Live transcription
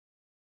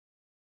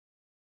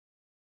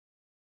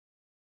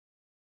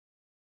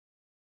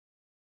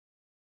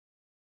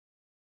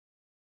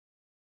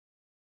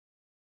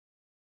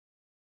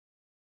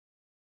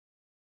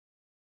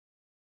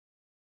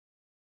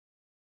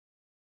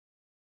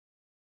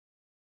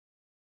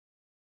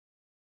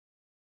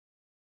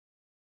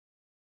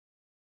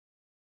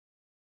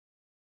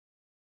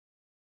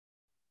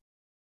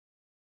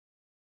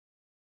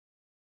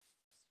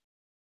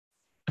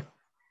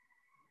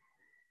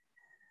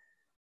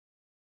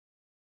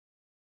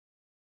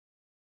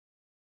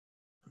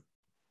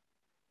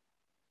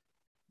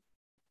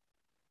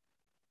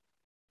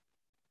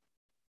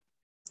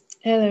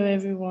Hello,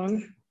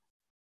 everyone.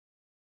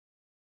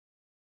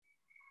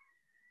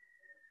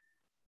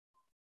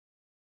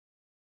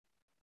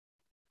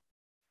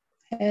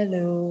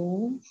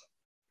 Hello.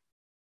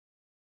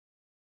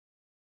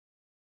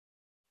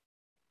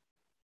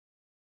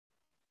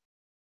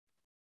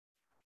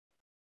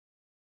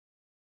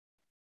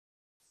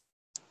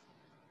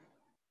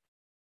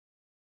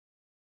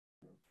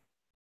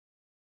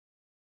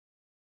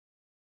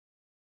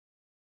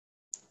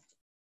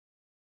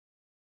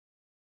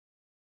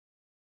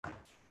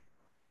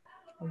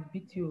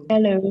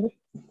 Hello.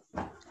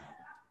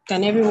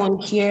 Can everyone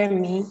hear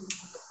me?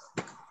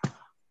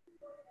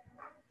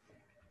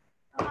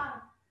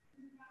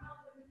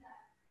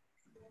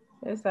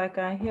 Yes, I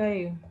can hear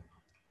you.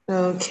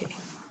 Okay.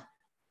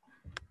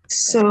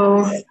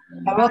 So I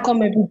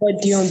welcome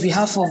everybody on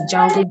behalf of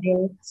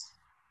Django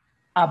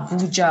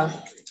Abuja,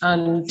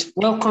 and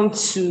welcome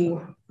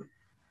to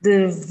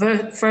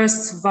the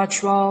first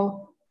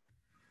virtual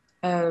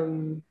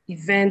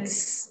event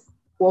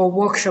or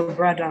workshop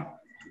rather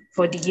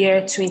for the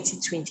year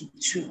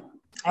 2022.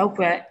 I hope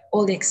we're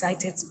all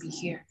excited to be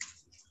here.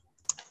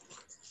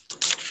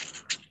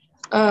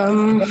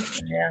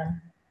 Yeah.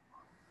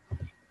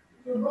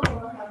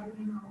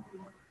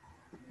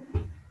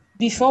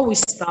 Before we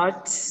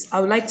start, I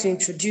would like to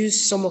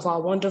introduce some of our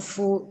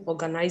wonderful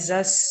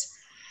organizers.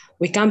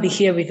 We can't be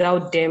here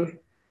without them.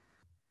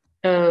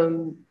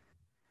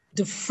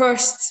 The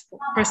first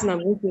person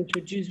I'm going to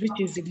introduce,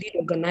 which is the lead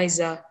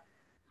organizer,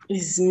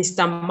 is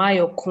Mr.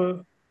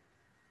 Mayokun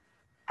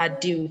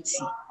Adeoti.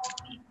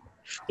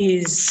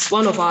 Is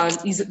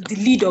the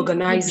lead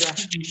organizer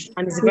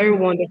and is a very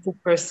wonderful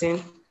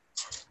person.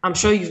 I'm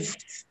sure you've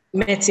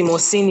met him or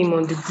seen him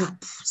on the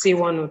group, say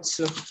one or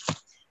two.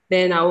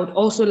 Then I would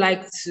also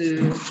like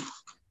to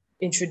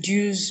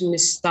introduce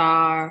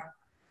Mr.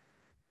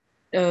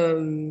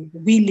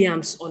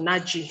 Williams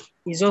Onaji.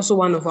 He's also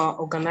one of our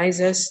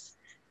organizers,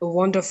 a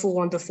wonderful,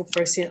 wonderful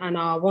person, and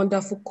our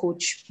wonderful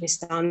coach,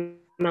 Mr.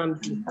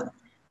 Namdi.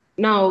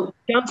 Now,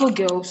 Django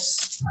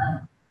Girls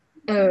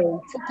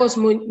focus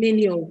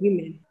mainly on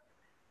women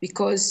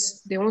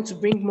because they want to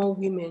bring more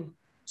women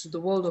to the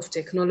world of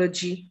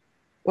technology,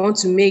 want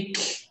to make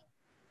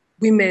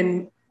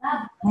women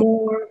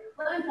more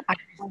at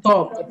the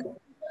top.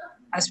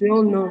 As we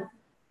all know,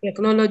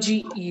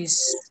 technology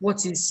is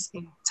what is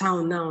in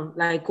town now,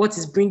 like what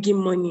is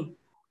bringing money.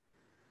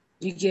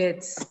 You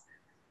get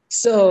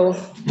so,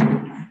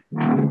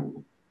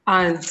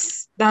 and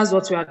that's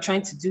what we are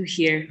trying to do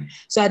here.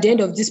 So at the end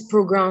of this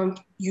program,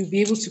 you'll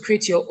be able to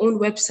create your own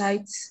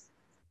website.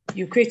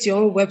 You create your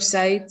own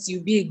website,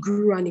 you'll be a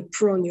guru and a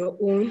pro on your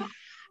own.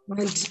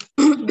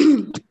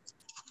 And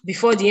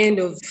before the end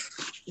of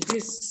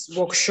this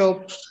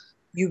workshop,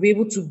 you'll be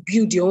able to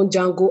build your own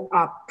Django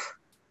app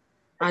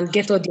and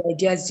get all the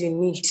ideas you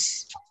need.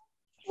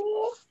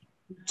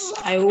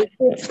 I hope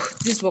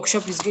this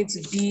workshop is going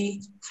to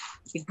be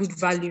a good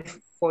value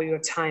for your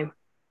time,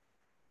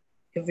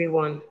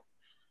 everyone.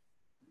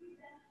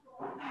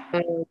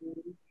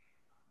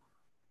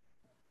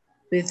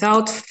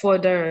 Without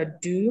further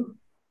ado,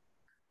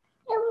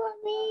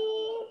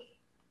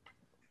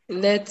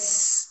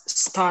 let's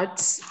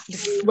start.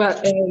 Well,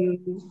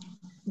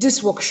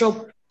 this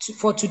workshop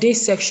for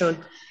today's section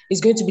is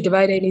going to be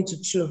divided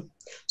into two.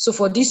 So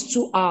for these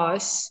 2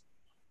 hours,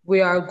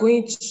 we are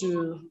going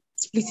to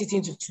split it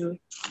into two.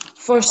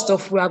 First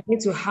off, we are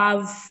going to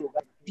have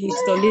the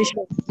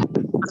installation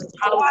and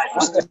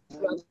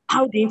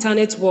how the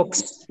internet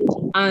works.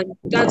 And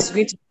that's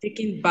going to be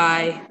taken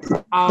by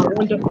our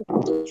wonderful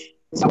coach,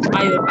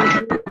 Ayo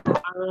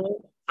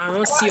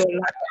Aron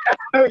Siola.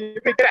 Are we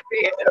there?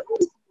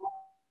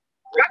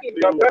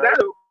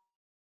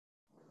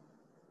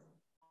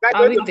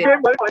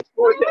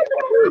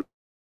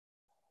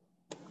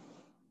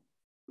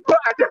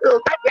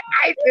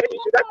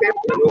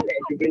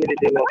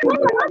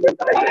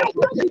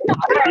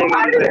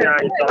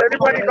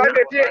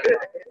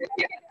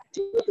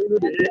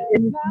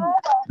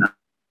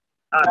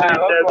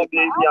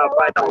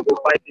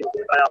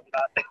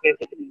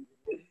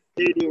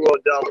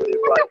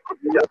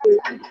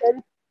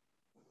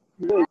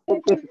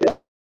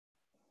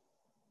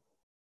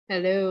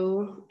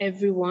 Hello,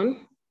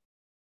 everyone.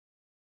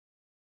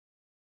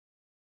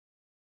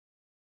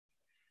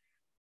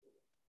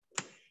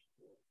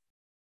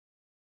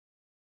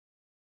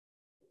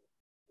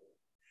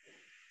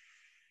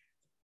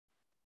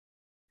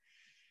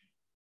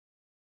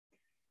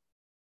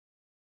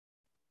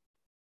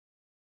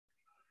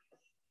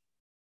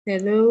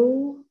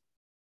 Hello.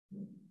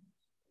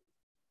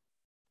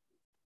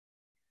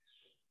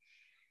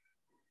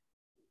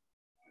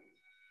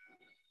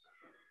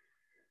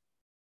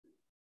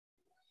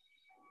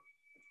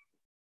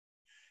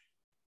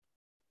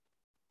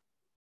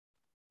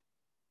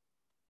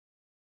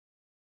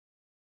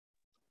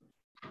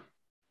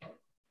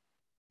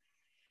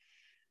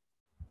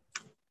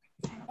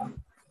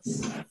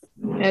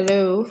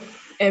 Hello,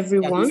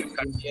 everyone. Yes, I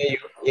can hear you.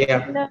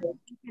 Yeah.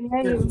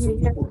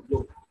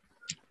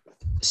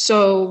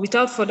 So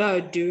without further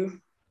ado,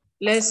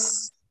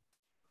 let's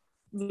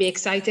be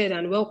excited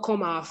and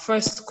welcome our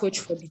first coach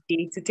for the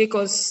day to take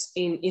us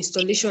in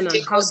installation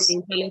and how the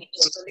internet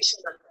works.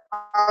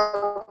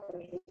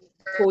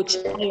 Coach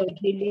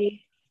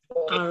Ayodele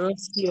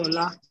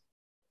Arosiola.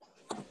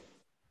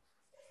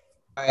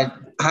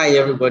 Hi,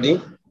 everybody.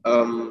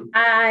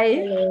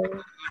 Hi.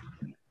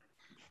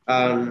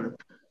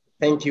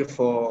 Thank you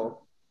for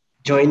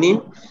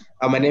joining.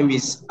 My name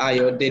is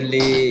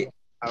Ayodele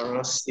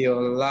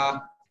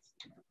Arosiola,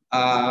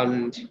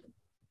 and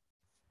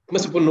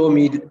most people know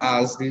me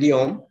as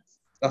Leon.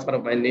 That's part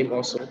of my name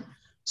also.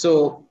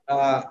 So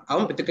I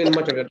won't be taking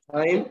much of your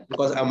time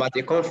because I'm at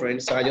a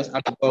conference, so I just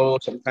have to borrow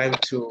some time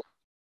to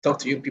talk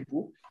to you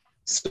people.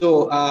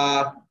 So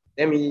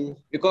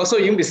because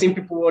you'll be seeing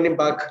people running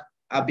back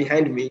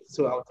behind me,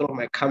 so I'll turn on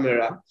my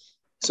camera.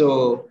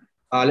 So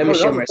let me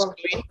share my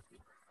screen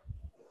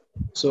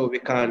so we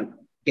can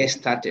get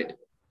started.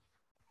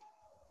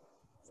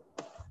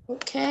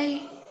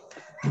 Okay.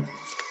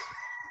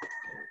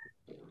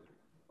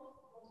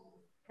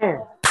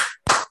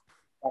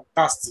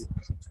 Fantastic.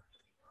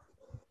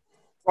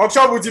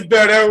 Workshop with the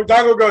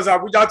Django Girls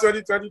Abuja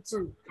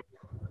 2022.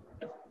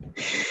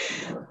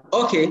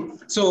 Okay,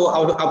 so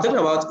I'm talking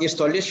about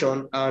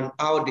installation and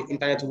how the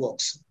internet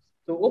works.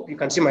 So hope you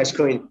can see my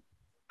screen.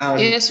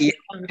 Yes.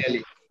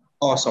 Really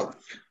awesome.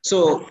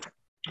 So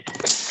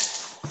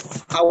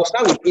I will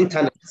start with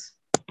internet.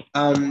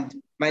 And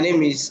my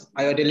name is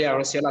Ayodele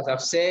Arosiola. As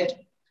I've said,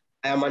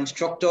 I am an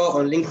instructor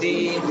on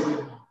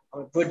LinkedIn.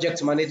 I'm a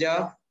project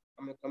manager.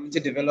 I'm a community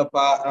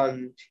developer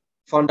and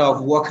founder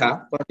of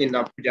Worker in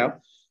Abuja.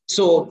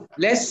 So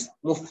let's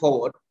move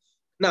forward.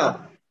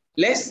 Now,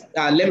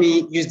 let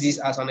me use this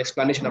as an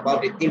explanation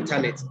about the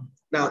internet.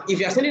 Now,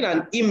 if you're sending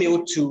an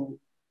email to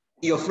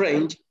your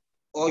friend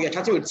or you're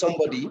chatting with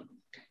somebody,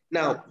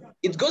 now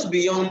it goes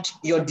beyond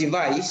your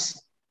device.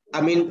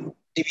 I mean,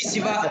 the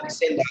receiver and the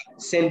sender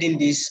sending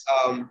this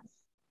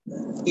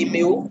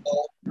email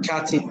or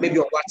chatting, maybe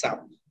on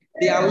WhatsApp.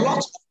 There are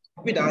lots of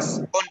computers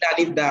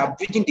underneath that are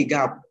bridging the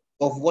gap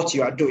of what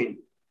you are doing.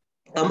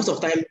 And most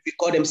of the time, we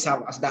call them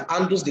servers that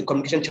handles the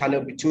communication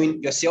channel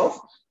between yourself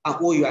and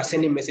who you are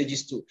sending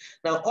messages to.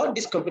 Now, all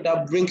this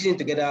computer brings in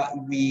together,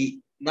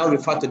 we now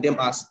refer to them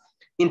as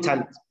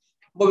internet.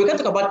 But we can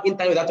talk about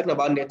internet without talking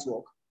about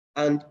network.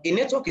 And a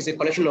network is a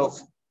collection of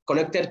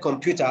connected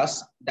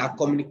computers that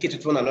communicate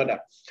with one another,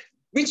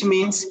 which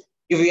means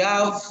if we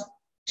have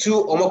two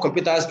or more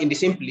computers in the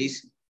same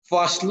place,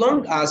 for as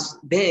long as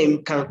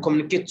them can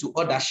communicate to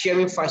others,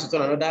 sharing files with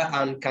one another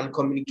and can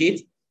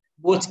communicate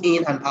both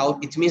in and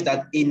out, it means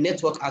that a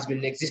network has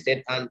been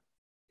existed and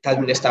it has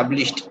been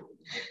established.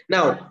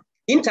 Now,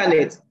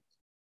 internet,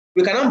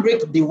 we cannot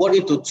break the word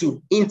into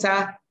two,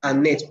 inter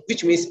and net,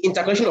 which means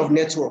interconnection of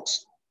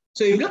networks.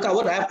 So if you look at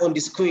what I have on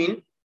the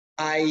screen,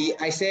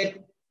 I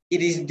said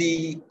it is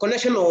the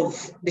connection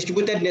of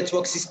distributed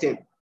network system.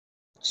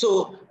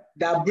 So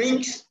that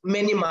brings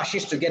many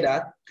machines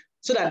together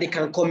so that they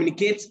can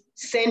communicate,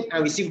 send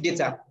and receive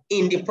data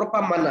in the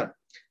proper manner.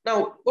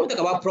 Now, when we talk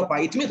about proper,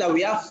 it means that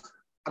we have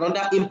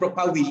another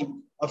improper way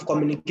of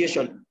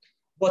communication.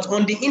 But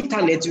on the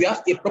internet, we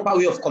have a proper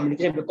way of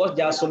communication because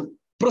there are some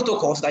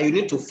protocols that you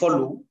need to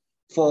follow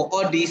for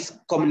all these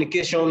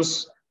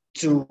communications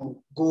to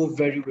go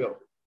very well.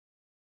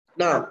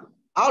 Now,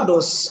 how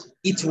does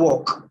it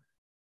work?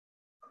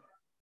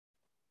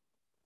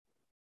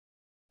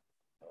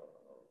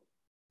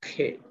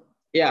 Okay,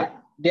 yeah,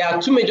 there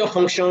are two major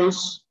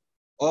functions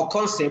or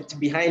concepts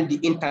behind the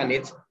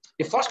internet.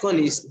 The first one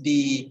is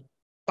the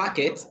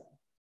packet,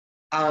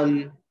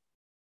 and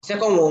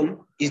second one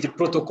is the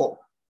protocol.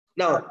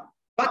 Now,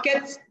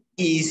 packet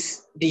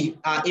is the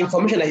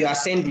information that you are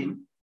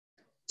sending.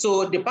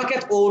 So the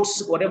packet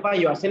holds whatever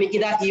you are sending,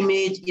 either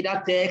image,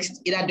 either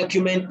text, either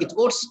document. It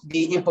holds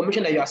the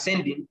information that you are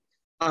sending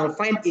and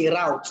find a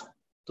route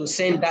to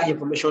send that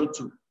information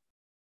to.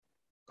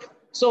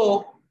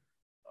 So,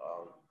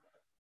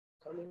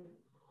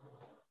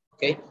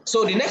 okay.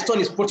 So the next one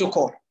is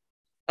protocol.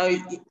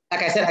 Like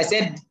I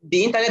said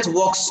the internet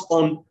works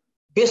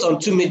based on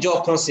two major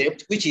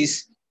concepts, which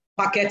is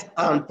packet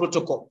and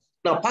protocol.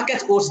 Now,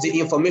 packet holds the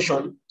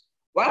information,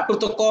 while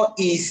protocol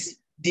is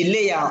the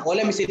layer, or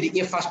let me say the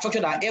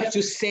infrastructure that helps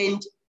you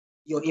send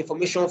your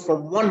information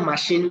from one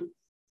machine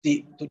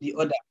to the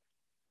other.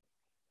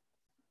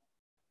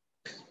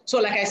 So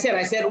like I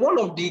said, one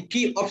of the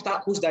key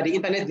obstacles that the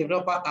internet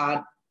developer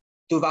had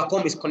to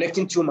overcome is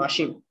connecting two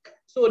machines.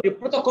 So the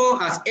protocol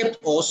has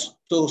helped us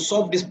to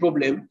solve this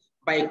problem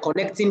by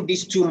connecting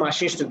these two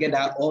machines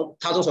together or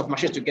thousands of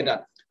machines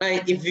together.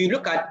 And if you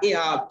look at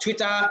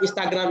Twitter,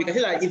 Instagram, you can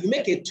see that if you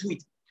make a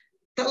tweet,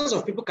 thousands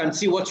of people can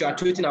see what you are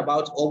tweeting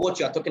about or what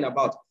you are talking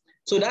about.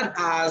 So that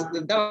has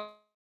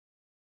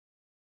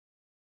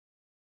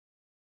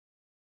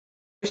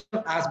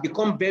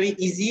become very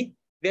easy,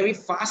 very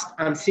fast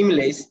and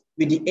seamless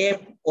with the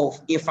help of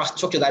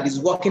infrastructure that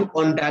is working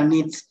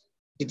underneath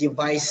the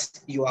device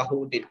you are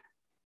holding.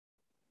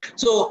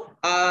 So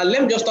let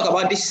me just talk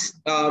about these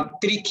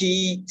three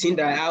key things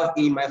that I have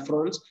in my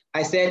front.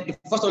 I said the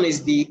first one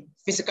is the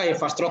physical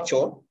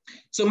infrastructure.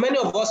 So many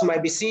of us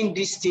might be seeing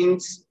these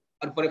things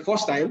for the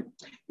first time.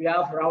 We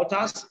have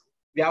routers,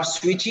 we have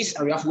switches,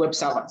 and we have web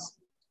servers.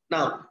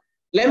 Now,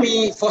 let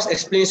me first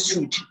explain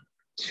switch.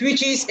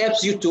 Switches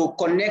helps you to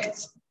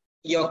connect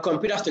your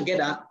computers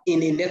together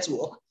in a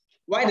network,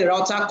 while the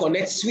router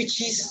connects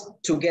switches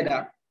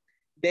together.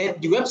 Then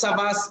the web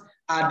servers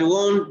are the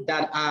ones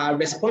that are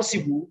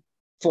responsible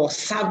for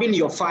serving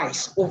your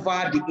files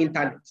over the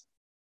internet.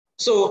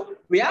 So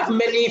we have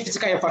many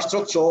physical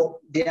infrastructure.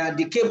 They are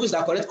the cables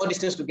that connect all these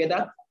things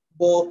together,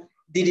 but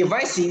the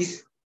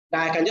devices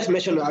that I can just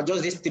mention are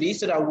just these three,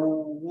 so that we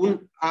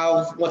won't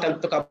have more time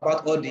to talk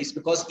about all this,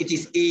 because it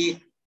is a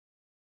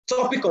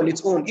topic on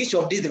its own. Each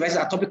of these devices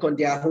are a topic on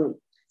their own.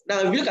 Now,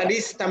 if you look at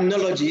these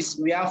terminologies,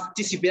 we have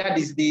TCP, that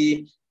is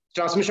the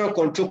Transmission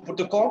Control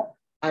Protocol,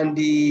 and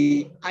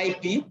the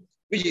IP,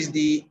 which is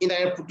the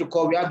Internet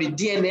Protocol. We have the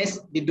DNS,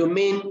 the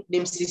Domain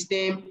Name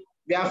System.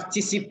 We have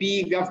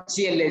TCP, we have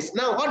TLS.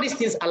 Now, all these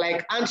things are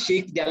like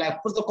handshake. They are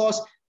like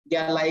protocols. They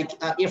are like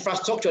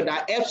infrastructure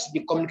that helps the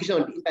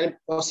communication on the internet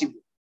possible.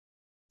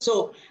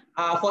 So,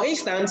 for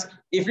instance,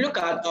 if you look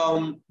at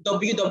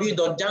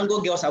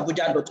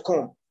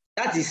www.djangogirlsabuja.com,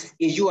 that is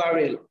a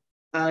URL.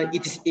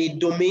 It is a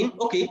domain.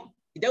 Okay,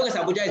 Django Girls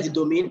Abuja is the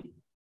domain,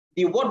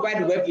 the World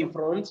Wide Web in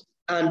front,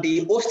 and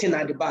the hosting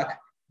at the back.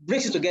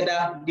 Brings it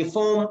together, they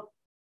form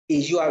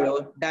a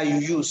URL that you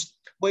use.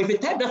 But if you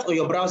type that on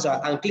your browser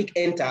and click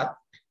enter,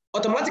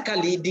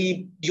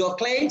 automatically your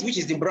client, which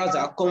is the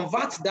browser,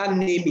 converts that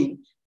naming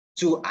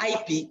to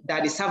IP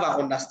that the server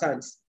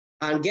understands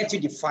and gets you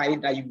the file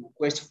that you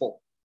request for.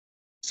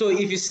 So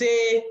if you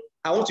say,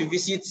 I want to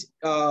visit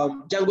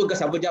Django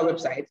Girls Abuja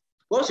website,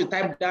 once you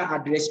type that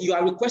address, you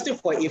are requesting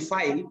for a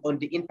file on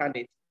the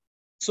internet.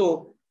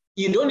 So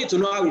you don't need to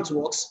know how it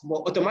works,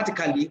 but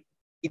automatically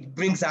it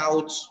brings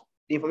out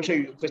the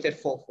information you requested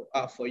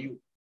for you.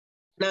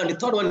 Now, the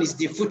third one is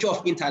the future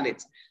of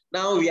internet.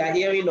 Now we are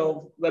hearing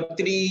of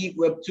Web3,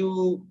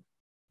 Web2.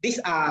 These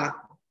are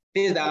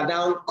things that are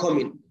now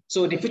coming.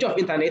 So the future of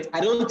internet, I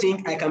don't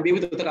think I can be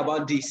able to talk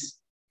about this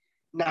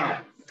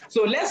now.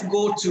 So let's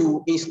go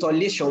to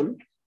installation.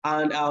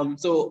 And I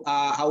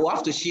will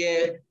have to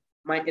share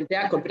my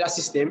entire computer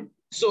system.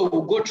 So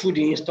we'll go through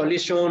the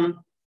installation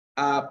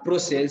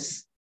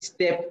process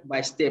step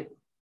by step.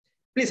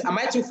 Please, am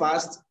I too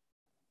fast?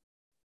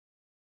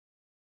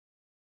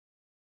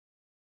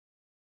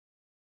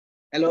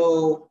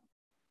 Hello?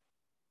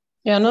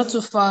 Yeah, not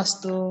too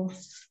fast though.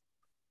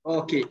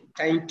 Okay,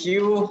 thank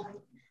you.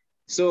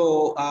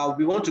 So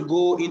we want to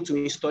go into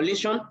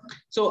installation.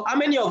 So how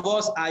many of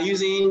us are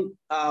using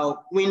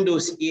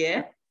Windows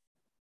here?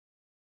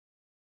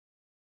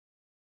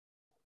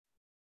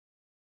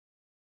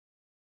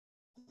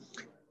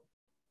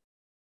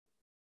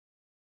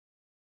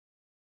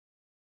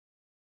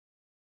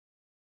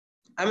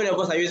 How many of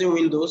us are using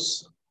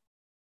Windows?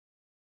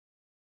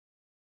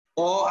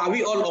 Or are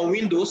we all on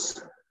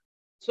Windows?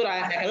 So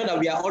that I know that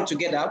we are all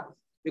together,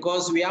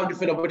 because we have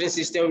different operating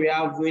systems. We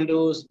have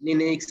Windows,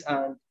 Linux,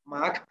 and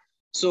Mac.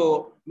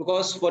 So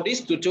because for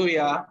this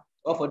tutorial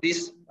or for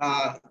this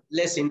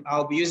lesson,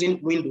 I'll be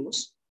using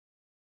Windows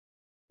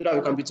so that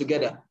we can be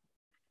together.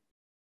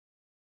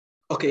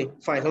 Okay,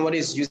 fine. Somebody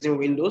is using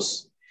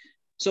Windows.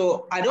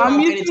 So I don't have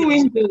anything.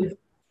 Windows.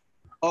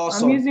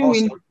 Awesome. I'm using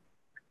Windows.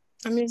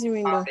 I'm using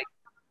Windows.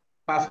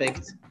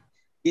 Perfect.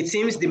 It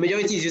seems the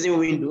majority is using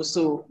Windows,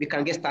 so we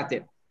can get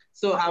started.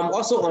 So I'm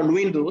also on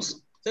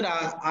Windows, so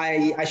that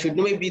I should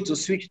know maybe to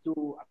switch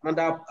to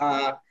another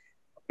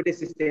operating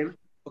system.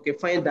 Okay,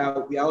 find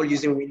out we are all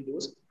using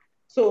Windows.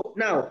 So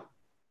now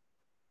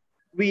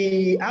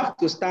we have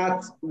to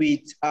start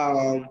with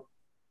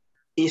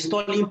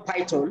installing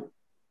Python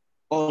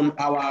on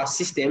our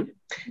system.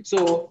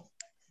 So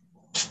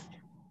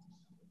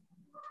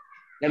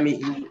let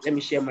me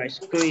share my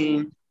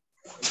screen.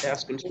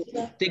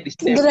 Take the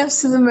step. Good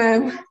afternoon,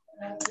 ma'am.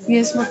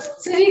 Yes, ma'am.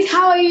 Sadiq,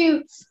 how are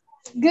you?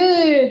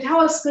 Good.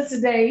 How was school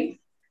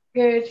today?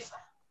 Good.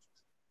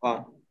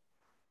 Wow.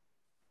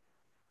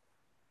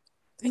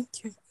 Thank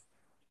you.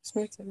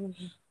 Okay.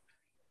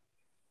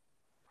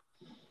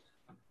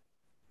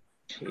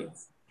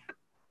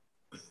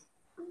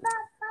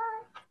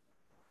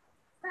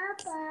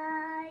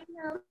 Bye-bye.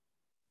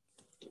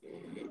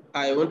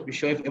 I want to be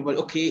sure if everybody,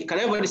 okay, can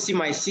everybody see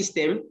my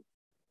system?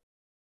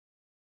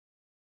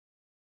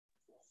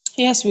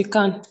 Yes, we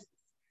can.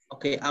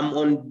 Okay, I'm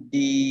on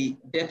the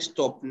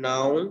desktop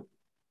now.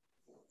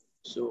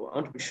 So I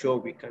want to be sure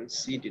we can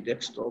see the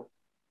desktop.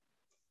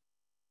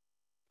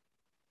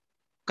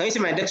 Can you see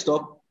my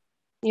desktop?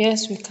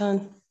 Yes, we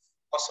can.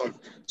 Awesome.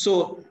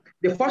 So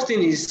the first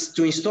thing is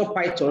to install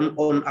Python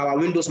on our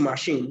Windows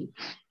machine.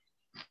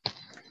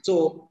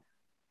 So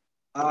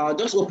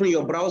just open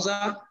your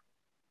browser.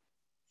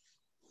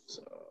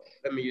 So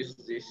let me use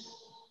this.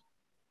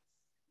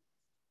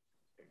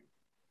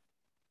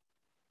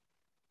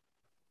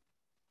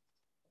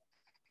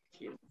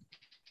 Okay.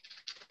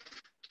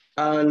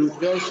 And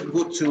just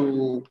go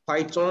to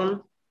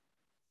Python.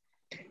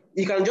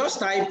 You can just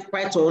type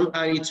Python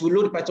and it will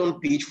load Python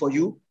page for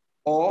you,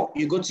 or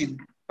you go to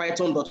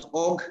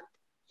python.org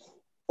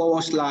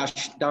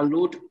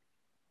 /download,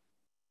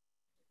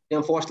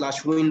 then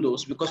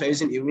 /Windows, because we're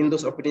using a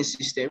Windows operating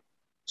system.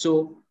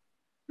 So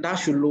that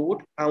should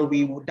load, and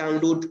we will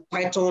download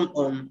Python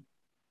on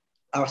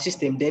our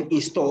system, then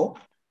install.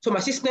 So my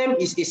system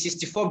is a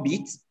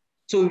 64-bit.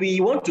 So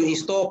we want to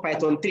install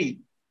Python 3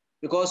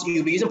 because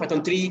you'll be using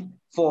Python 3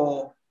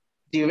 for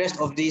the rest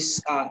of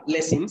these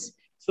lessons,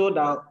 so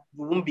that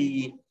we won't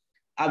be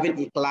having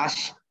a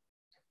clash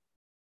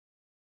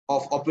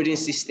of operating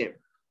system.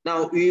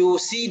 Now you will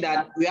see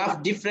that we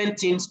have different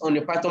things on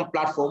the Python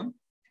platform,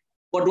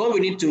 but what we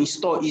need to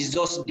install is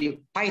just the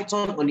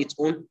Python on its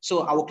own.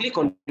 So I will click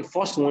on the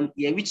first one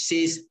here, which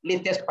says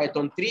latest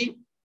Python 3.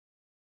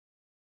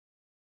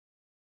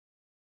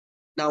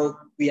 Now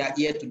we are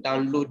here to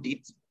download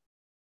it.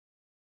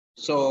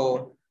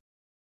 So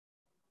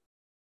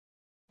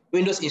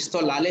Windows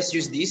installer, let's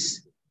use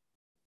this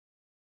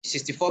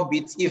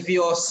 64-bit. If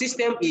your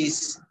system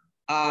is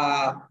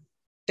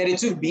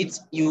 32-bit,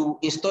 you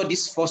install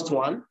this first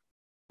one.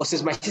 But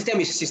since my system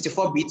is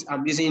 64-bit,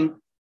 I'm using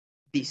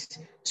this.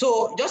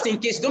 So just in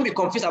case, don't be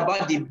confused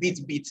about the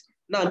bit.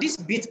 Now these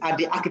bits are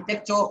the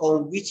architecture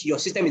on which your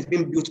system is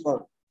being built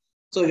on.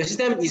 So if your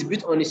system is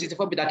built on a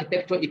 64-bit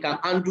architecture, it can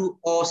handle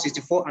all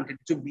 64 and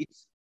 32-bit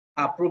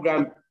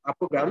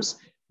programs.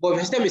 But if your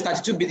system is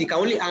 32-bit, it can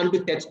only handle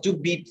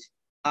 32-bit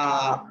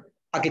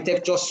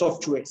architecture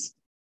softwares.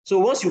 So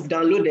once you've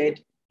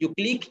downloaded, you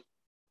click,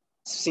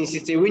 since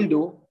it's a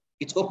window,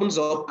 it opens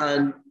up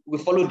and we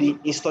follow the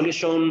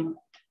installation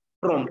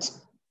prompt.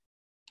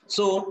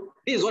 So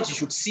this is what you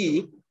should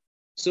see.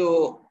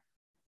 So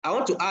I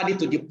want to add it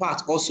to the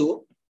path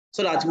also,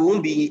 so that we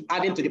won't be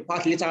adding to the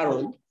path later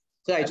on,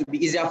 so that it will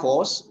be easier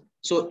for us.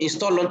 So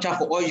install launcher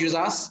for all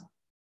users,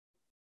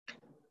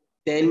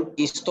 then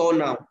install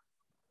now.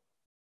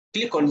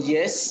 Click on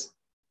yes,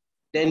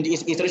 then the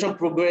installation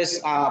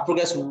progress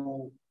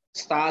will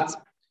start.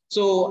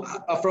 So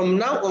from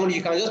now on,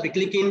 you can just be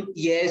clicking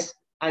yes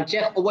and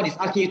check what is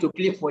asking you to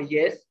click for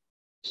yes.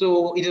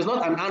 So it is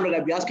not an Android that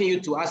will be asking you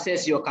to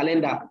access your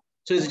calendar.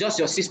 So it's just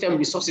your system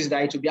resources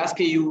that it will be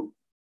asking you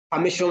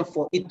permission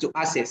for it to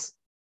access.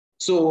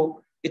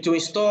 So it will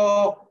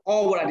install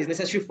all what is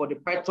necessary for the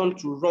Python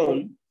to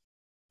run.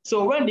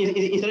 So when the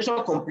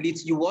installation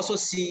completes, you will also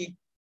see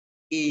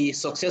a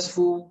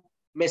successful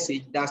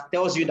message that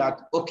tells you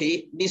that,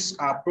 okay, this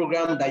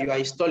program that you are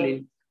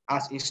installing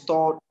has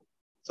installed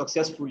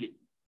successfully.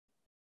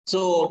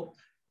 So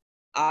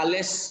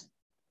let's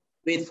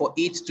wait for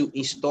it to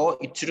install.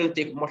 It shouldn't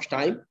take much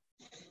time.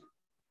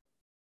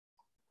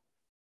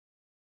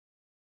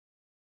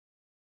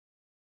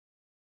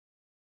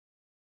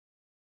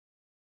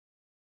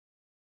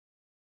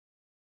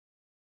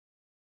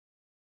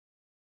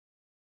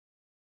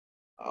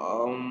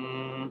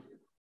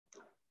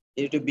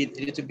 A little bit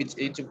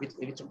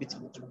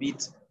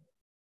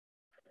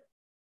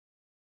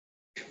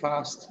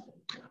fast.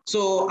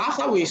 So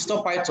after we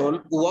install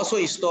Python, we also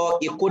install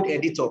a code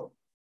editor.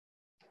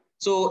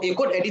 So a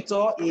code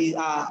editor is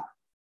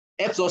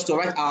helps us to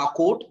write our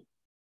code.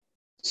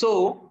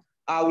 So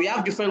we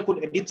have different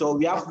code editor.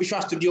 We have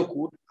Visual Studio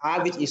Code. I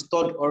have it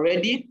installed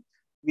already.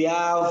 We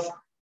have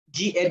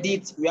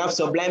gedit. We have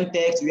Sublime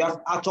Text. We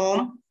have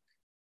Atom.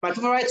 My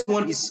favorite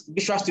one is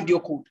Visual Studio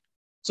Code.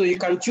 So you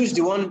can choose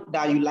the one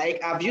that you like.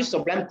 I've used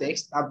Sublime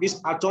Text. I've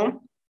used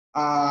Atom.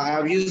 I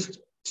have used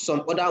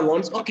some other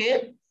ones.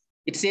 Okay,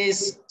 it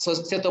says so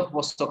setup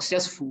was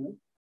successful.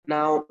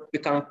 Now we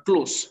can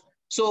close.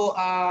 So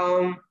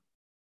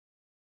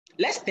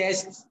let's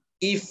test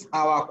if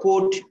our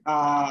code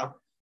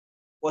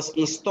was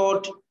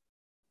installed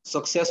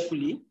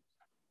successfully.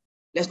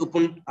 Let's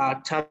open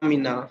our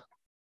terminal,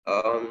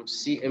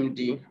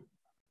 CMD,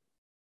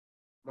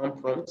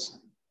 command prompt.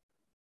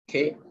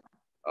 Okay,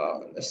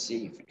 let's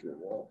see if it will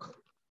work.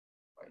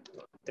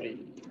 Python 3.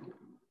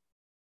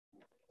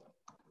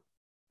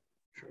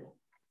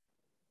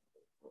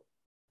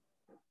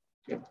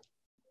 Okay.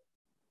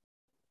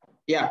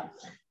 Yeah,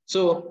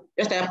 so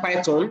let's type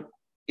Python.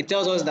 It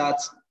tells us that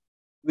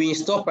we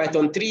install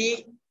Python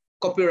 3,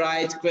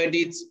 copyright,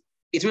 credit.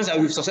 It means that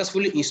we've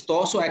successfully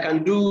installed. So I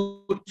can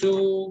do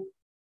 2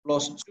 +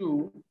 2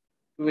 to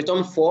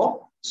return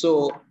 4.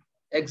 So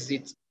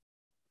exit.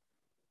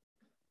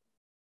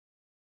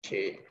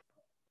 Okay.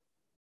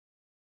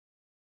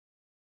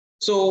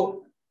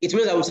 So it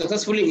means that we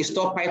successfully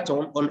install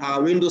Python on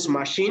our Windows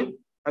machine,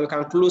 and we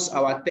can close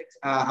our text,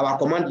 our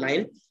command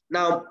line.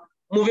 Now,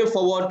 moving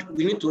forward,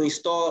 we need to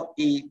install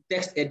a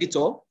text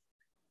editor.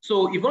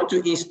 So if you want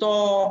to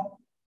install,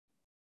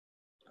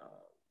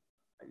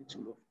 I need to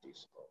move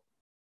this up.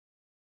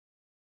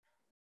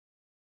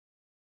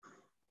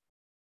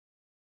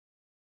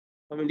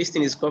 I mean, this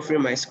thing is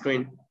covering my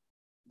screen.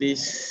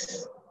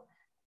 This,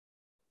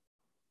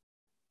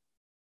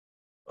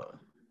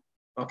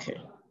 okay.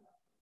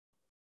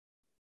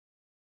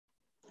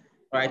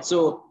 All right,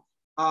 so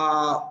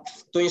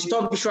to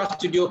install Visual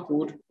Studio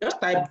Code,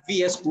 just type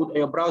VS Code on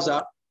your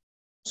browser.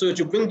 So it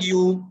will bring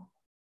you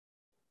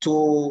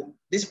to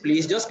this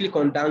place. Just click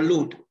on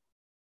download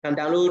and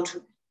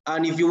download.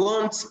 And if you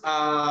want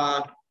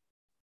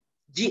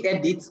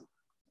gedit,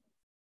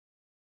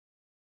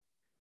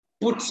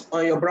 put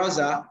on your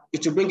browser,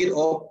 it will bring it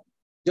up.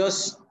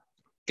 Just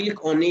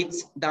click on it,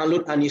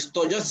 download and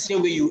install, just the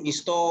same way you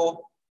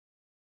install.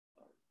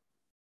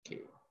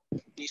 Okay,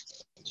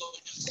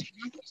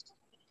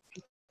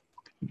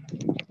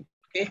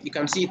 okay, you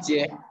can see it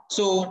here.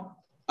 So,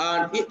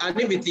 and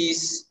if it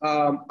is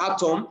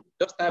Atom,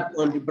 just type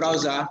on the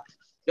browser,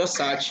 just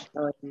search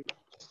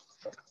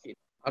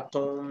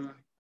Atom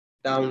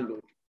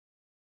download.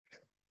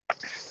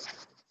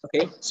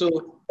 Okay,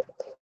 so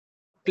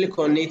click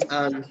on it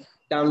and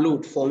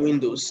download for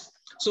Windows.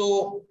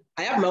 So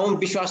I have my own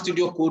Visual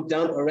Studio Code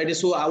down already,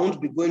 so I won't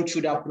be going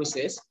through that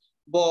process.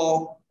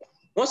 But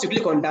once you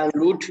click on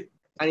download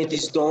and it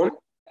is done,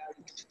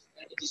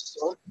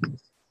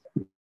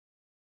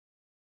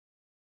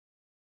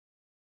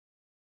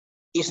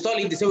 install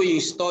it the same way you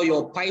install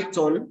your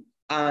Python,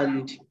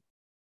 and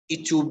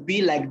it will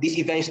be like this.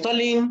 If you're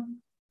installing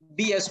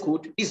VS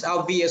Code, this is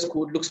how VS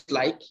Code looks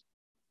like.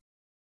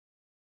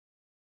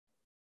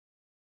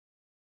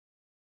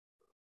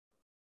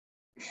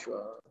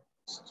 Visual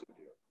Studio.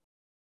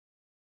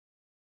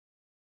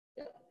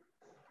 Yeah.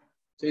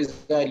 So this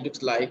is how it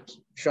looks like.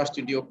 Visual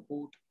Studio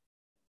Code.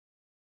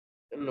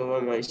 I don't know why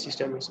my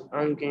system is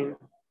hanging.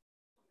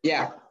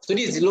 Yeah, so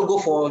this is the logo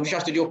for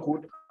Visual Studio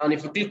Code. And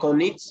if you click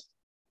on it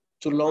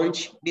to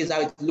launch, this is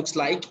how it looks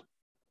like.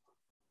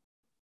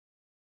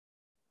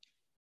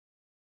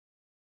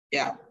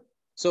 Yeah,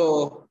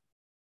 so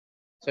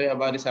sorry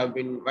about this. I've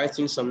been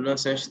writing some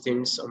nonsense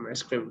things on my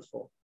screen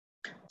before.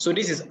 So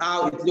this is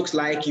how it looks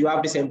like. You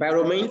have this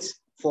environment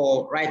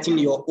for writing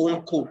your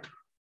own code.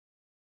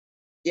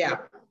 Yeah,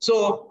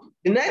 so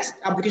the next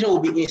application we'll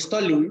be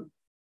installing,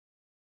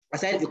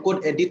 aside the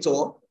code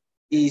editor,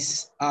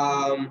 is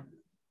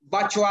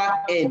virtual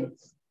env,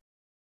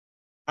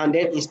 and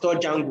then install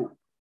Django.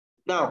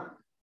 Now,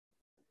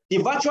 the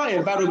virtual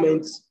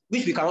environment,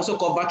 which we can also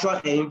call virtual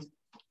env,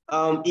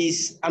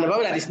 is an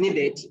environment that is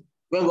needed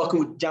when working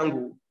with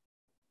Django.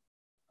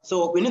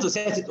 So we need to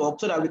set it up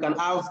so that we can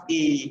have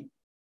a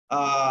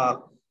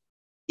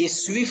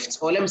swift,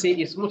 or let me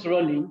say a smooth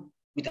running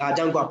with our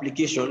Django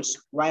applications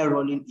while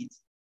running it.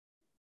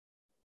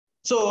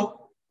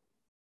 So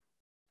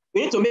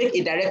we need to make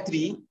a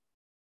directory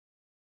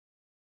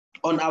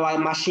on our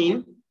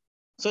machine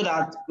so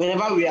that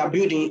whenever we are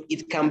building,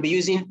 it can be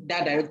using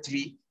that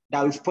directory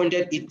that we've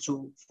pointed it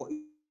to.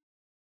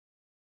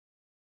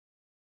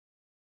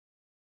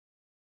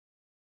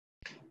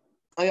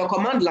 On your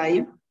command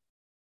line,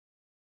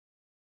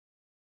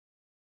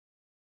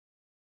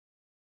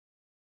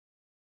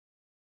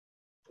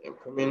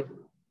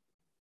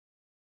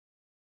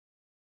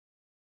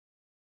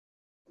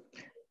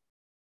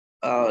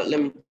 let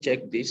me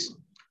check this.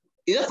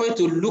 Is that for you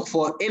to look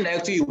for any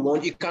directory you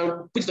want? You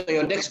can put it on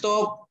your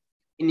desktop,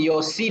 in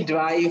your C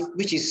drive,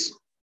 which is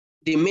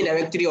the main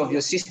directory of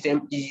your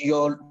system,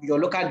 your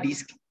local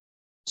disk.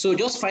 So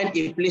just find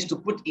a place to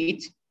put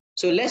it.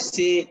 So let's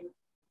say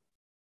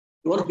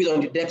you want to put it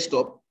on the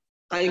desktop,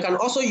 and you can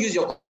also use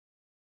your.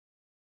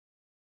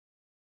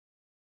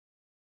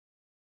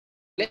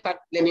 Let's start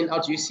learning how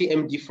to use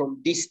CMD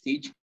from this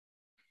stage.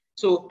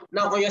 So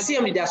now on your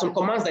CMD, there are some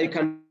commands that you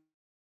can.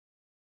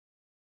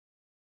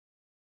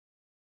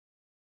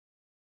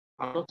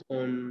 I'm not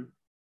on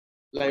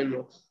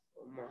Linux.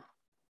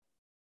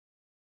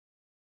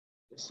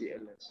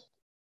 CLS.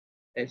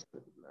 That's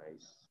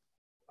nice.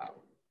 Wow.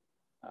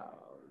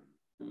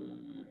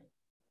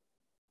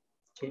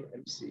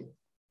 KMC.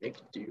 Make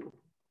it do.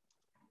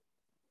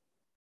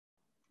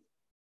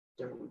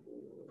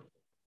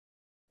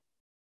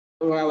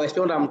 Well, I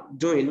explain what I'm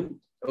doing.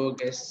 Oh,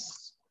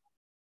 guess.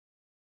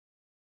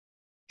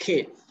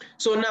 Okay.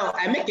 So now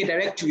I make a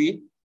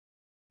directory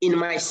in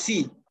my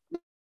C.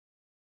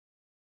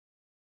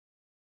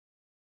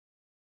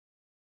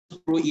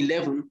 Pro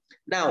 11.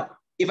 Now,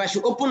 if I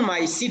should open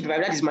my C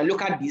drive, that is my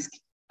local disk,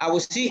 I will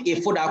see a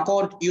folder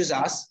called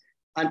users.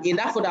 And in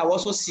that folder, I will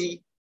also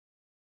see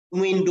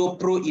Windows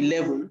Pro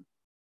 11.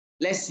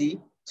 Let's see,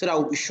 so that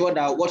we'll be sure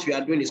that what we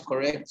are doing is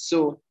correct.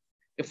 So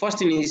the first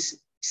thing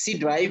is C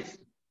drive.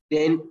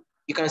 Then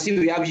you can see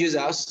we have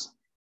users.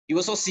 You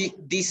also see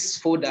this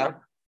folder.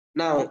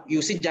 Now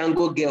you see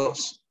Django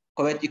girls,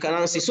 correct? You can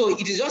now see. So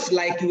it is just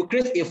like you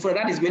create a folder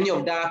that is many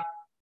of that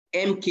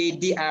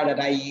mkdir that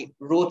I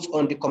wrote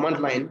on the command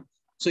line.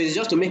 So it's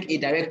just to make a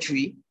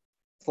directory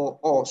for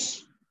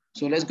us.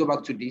 So let's go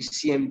back to the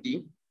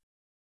CMD.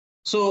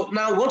 So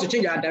now we want to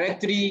change our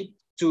directory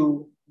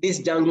to this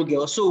Django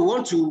girls. So we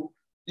want to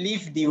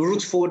leave the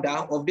root folder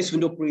of this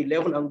Windows Pro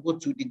 11 and go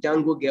to the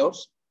Django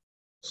girls.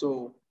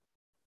 So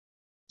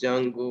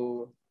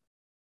Django.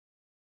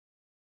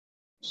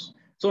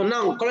 So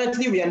now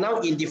currently we are now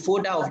in the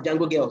folder of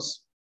Django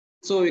girls.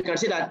 So you can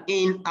see that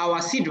in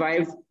our C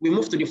drive, we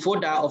move to the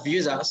folder of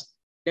users,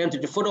 then to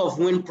the folder of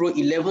Win Pro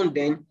 11,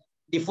 then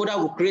the folder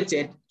we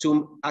created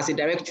to as a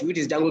directory, which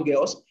is Django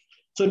girls.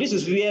 So this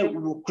is where we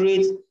will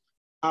create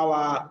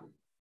our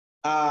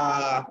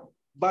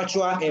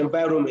virtual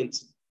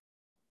environment.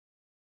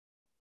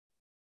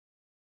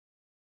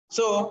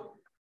 So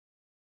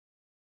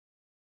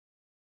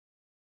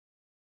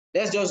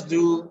Let's just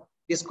do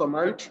this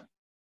command.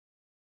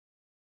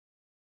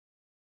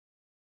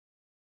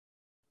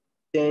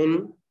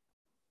 Then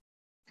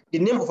the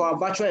name of our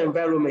virtual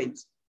environment.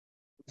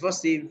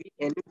 First say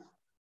VN,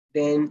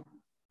 then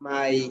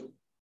my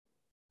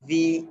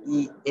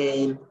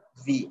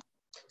VENV.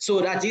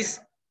 So that is,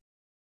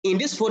 in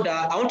this folder,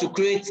 I want to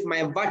create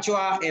my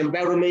virtual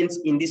environment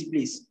in this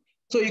place.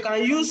 So you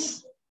can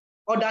use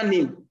other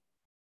name,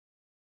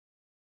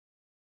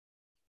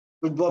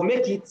 but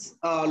make it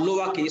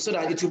lowercase so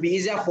that it will be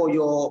easier for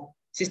your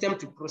system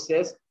to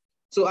process.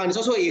 So, and it's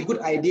also a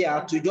good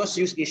idea to just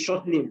use a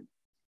short name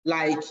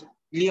like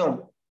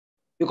Leon,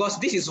 because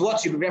this is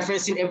what you'll be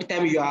referencing every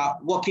time you are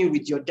working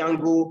with your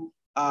Django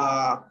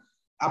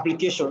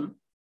application.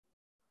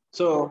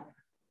 So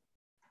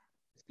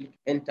click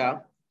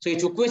enter. So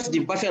it will create the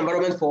virtual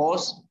environment for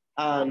us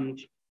and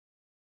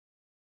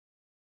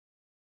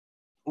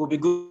will be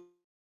good.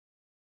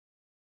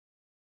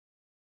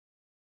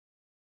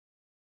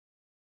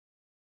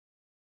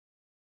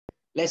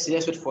 Let's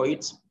wait for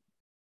it.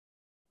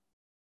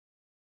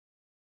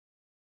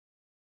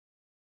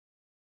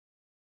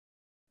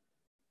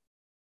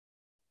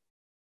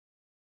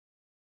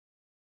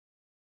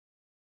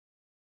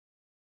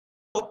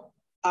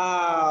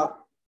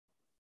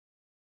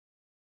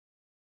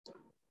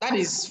 That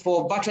is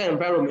for virtual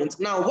environment.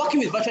 Now, working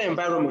with virtual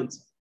environment.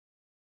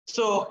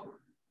 So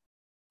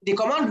the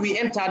command we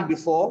entered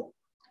before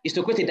is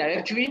to create a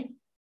directory.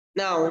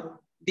 Now,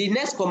 the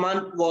next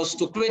command was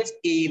to create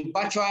a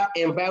virtual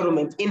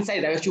environment inside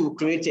the directory we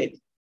created.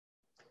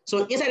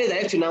 So inside the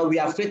directory now, we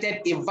have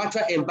created a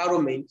virtual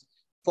environment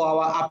for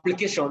our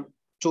application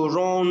to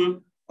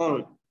run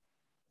on.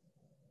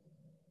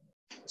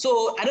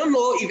 So I don't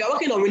know, if you're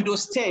working on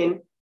Windows 10,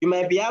 you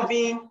might be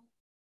having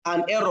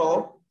an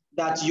error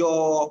that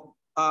your,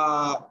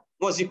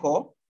 what's it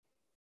called?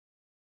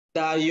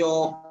 That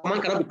your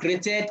command cannot be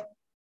created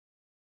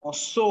or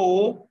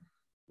so,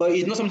 but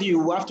it's not something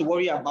you have to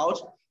worry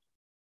about.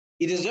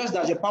 It is just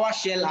that your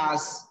PowerShell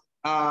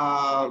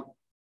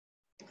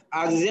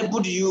has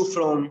disabled you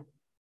from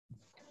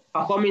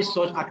performing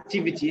such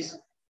activities,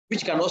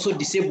 which can also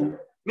disable.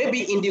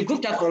 Maybe in the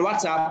group chat on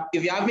WhatsApp,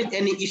 if you're having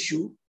any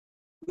issue,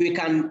 we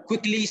can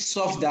quickly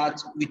solve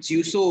that with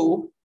you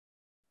so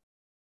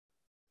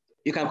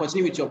you can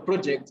continue with your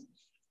project.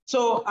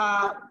 So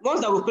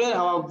once that we create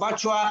our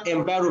virtual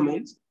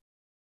environment,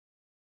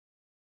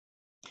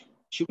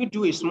 should we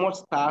do a small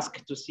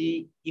task to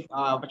see if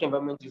our virtual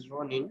environment is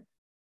running?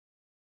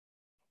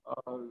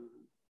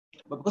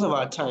 But because of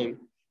our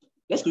time,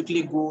 let's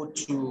quickly go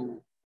to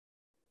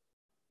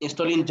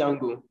installing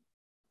Django.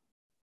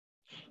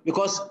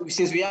 Because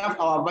since we have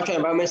our virtual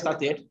environment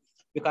started,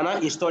 we can now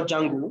install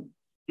Django.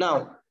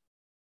 Now,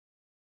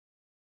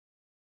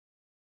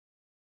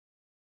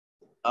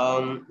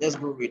 let's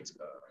go with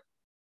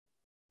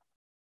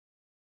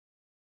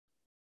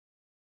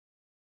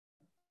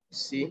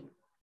see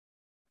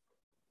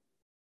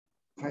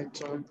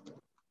Python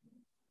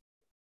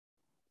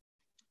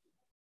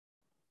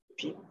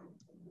P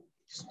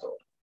install.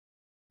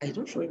 I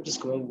don't know if this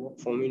command will work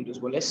for Windows,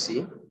 but let's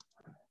see.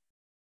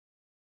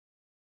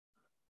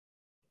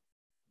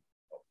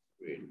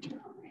 Great.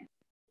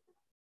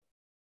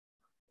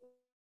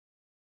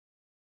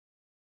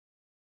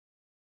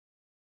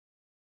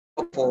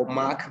 For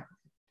Mac,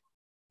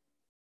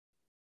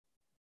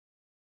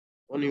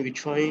 only we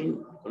try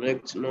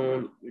connect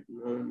none with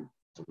none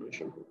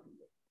automation.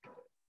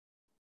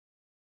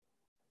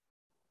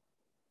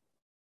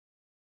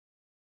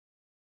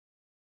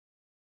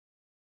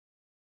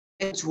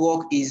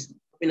 Network is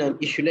having an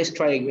issue. Let's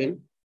try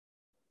again.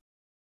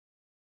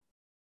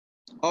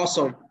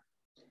 Awesome.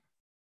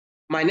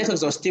 My network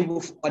was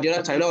unstable at the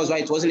other time. That was why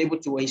it wasn't able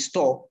to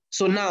install.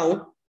 So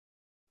now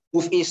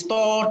we've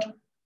installed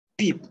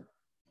PIP.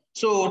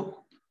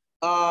 So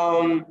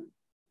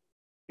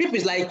PIP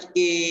is like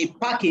a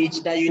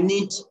package that you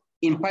need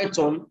in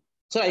Python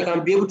so that you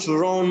can be able to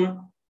run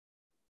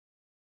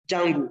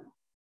Django.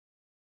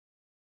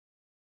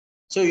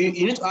 So you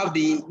need to have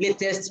the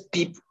latest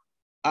PIP.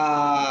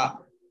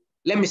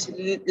 Let me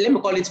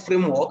call it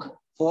framework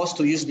for us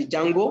to use the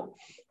Django.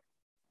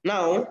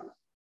 Now,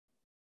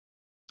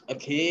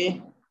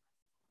 okay.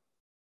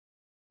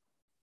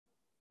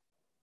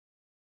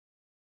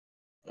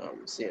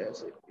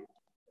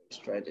 Let's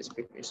try this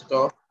quick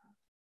install.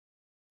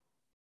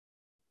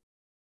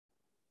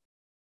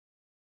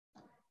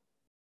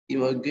 It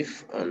will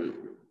give an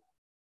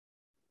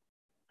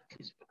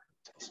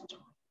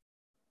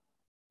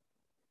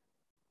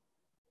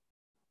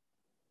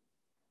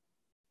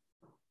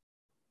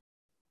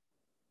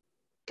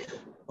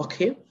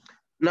okay.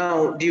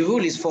 Now the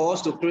rule is for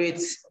us to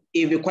create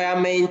a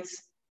requirement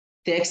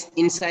text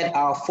inside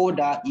our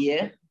folder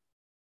here,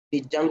 the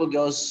Django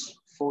Girls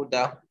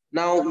folder.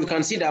 Now you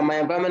can see that my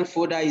environment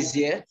folder is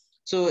here,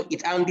 so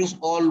it handles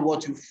all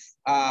what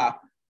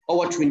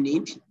we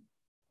need.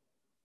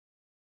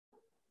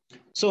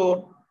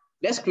 So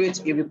let's create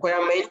a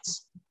requirement.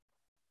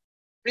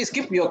 Please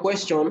keep your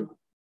question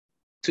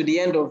to the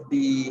end of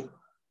the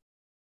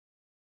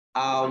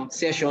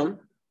session.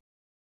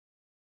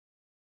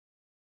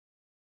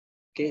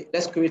 Okay,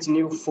 let's create a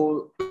new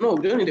folder. No,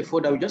 we don't need a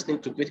folder. We just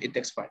need to create a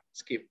text file.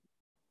 Skip.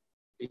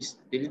 Please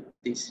delete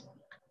this.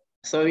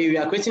 Sorry, we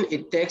are creating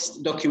a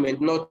text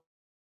document, not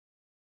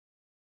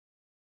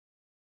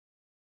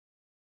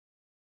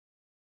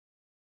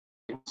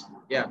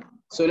yeah.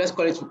 So let's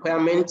call it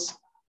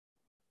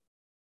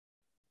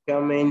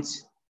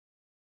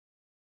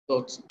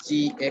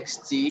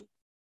requirements.txt.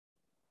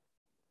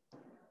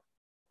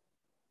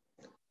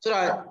 So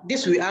that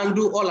this will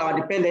undo all our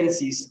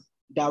dependencies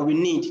that we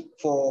need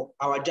for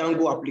our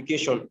Django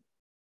application.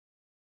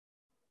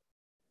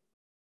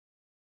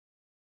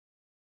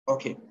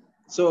 Okay,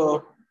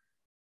 so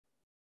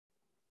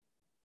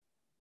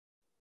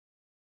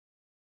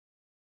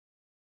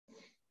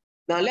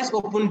now let's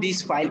open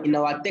this file in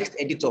our text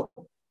editor.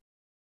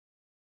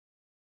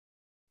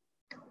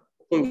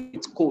 Open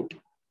with code.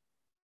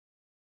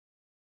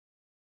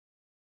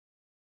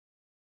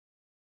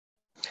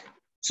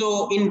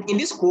 So in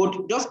this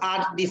code, just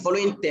add the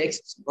following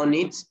text on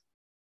it.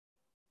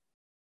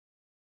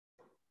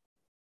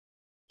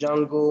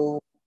 Django.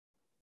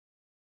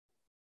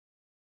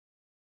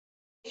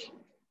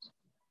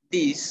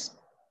 This.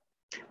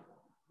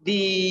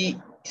 The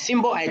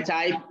symbol I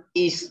type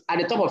is at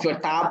the top of your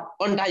tab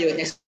under your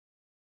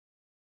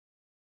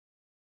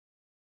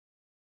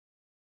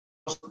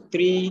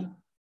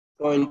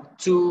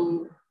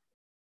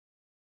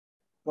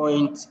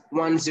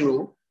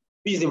 3.2.10,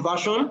 which is the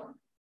version.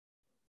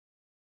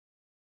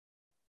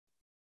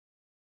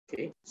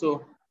 Okay,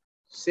 so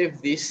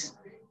save this.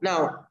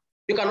 Now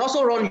you can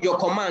also run your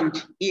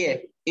command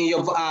here in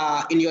your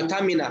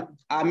terminal.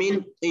 I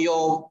mean in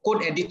your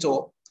code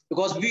editor,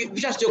 because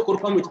Visual Studio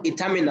Code comes with a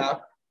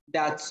terminal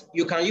that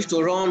you can use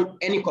to run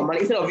any command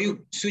instead of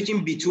you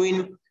switching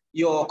between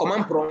your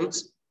command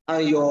prompts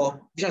and your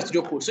Visual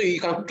Studio Code. So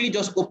you can quickly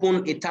just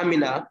open a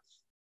terminal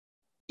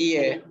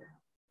here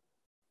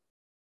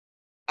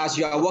as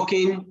you are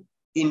working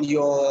in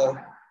your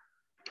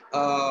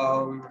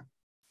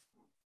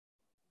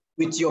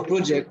with your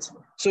project.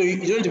 So you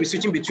don't need to be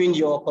switching between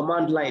your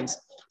command lines.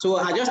 So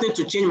I just need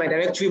to change my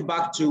directory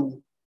back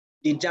to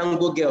the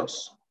Django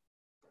girls.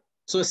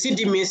 So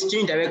CD means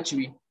change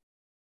directory,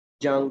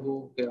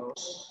 Django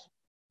girls.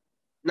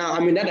 Now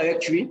I'm in that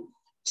directory.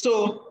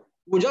 So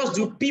we'll just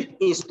do pip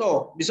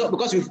install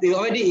because we've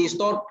already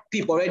installed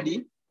pip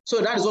already.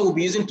 So that is what we'll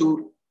be using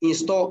to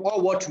install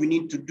all what we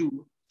need to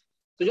do.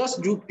 So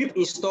just do pip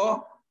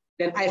install,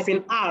 then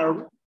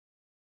 -r,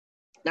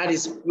 that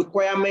is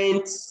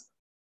requirements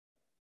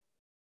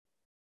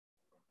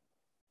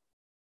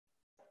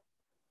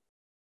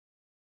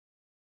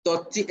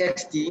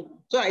 .txt,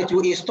 so that it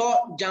will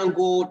install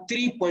Django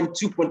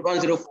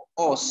 3.2.10 for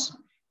us.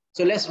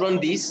 So let's run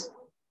this.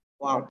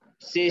 Wow, it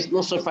says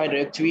no such file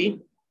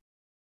directory.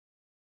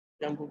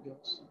 Django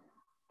girls.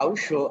 Are you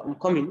sure? I'm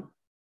coming.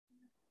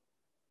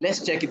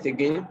 Let's check it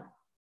again.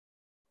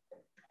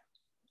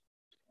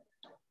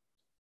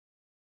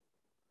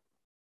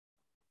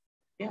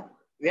 Yeah,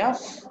 we have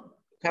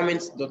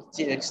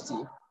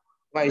comments.txt.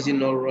 Why is it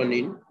not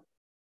running?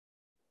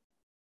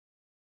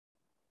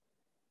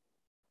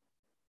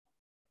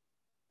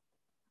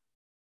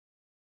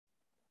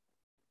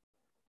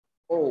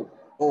 Oh.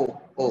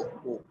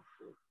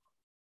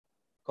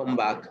 Come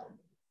back.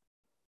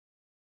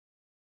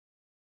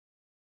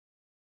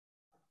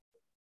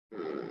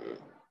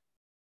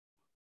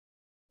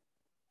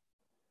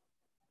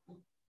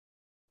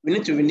 We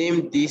need to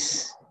rename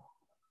this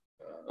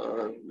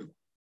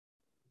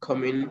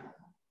coming.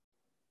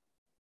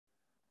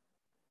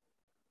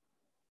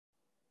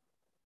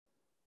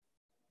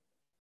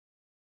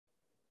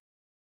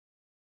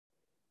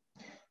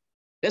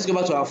 Let's go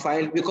back to our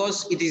file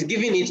because it is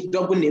giving it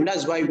double name.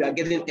 That's why we are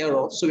getting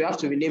error. So we have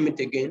to rename it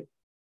again.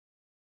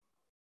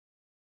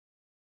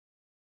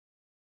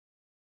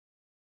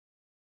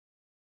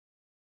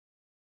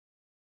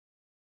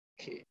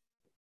 Okay.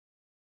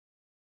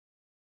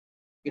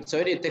 It's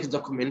already a text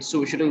document, so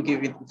we shouldn't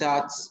give it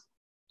that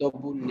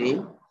double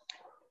name.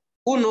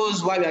 Who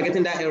knows why we are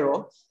getting that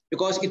error?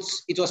 Because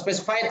it was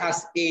specified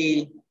as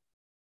a,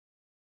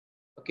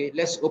 okay,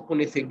 let's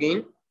open it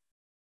again.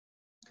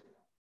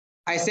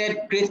 I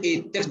said create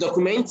a text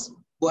document,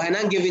 but I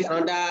now give it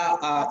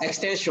another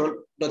extension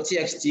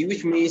 .txt,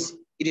 which means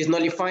it is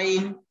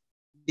nullifying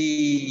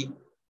the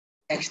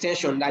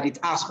extension that it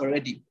has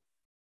already.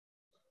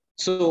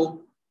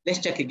 So let's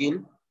check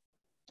again.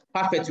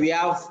 Perfect, we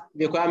have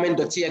the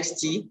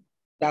requirement.txt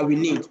that we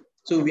need.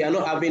 So we are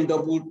not having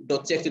double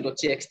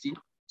 .txt.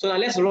 So now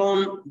let's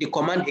run the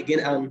command again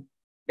and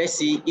let's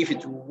see if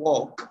it will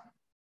work.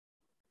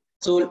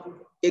 So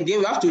again,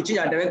 we have to change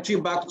our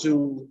directory back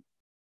to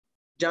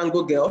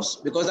Django girls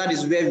because that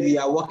is where we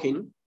are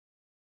working.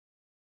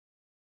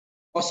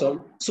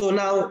 Awesome. So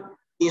now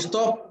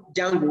install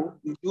Django,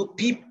 we do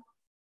pip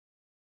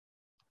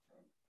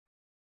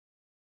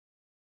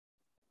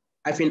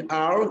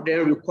 -r,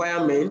 then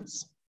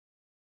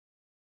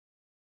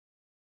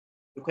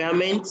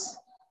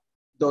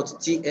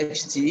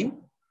requirements.txt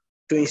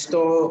to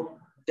install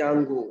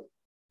Django.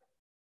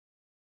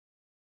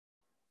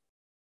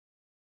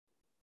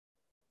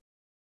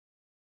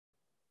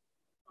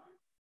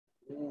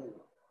 Ooh.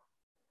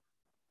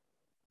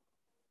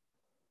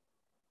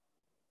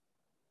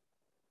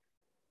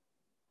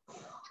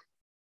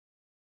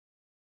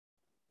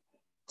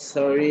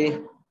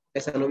 Sorry,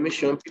 there's an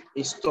omission.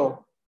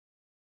 Install.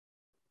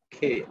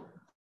 Okay.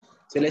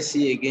 So let's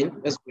see again.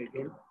 Let's go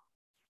again.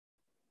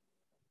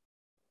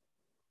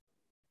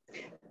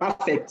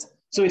 Perfect.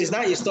 So it is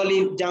now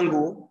installing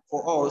Django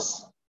for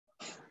us.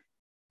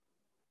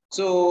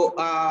 So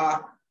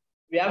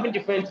we're having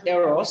different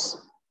errors.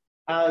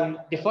 And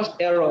the first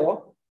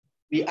error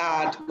we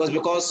had was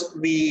because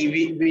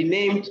we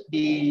named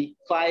the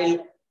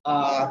file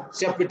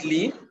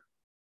separately.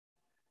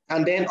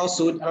 And then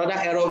also another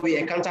error we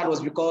encountered was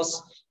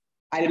because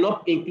I did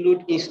not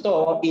include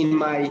install in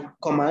my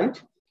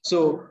command.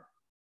 So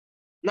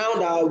now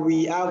that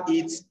we have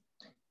it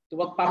to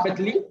work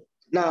perfectly,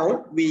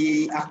 now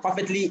we have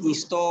perfectly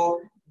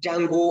installed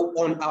Django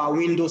on our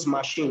Windows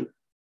machine.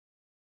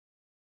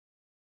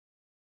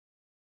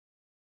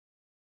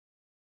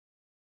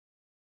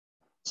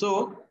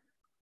 So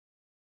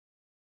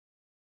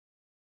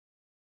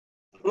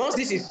once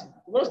this is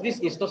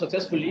installed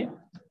successfully,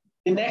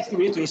 the next thing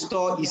we need to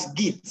install is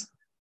Git.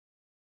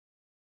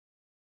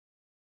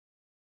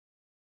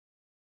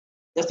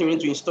 Next thing we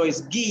need to install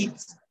is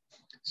Git.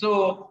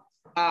 So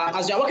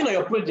as you're working on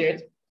your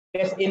project,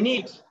 there's a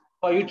need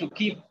for you to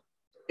keep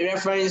a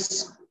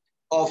reference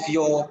of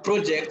your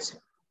project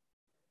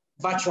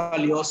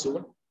virtually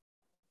also.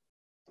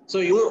 So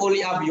you won't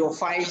only have your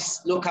files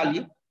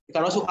locally, you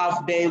can also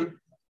have them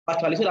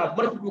virtually so that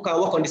more people can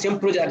work on the same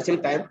project at the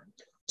same time.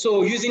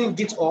 So using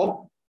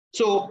GitHub,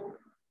 so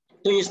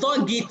to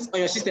install Git on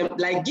your system,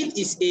 like Git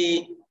is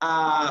a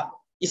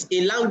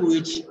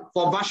language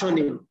for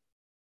versioning.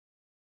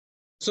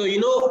 So you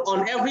know,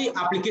 on every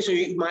application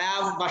you might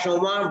have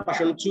version 1,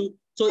 version 2.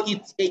 So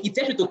it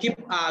helps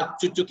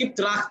you to keep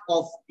track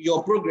of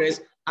your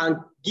progress and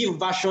give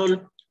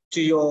version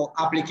to your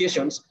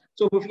applications.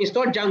 So we've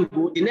installed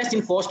Django. The next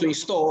thing for us to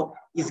install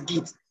is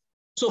Git.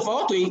 So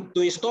for us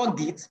to install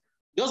Git,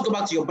 just go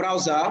back to your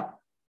browser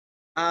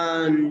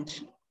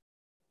and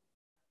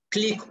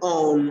click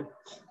on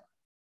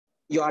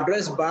your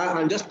address bar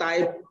and just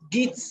type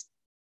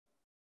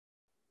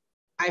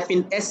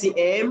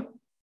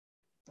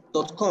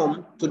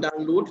git-sem.com to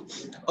download.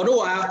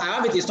 Although I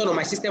have it installed on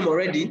my system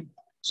already,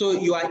 so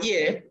you are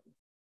here,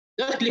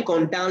 just click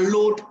on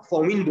download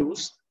for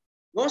Windows.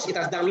 Once it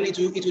has downloaded,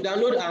 it will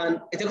download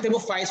an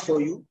executable files for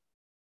you.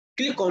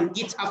 Click on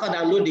it after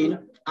downloading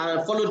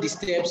and follow the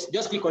steps.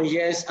 Just click on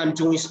yes and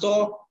to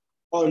install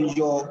on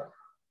your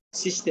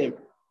system,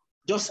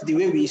 just the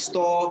way we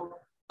install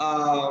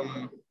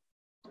Python.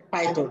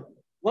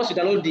 Once you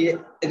download the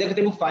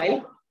executable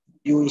file,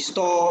 you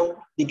install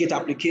the Git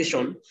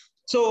application.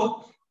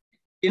 So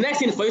the next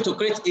thing for you to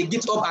create a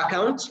GitHub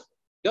account,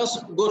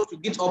 just go to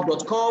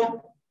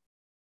github.com.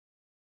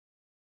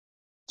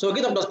 So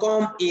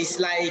github.com is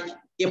like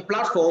a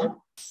platform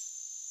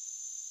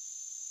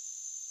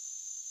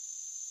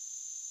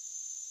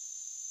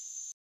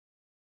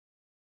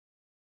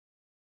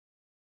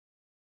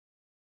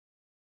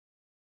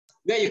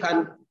where you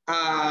can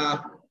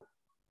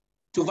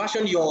to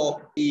version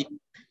the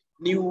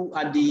new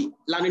the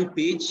landing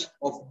page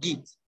of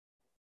Git.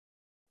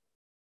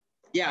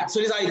 Yeah, so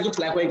this is how it looks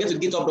like when you get to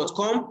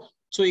github.com.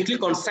 So you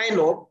click on sign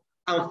up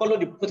and follow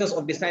the process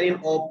of the signing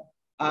up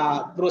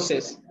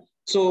process.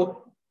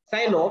 So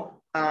sign up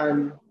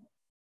and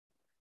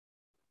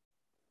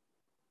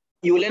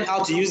you will learn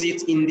how to use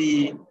it in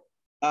the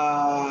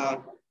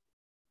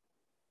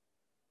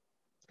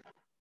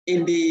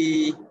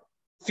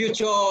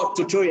future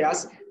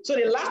tutorials. So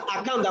the last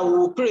account that we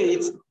will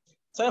create,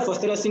 sorry for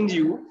stressing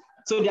you.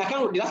 So the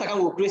last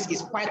account we'll create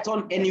is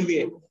Python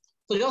Anywhere.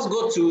 So just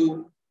go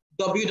to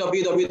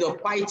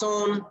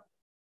www.python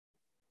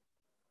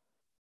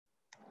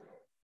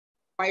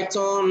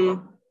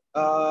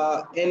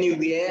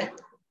anywhere.com.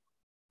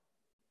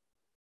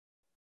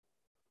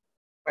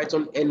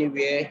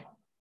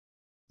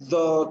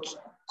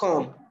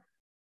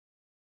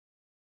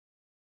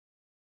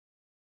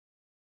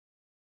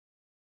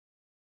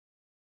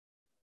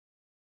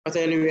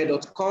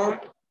 pythonanywhere.com.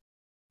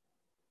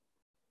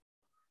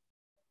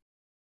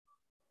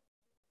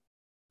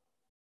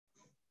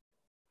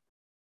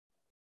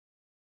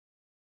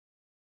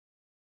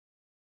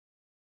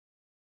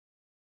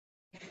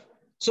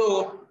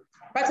 So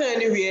Python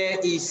Anywhere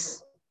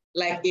is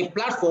like a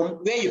platform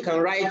where you can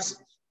write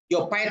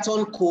your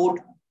Python code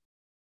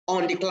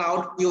on the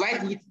cloud. You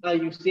write it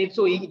and you save.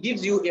 So it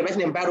gives you a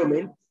writing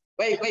environment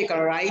where you can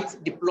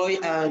write, deploy,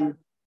 and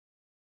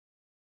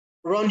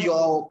run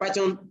your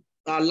Python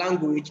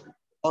language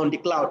on the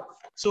cloud.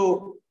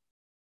 So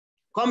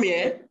come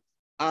here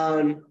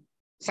and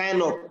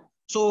sign up.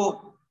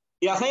 So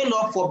you are signing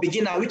up for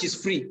beginner, which is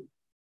free.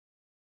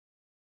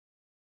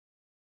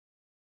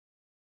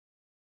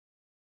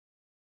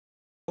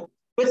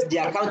 Put the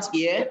account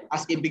here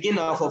as a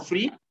beginner for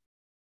free.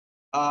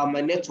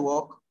 My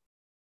network.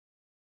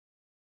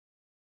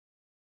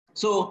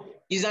 So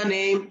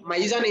username, my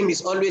username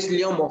is always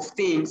Liam of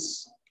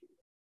Things.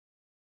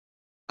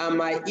 And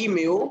my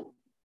email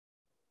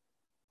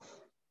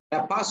my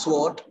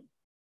password.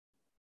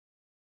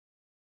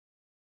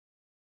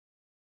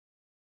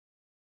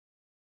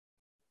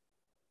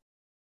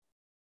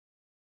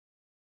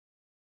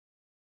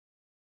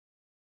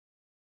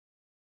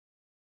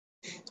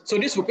 So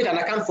this will create an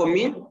account for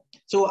me.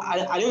 So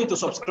I don't need to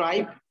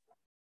subscribe.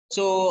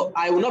 So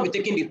I will not be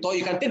taking the tour.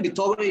 You can take the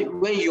tour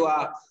when you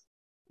are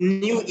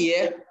new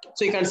here.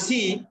 So you can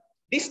see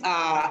these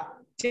are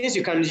things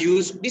you can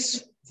use.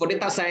 This for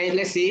data science,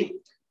 let's say,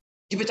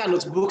 Jupyter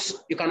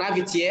notebooks, you can have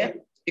it here.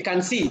 You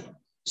can see.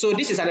 So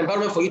this is an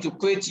environment for you to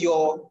create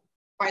your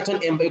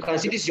Python. You can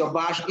see this is your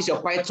bash, this is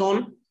your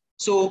Python.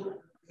 So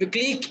if you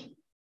click,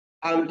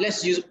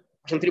 let's use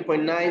version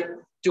 3.9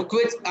 to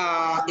create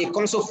a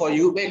console for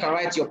you where you can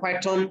write your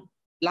Python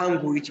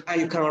language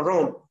and you can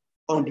run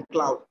on the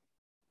cloud.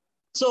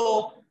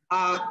 So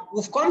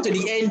we've come to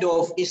the end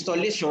of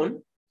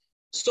installation.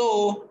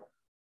 So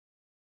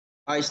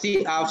I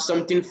still have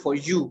something for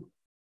you.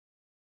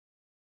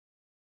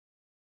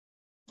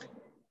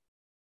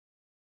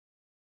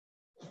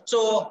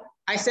 So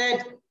I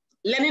said,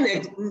 learning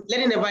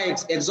never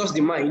exhausts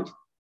the mind.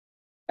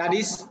 That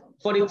is,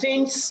 for the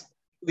things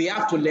we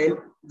have to learn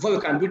before we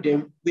can do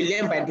them, we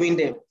learn by doing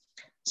them.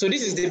 So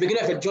this is the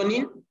beginning of a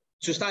journey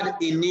to start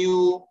a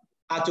new,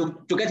 to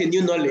get a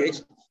new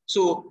knowledge.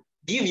 So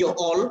give your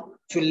all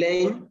to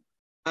learn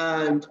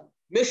and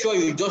make sure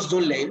you just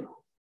don't learn.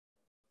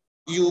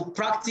 You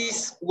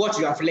practice what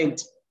you have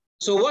learned.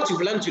 So what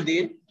you've learned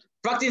today,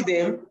 practice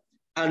them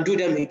and do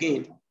them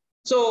again.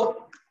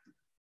 So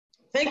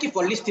thank you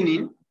for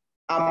listening.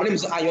 My name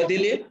is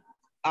Ayodele.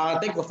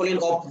 Thank you for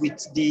following up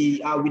with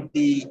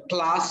the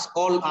class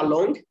all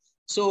along.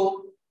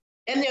 So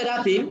any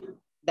other thing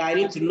that I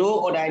need to know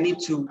or that I need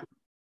to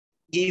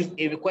give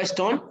a request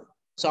on,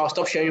 so I'll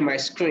stop sharing my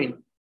screen.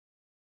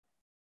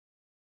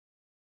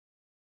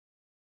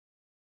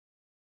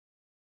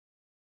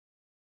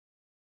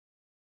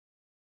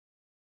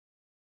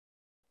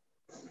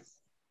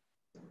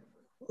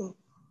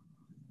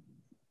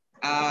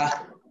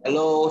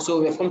 Hello,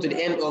 so we've come to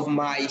the end of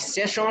my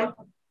session.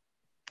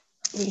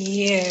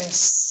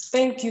 Yes,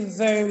 thank you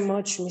very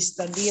much,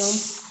 Mr. Leon.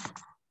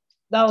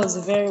 That was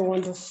a very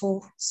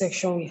wonderful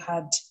section we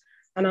had.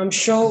 And I'm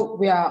sure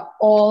we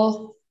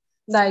all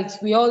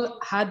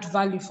had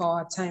value for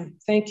our time.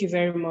 Thank you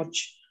very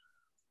much.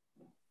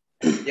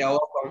 You're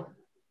welcome.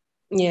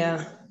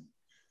 Yeah.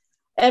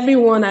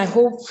 Everyone, I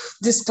hope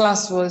this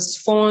class was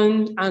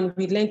fun and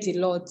we learned a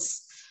lot.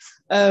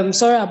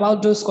 Sorry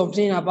about those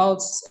complaining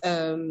about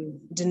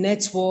the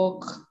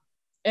network.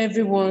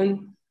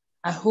 Everyone,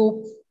 I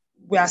hope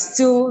we are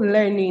still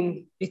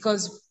learning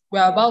because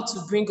we're about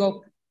to bring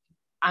up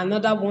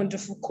another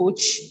wonderful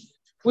coach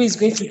who is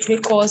going to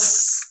take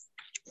us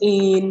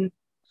in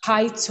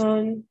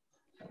Python,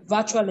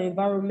 virtual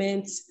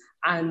environments,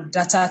 and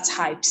data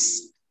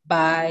types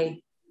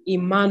by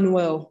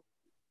Emmanuel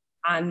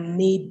and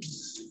Nabi.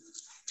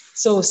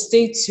 So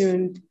stay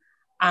tuned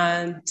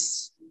and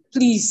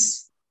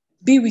please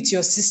be with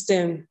your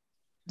system.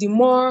 The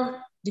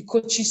more the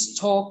coaches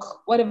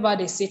talk, whatever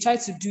they say, try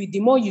to do it.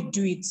 The more you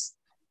do it,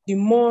 the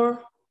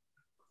more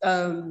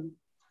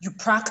you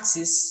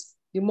practice,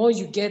 the more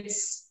you get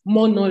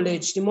more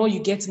knowledge, the more you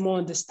get more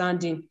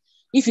understanding.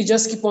 If you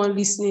just keep on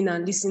listening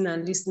and listening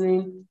and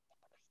listening,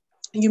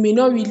 you may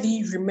not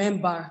really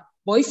remember.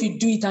 But if you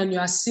do it and you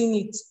are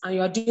seeing it and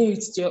you are doing it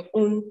with your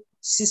own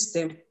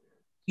system,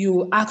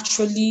 you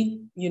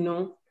actually, it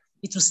will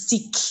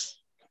stick.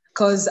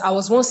 Because I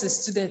was once a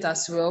student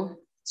as well,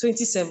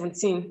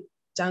 2017,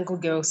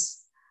 Django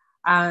Girls.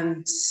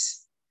 And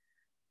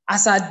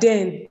as at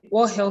then,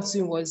 what helped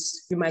me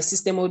was with my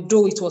system,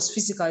 although it was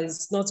physical,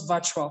 it's not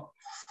virtual.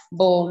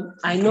 But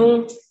I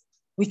know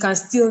we can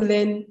still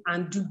learn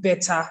and do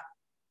better.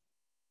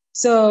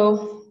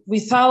 So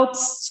without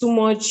too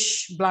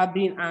much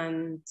blabbing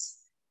and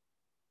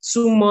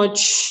too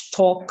much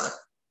talk,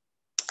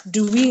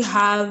 do we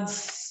have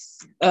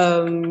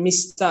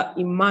Mr.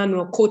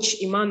 Emmanuel, Coach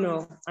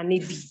Emmanuel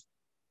Anibi?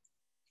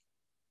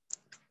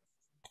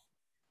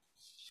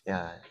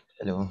 Yeah,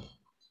 hello.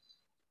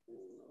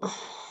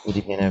 Good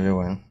evening,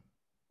 everyone.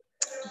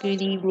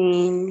 Good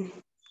evening.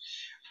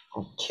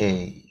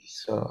 Okay,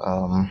 so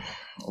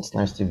it's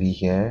nice to be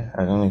here.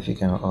 I don't know if you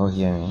can all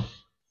hear me.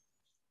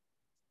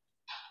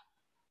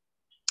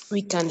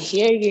 We can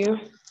hear you.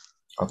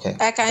 Okay.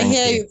 I can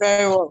hear you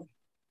very well.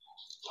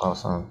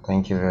 Awesome.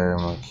 Thank you very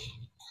much.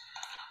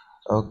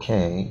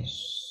 Okay,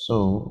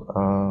 so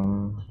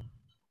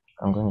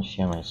I'm going to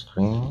share my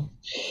screen,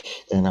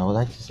 and I would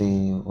like to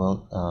say,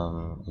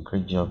 a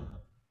great job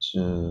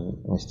to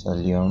Mr.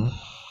 Leon,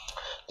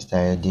 Mr.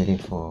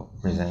 Ayodele for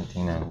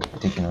presenting and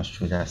taking us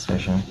through that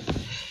session.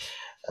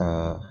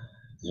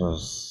 It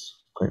was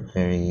quite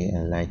very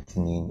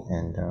enlightening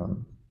and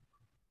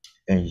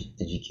very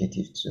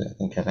educative too. I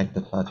think I like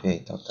the part where he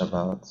talked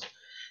about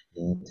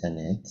the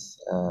internet.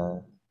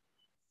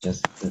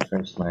 Just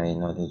refresh my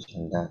knowledge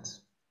on that.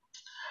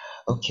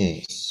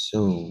 Okay,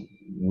 so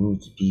we'll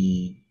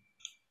be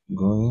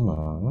going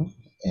on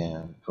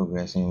and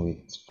progressing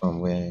with from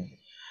where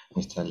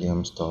Mr.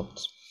 Liam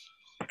stopped.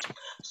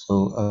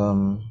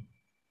 So,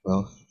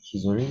 well,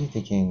 he's already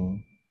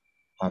taken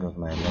part of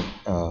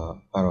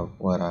part of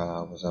what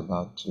I was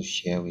about to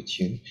share with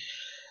you,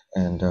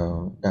 and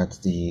that's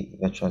the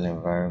virtual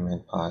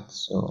environment part.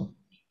 So,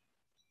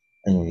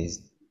 anyways,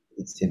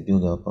 it's a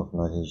build-up of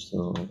knowledge,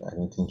 so I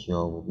don't think you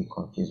all will be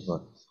confused.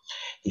 But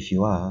if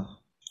you are,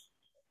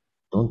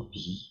 don't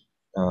be.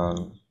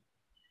 Um,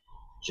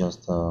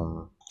 just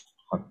have,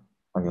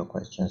 have your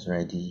questions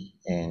ready,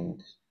 and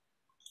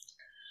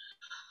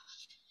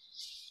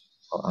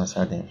I'll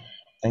answer them.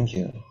 Thank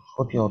you.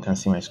 Hope you all can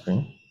see my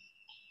screen.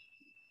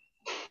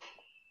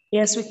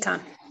 Yes, we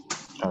can.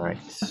 All right.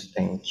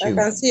 Thank I you.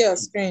 can see your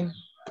screen.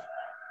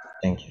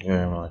 Thank you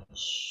very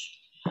much.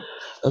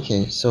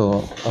 Okay,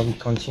 so I will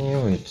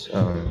continue with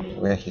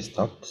where he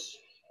stopped.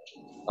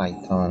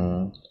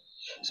 Python.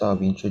 So I'll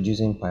be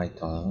introducing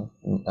Python,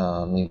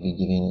 maybe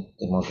giving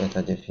a more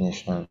better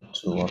definition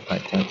to what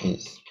Python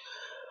is.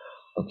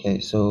 Okay,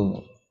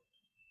 so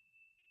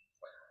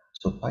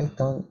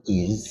Python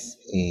is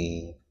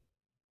a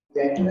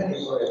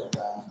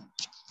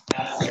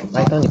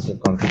Python is a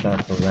computer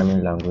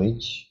programming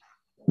language.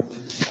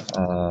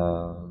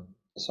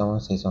 Someone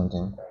say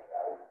something.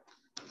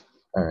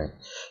 All right.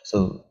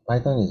 So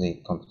Python is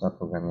a computer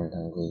programming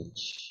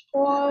language.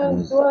 And What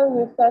is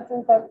was the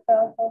starting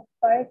capital for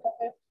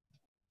Python?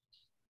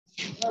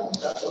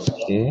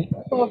 okay.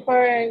 For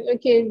foreign,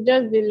 okay,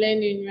 just the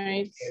learning,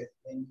 right?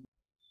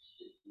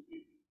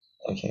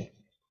 Okay.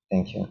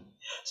 Thank you.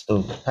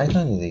 So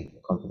Python is a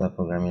computer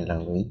programming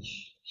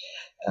language,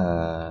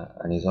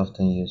 and is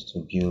often used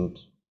to build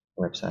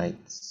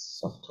websites,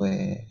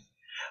 software,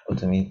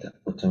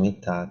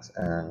 automate tasks,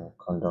 and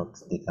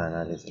conduct data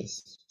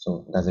analysis.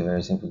 So that's a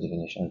very simple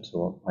definition to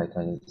what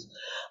Python is.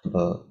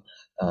 But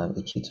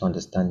a key to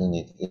understanding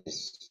it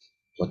is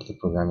what a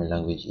programming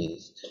language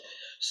is.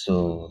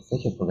 So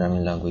take a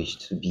programming language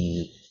to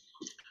be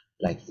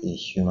like a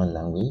human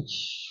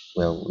language.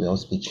 Well, we all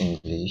speak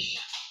English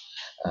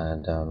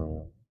and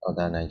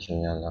other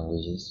Nigerian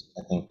languages.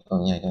 I think for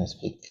me, I can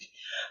speak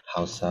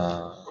Hausa,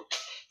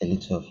 a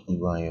little of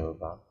Igbo and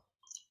Yoruba.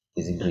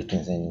 Basic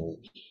greetings anyway.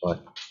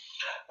 But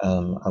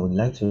I would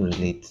like to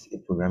relate a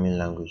programming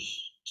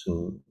language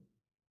to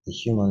a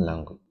human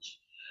language.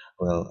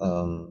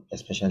 Well,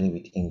 especially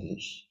with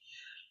English.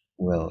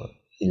 Well,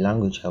 a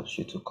language helps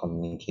you to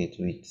communicate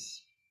with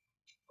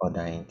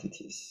other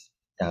entities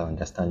that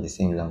understand the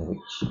same language.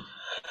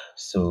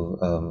 So,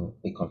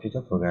 a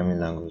computer programming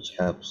language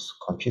helps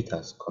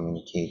computers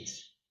communicate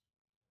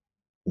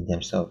with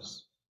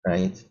themselves,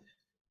 right?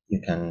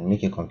 You can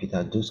make a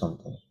computer do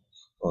something,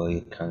 or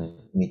you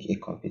can make a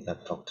computer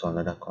talk to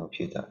another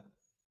computer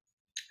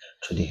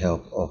through the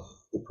help of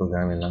the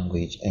programming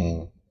language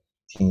and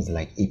things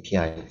like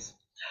APIs.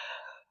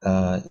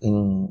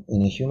 In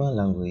a human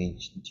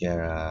language,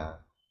 there are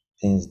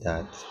things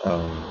that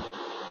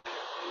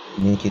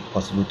make it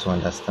possible to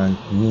understand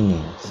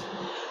meanings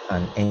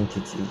and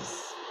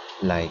entities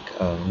like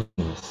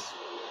names,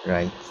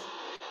 right?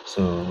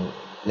 So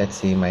let's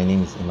say my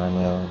name is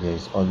Emmanuel,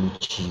 there's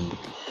Oluchi,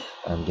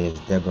 there's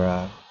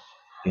Deborah,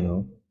 you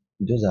know,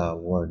 those are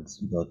words,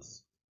 but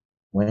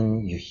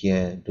when you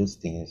hear those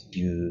things,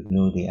 you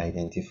know they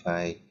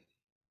identify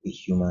a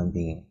human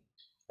being,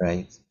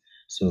 right?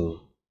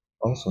 So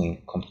also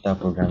in computer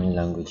programming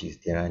languages,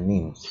 there are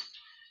names,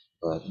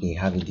 but they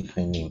have a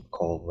different name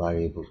called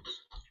variables.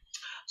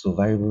 So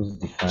variables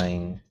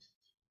define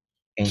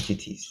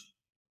entities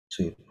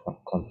to a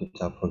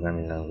computer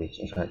programming language.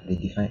 In fact, they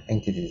define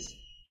entities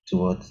to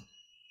what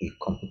a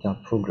computer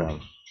program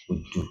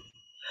would do.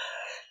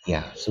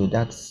 Yeah, so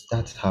that's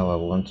how I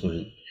want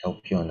to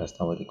help you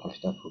understand what a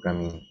computer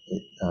programming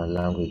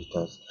language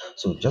does.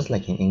 So just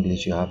like in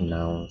English, you have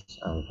nouns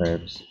and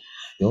verbs.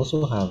 You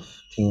also have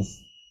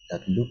things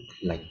that look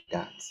like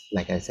that.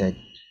 Like I said,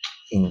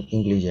 in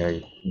English, there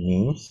are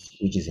names,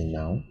 which is a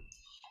noun.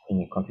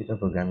 In a computer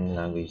programming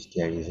language,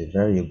 there is a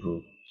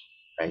variable,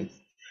 right?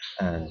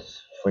 And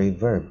for a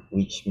verb,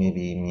 which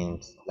maybe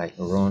means like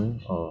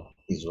run or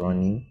is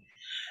running,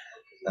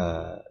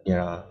 there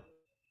are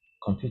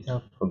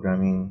computer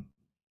programming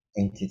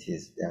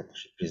entities that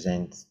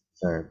represent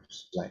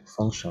verbs like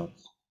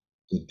functions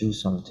to do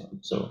something.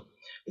 So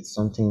it's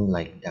something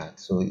like that.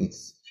 So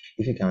it's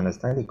if you can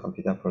understand the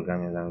computer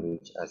programming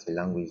language as a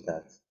language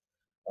that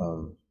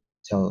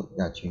tell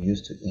that you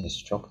use to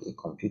instruct a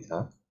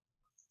computer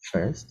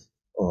first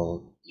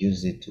or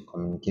use it to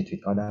communicate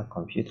with other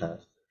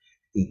computers,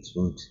 it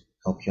would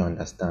help you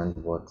understand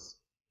what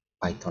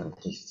Python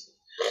is.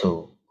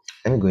 So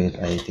let me go ahead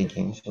and take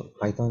in. So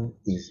Python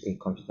is a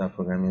computer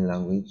programming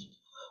language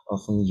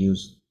often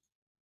used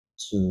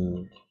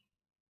to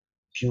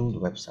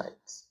build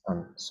websites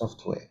and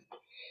software,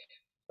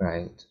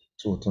 right?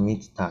 To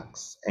automate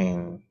tasks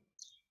and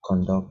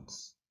conduct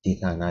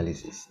data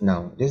analysis.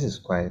 Now, this is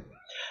quite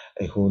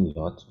a whole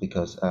lot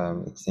because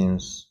it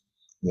seems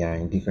they are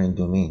in different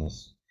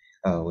domains.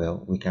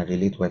 Well, we can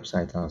relate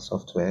websites and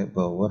software,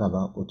 but what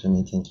about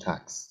automating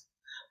tasks?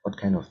 What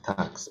kind of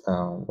tasks?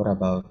 What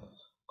about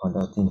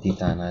conducting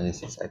data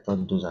analysis? I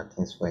thought those are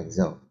things for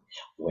Excel.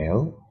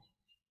 Well,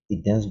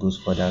 it then goes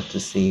further to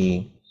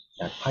say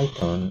that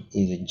Python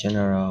is a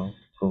general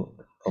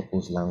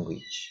purpose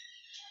language,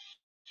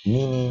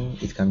 meaning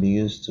it can be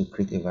used to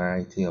create a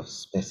variety of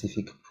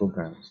specific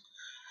programs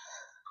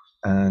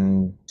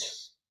and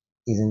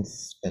isn't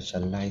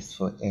specialized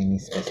for any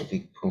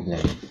specific problem.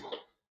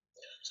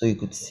 So you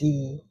could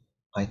see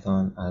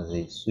Python as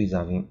a Swiss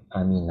Army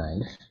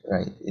knife,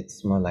 right?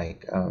 It's more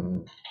like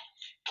a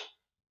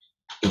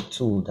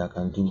tool that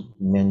can do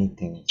many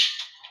things.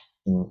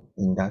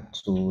 In that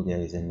tool,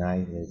 there is a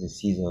knife, there's a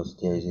scissors,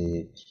 there's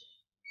a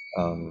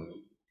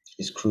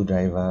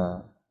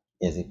screwdriver,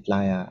 there's a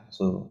plier.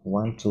 So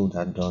one tool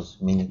that does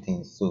many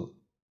things. So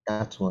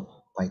that's what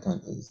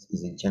Python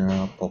is a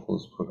general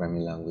purpose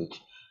programming language,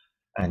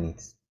 and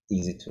it's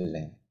easy to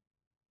learn.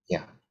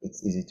 Yeah,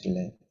 it's easy to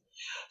learn.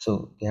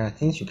 So there are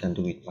things you can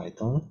do with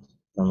Python.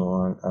 Number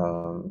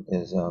one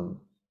is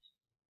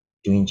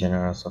doing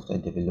general software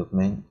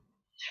development.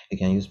 You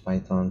can use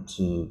Python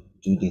to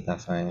do data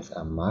science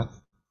and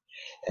math,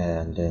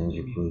 and then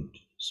you could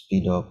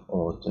speed up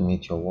or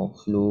automate your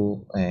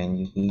workflow, and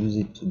you can use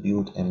it to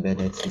build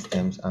embedded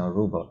systems and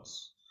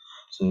robots.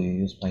 So you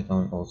use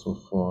Python also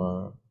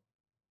for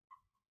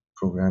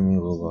programming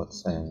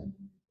robots and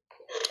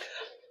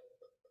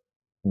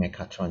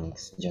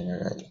mechatronics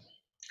generally.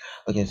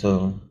 Okay,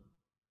 so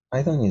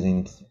Python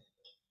isn't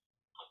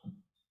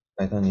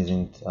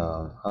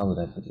how would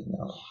I put it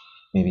now?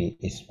 Maybe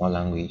a small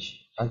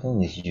language.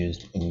 Python is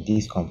used in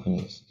these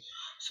companies.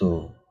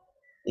 So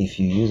if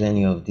you use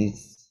any of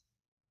these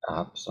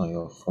apps on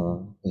your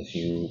phone, if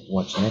you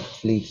watch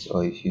Netflix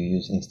or if you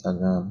use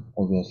Instagram,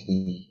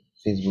 obviously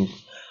Facebook,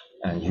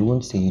 and you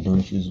won't say you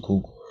don't use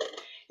Google.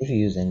 If you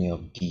use any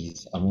of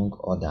these among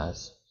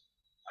others,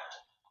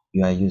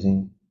 you are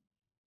using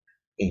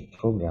a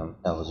program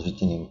that was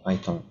written in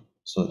Python.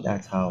 So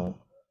that's how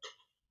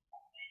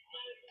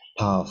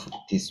powerful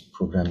this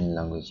programming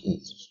language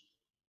is.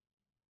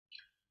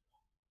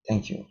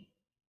 Thank you.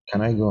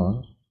 Can I go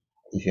on?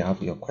 If you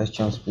have your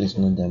questions, please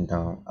note them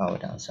down. I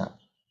would answer.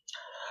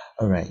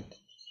 All right.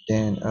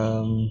 Then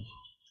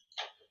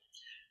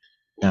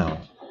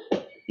now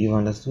you've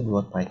understood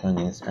what Python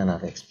is, and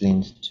I've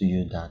explained to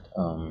you that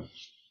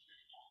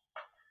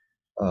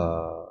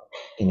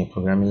in a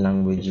programming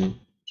language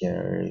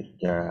there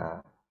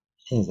are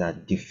things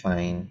that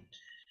define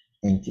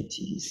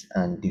entities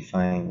and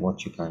define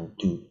what you can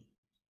do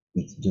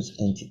with those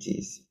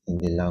entities in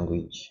the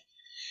language.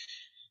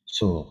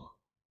 So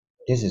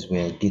this is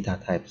where data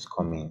types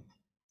come in.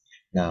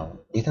 Now,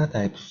 data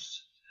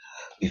types,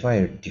 before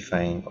I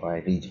define or I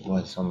read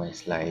what's on my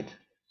slide,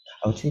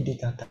 I would say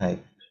data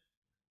type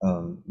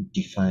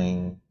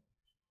define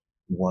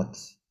what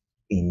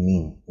a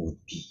name would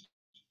be,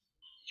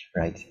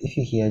 right? If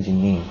you hear the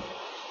name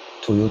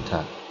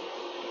Toyota,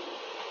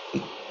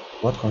 it,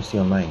 what comes to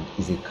your mind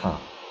is a car.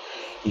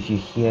 If you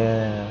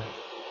hear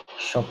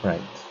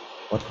ShopRite,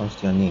 what comes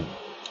to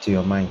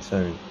your mind,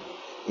 sorry,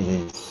 is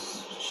a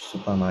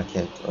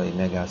supermarket or a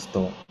mega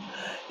store.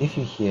 If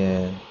you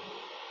hear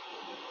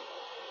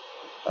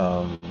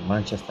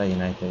Manchester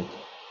United,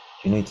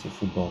 you know it's a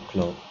football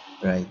club,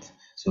 right?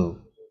 So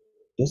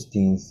those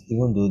things,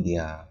 even though they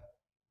are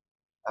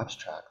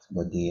abstract,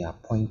 but they are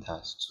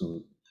pointers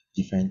to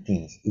different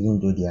things, even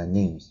though they are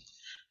names,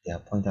 they are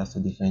pointers to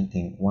different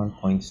things. One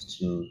points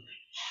to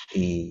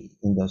a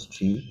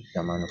industry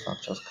that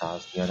manufactures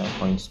cars, the other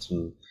points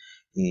to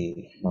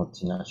a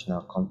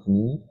multinational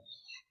company,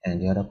 and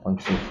the other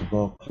points to a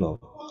football club.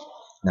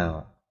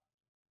 Now,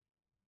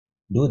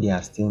 though they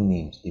are still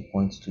names, they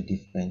point to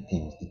different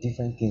things. The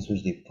different things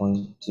which they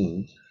point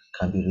to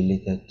can be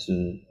related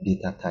to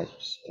data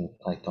types in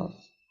Python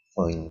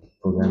or in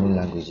programming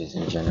languages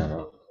in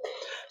general.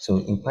 So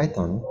in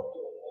Python,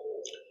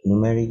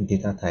 numeric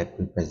data type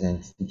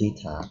represents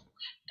data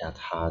that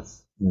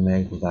has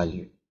numeric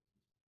value.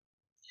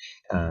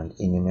 And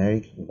a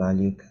numeric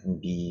value can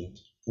be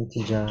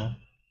integer,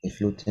 a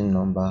floating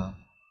number,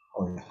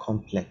 or a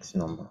complex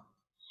number.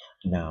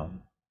 Now,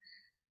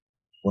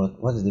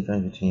 what's the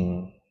difference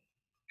between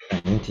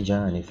an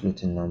integer and a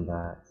floating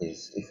number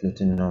is a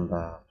floating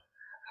number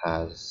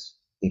has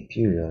a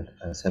period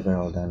and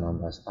several other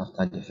numbers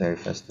after the very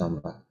first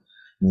number,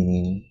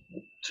 meaning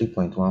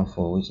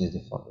 3.14, which is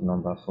the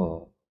number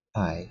for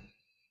pi,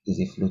 is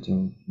a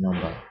floating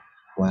number,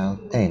 while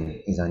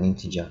 10 is an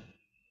integer.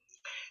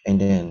 And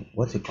then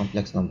what's a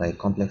complex number? A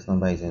complex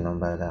number is a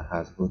number that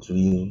has both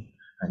real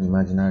and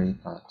imaginary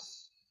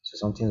parts. So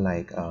something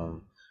like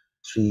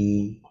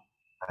 3ig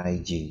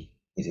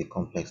is a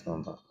complex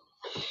number,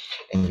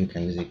 and you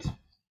can use it.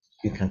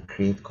 You can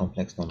create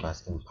complex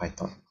numbers in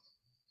Python.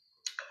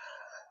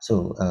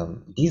 So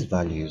these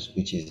values,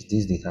 which is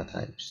these data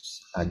types,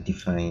 are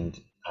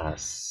defined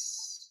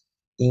as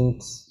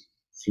int,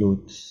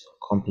 float,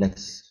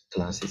 complex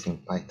classes in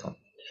Python.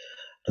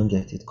 Don't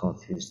get it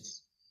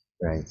confused,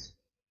 right?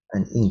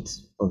 An int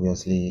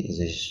obviously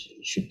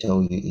should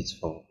tell you it's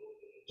for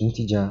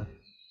integer.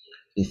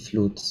 A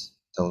float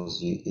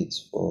tells you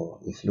it's for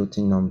a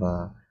floating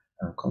number,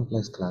 and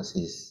complex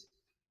classes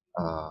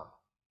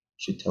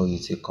should tell you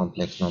it's a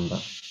complex number.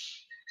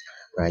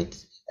 right?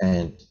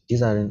 And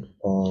these aren't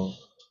all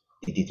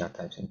the data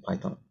types in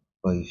Python.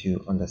 But if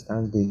you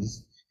understand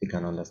this, you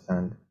can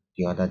understand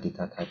the other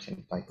data types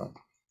in Python.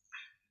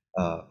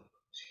 Uh,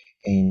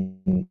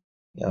 and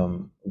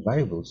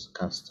variables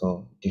can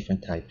store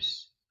different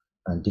types,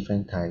 and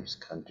different types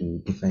can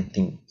do different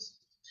things.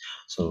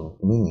 So,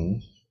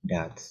 meaning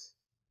that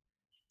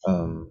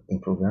in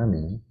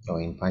programming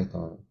or in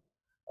Python,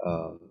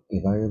 a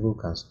variable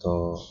can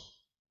store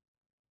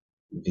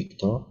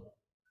Victor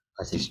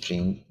as a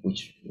string,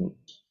 which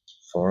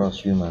for us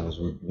humans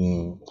would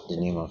mean the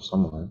name of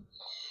someone,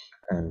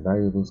 and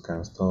variables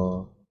can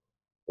store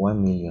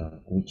 1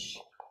 million, which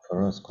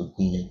for us could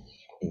be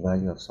the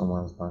value of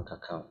someone's bank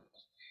account,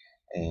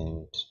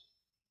 and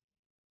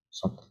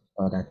some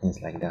other things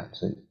like that.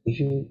 So if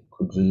you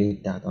could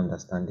relate that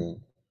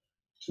understanding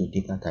to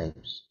data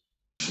types,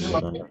 you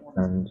would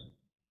understand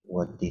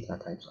what data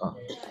types are.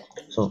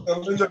 So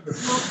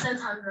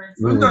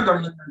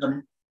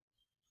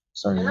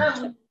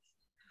sorry,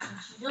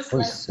 who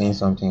is saying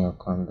something or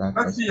that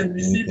has been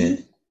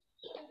muted?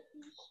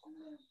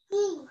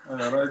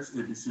 Write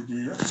ABCD.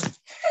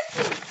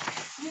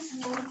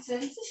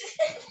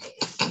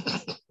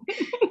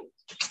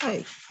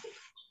 Hi.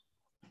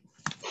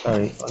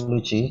 Sorry,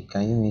 Oluchi,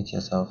 can you mute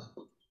yourself?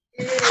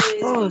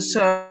 Oh,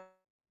 sorry.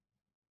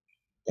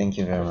 Thank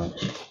you very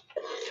much.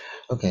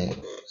 Okay,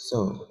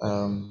 so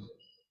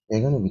we're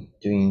going to be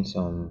doing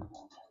some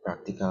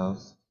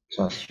practicals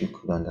so as you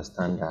could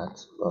understand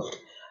that. But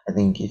I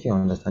think if you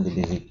understand the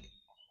basic,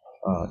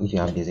 if you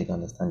have basic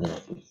understanding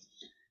of it,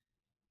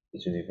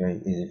 it will be very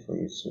easy for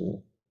you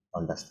to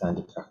understand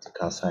the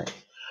practical side.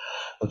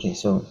 Okay,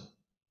 so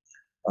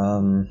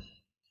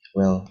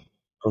well,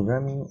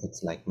 programming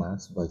it's like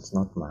maths, but it's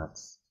not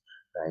maths,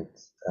 right?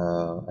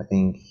 I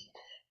think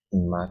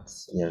in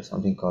maths there's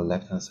something called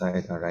left hand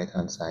side and right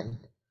hand side.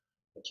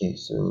 Okay,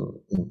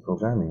 so in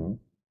programming,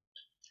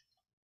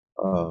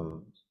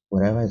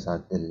 whatever is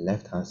at the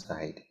left hand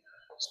side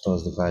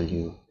stores the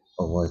value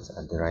of what's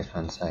at the right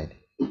hand side,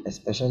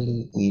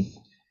 especially if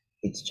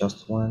it's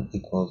just one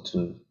equal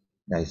to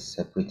that is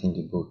separating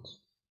the both.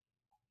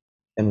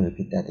 Let me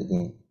repeat that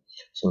again.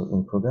 So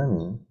in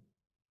programming,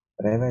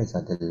 whatever is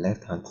at the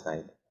left hand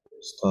side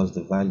stores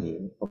the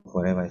value of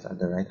whatever is at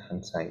the right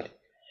hand side,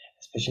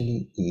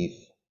 especially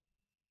if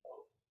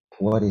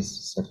what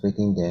is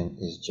separating them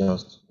is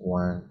just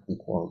 1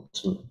 equal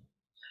to.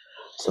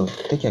 So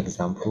take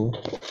example,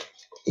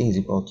 a is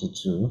equal to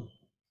 2.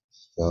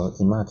 Well,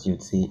 in math,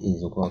 you'd say a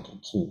is equal to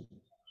 2,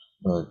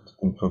 but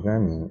in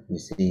programming, we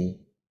say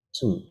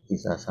 2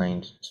 is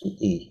assigned to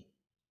a,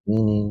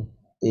 meaning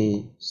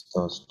a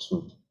stores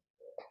 2.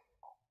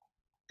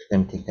 Let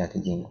me take that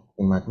again.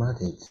 In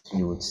mathematics,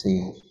 you would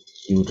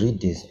read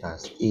this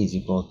as a is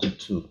equal to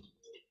 2,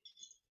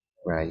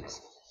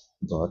 right?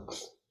 But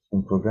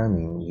in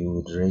programming, you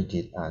would read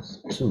it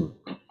as 2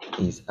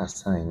 is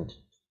assigned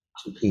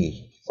to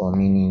a, or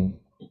meaning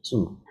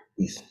 2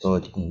 is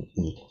stored in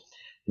a.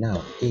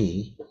 Now,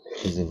 a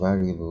is a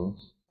variable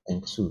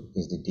and 2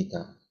 is the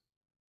data.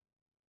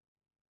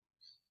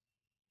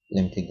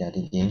 Let me take that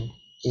again.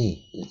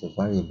 A is a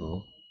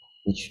variable,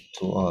 which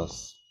to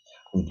us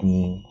would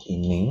mean a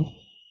name.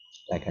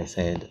 Like I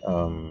said,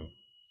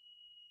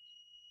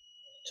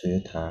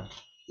 Toyota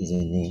is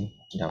a name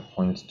that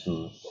points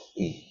to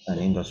an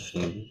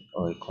industry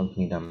or a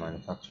company that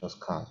manufactures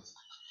cars.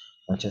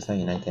 Manchester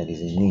United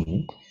is a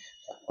name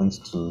that points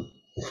to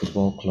a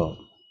football club.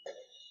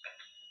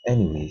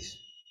 Anyways,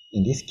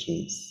 in this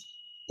case,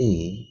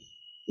 A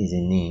is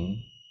a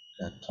name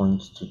that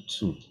points to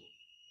 2.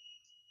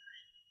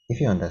 If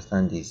you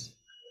understand this,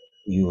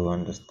 you will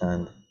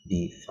understand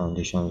the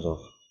foundations of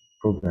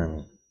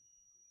programming,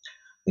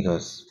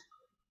 because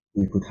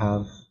we could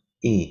have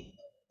A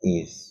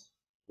is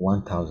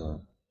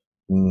 1000,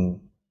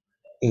 meaning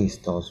A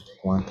stores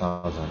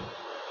 1000.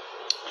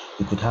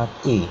 You could have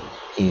A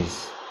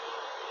is,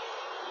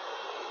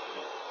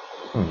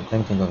 let me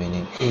think of a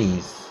name. A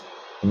is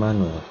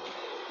Emmanuel,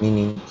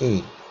 meaning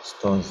A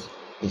stores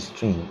a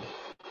string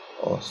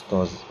or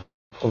stores,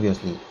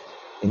 obviously,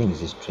 a name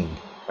is a string,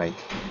 right?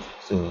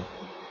 So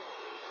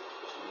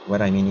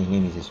what I mean, a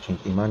name is a string,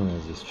 Emmanuel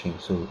is a string.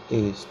 So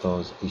A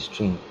stores a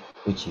string,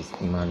 which is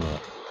Emmanuel.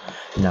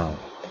 Now,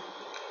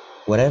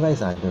 whatever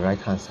is at the right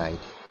hand side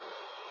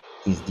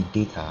is the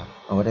data,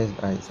 and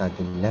whatever is at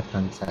the left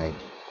hand side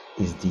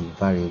is the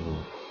variable.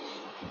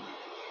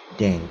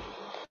 Then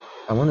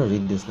I want to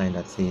read this line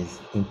that says,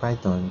 in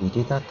Python, the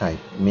data type,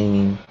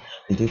 meaning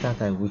the data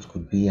type which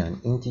could be an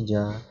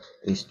integer,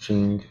 a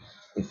string,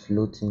 a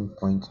floating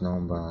point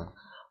number,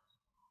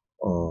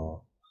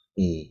 or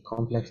a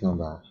complex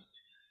number,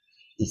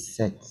 is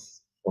set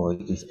or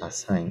is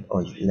assigned,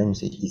 or let me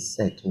say is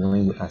set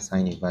when you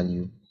assign a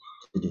value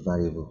to the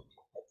variable.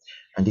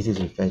 And this is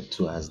referred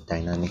to as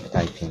dynamic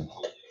typing.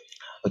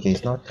 Okay,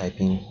 it's not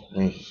typing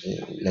when,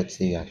 let's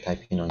say you are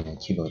typing on your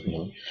keyboard,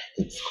 no.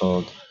 It's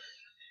called,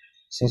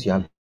 since you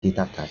have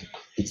data type,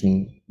 it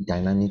means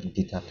dynamic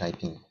data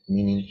typing,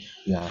 meaning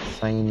you are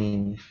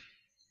assigning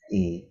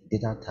a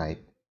data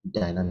type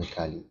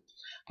dynamically.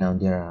 Now,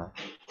 there are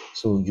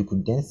So you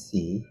could then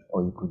say,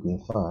 or you could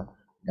infer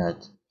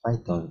that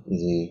Python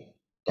is a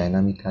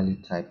dynamically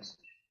typed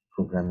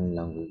programming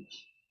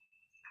language.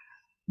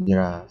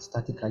 There are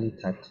statically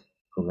typed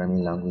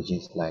programming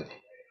languages like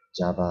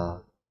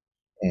Java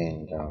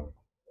and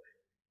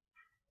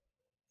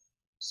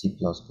C++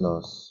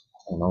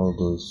 and all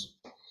those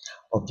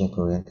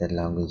object-oriented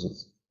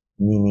languages,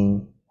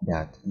 meaning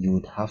that you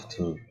would have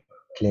to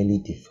clearly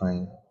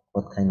define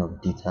what kind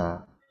of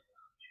data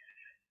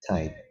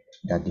type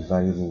that the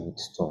variable would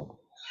store.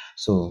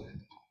 So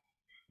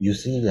you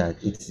see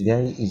that it's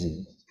very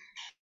easy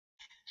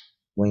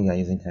when you are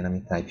using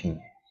dynamic typing,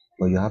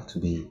 but you have to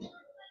be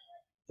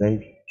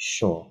very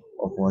sure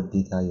of what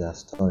data you are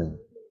storing,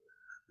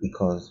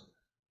 because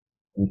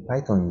with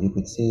Python you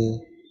could say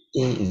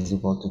a is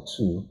equal to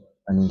 2,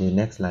 and in the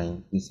next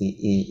line you say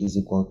a is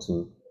equal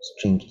to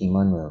string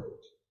Emmanuel.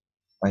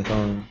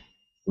 Python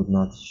would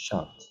not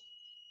shout,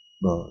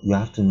 but you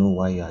have to know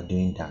why you are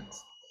doing that,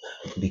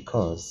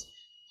 because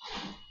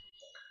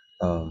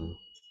um,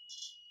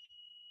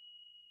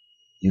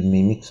 you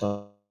may mix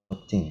up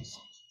things.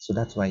 So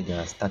that's why there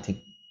are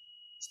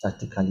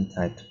statically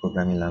typed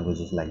programming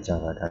languages like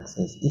Java that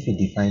says if you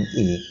define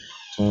a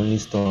to only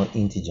store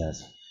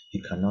integers,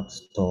 you cannot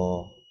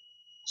store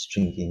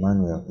string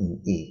Emmanuel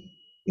in a.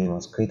 You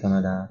must create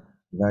another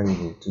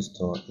variable to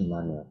store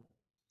Emmanuel.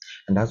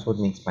 And that's what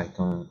makes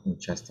Python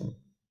interesting.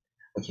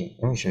 Okay,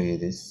 let me show you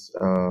this.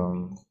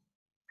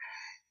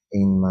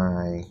 In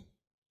my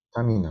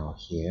terminal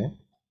here,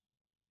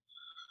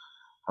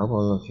 how about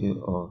all of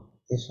you, or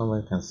if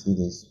someone can see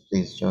this,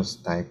 please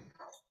just type,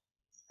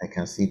 I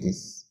can see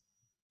this.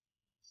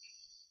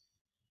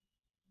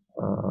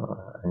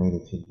 I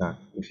need a feedback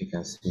if you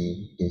can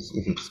see this,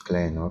 if it's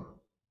clear enough.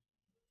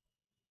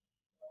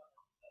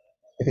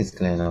 If it's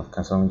clear enough,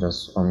 can someone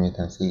just unmute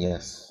and say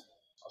yes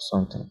or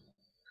something?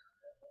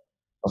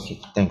 Okay,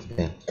 thanks,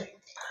 Ben.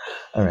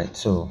 All right,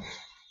 so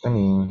let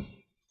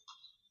me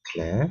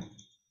clear.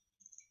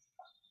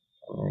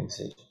 Let me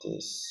exit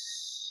this.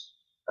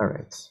 All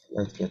right,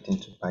 let's get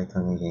into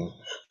Python again.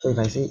 So if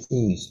I say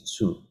a is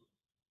 2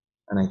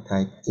 and I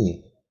type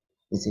a,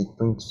 it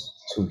prints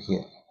 2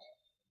 here.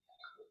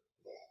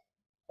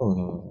 Oh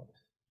no,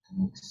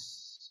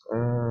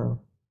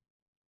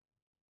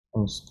 let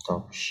me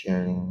stop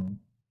sharing.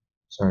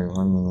 Sorry,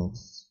 1 minute.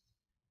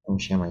 Let me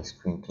share my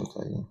screen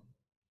totally.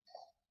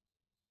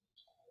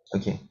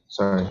 Okay,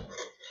 sorry.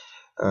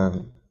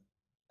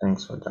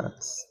 Thanks for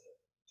that.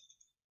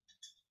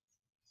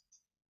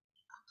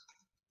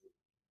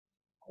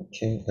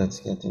 Okay, let's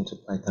get into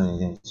Python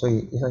again. So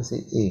if I say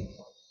a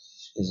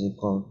is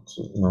equal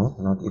to, no,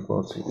 not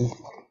equal to, if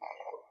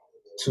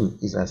 2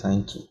 is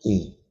assigned to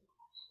a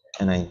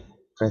and I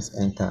press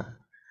enter,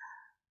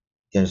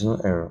 there's no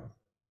error.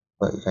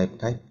 But if I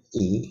type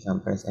a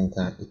and press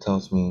enter, it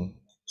tells me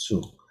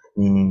 2,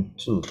 meaning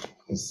 2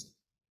 is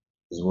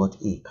what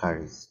a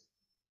carries,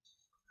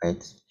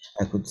 right?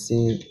 I could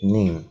say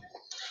name,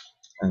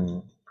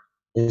 and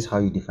this is how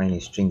you define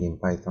a string in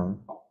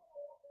Python,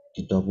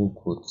 the double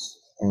quotes,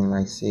 and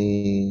I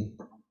say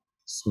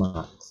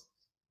smart.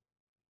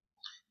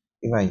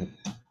 If I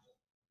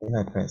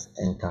press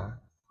enter,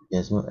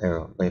 there's no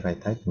error. But if I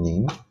type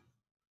name,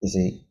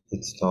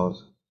 it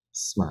stores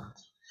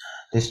smart.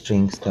 This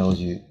string tells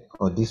you,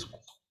 or this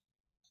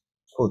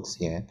quotes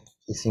here,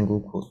 is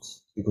single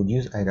quotes. You could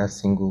use either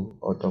single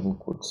or double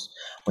quotes,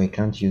 but you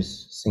can't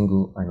use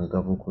single and a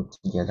double quote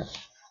together.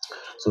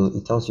 So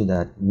it tells you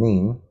that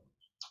name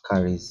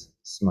carries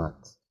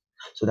smart.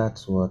 So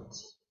that's what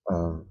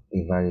a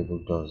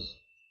variable does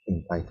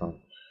in Python.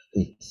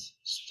 It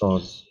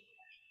stores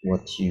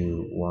what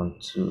you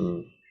want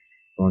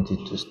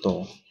it to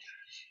store.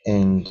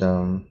 And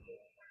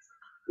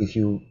if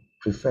you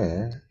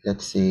prefer,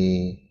 let's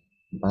say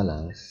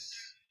balance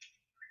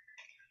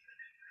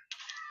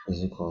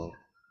is equal,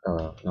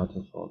 not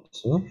equal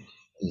to,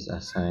 is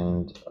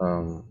assigned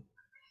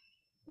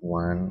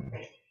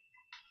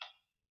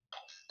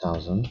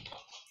 1,000.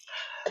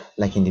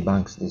 Like in the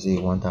banks, they say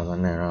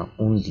 1,000 naira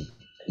only.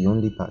 The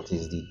only part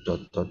is the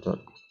dot dot dot.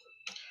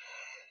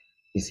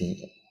 You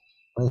see,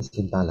 when you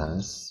say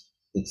balance,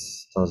 it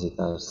stores it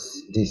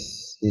as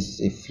this. This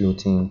is a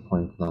floating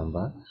point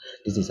number.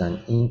 This is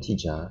an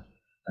integer,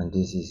 and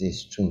this is a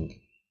string.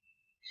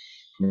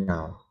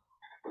 Now,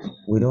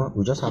 we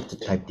just have to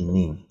type the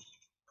name,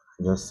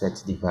 just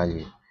set the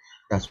value.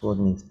 That's what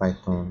makes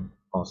Python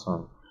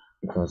awesome,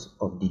 because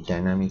of the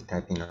dynamic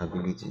typing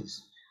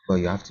abilities. But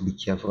you have to be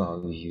careful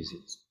how you use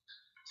it.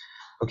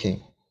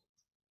 Okay,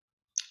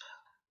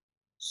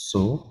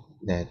 so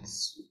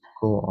let's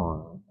go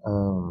on.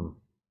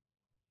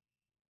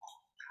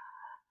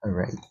 All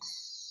right.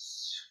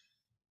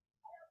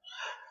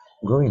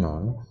 Going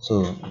on,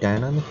 so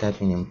dynamic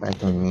typing in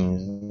Python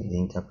means the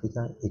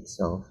interpreter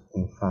itself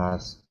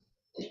infers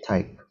the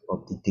type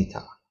of the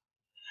data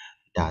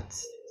that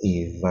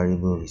a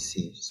variable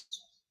receives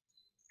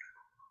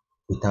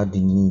without the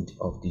need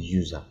of the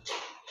user.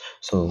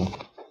 So,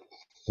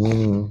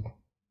 meaning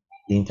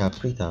the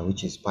interpreter,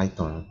 which is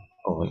Python,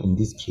 or in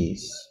this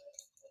case,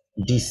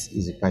 this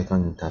is a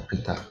Python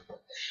interpreter.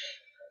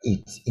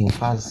 It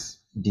infers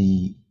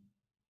the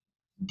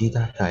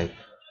data type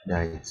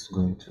that it's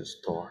going to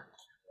store.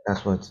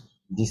 That's what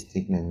this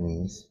statement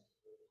means.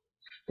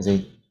 Is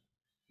that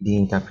the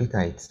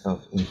interpreter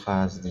itself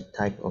infers the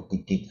type of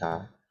the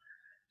data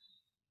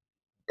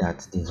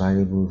that the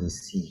variable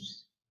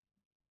receives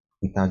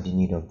without the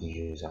need of the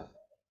user.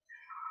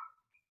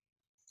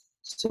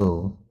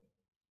 So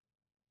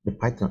the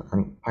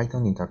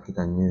Python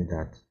interpreter knew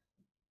that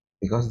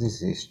because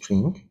this is a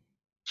string,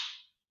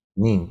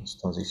 name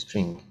stores a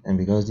string, and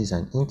because this is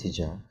an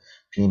integer,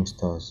 name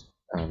stores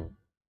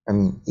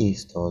a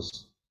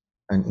stores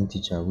an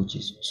integer which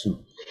is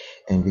 2,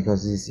 and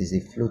because this is a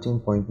floating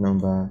point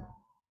number,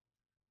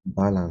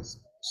 balance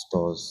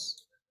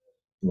stores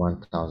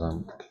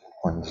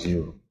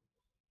 1000.0.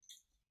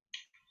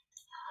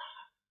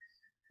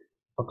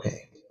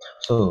 Okay,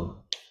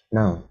 so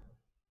now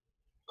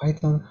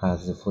Python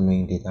has the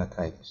following data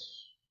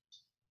types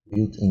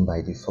built in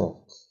by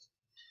default,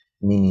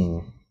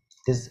 meaning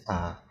these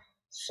are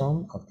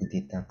some of the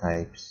data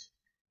types.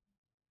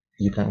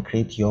 You can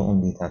create your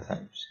own data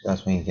types.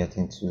 That's when you get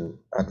into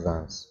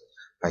advanced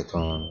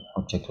Python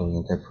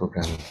object-oriented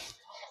programming.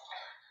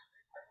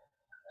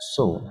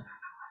 So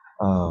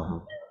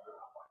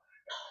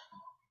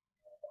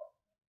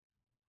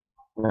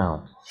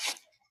now,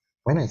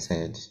 when I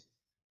said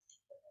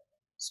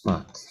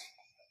smart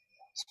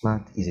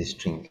is a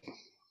string,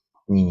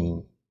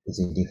 meaning it's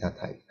a data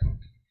type.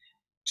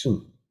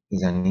 2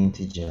 is an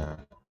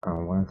integer,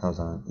 and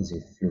 1000 is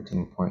a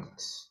floating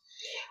point.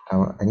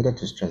 I needed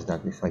to stress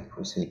that before I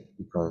proceed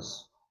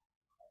because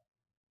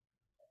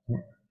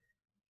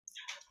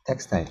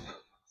text type.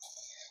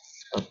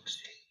 Oops.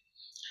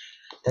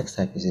 Text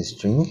type is a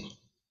string.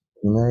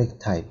 Numeric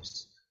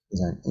types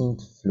is an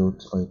int,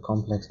 float, or a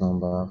complex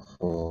number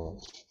for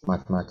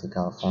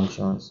mathematical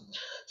functions.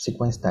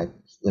 Sequence type,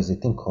 there's a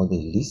thing called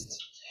a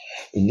list.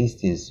 A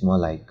list is more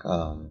like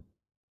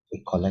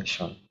a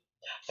collection.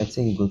 Let's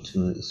say you go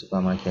to a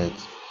supermarket,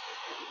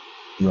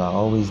 you are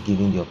always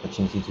given the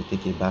opportunity to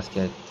take a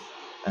basket,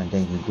 and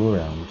then you go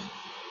around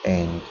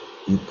and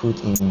you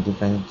put in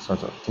different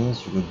sorts of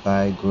things. You could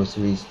buy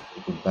groceries,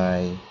 you could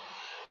buy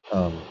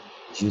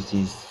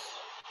juices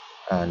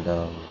and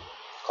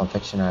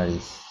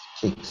confectionaries,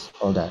 cakes,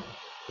 all that.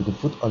 You could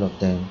put all of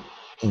them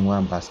in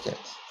one basket.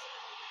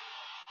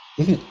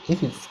 If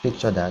you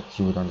picture that,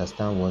 you would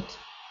understand what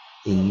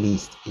a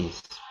list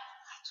is.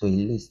 So a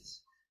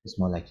list is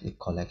more like a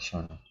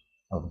collection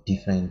of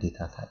different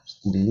data types.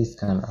 The list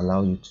can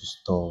allow you to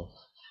store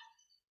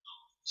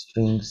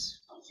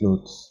strings,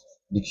 floats,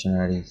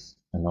 dictionaries,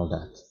 and all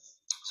that.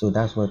 So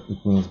that's what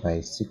it means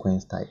by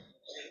sequence type.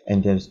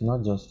 And there's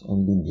not just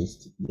only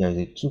list, there's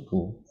a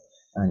tuple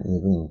and a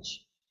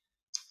range.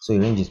 So a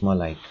range is more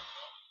like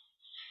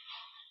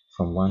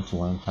from 1 to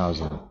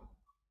 1000,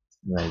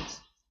 right?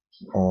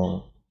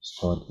 All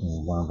stored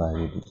in one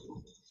variable,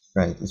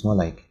 right? It's more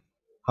like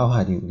how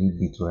hard it will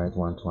be to write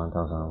 1 to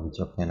 1000 with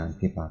your pen and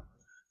paper.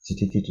 It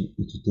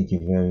will take a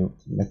very,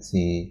 let's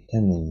say,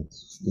 10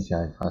 minutes if you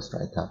are a fast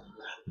writer,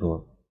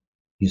 but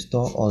you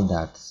store all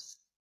that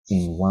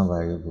in one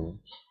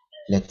variable,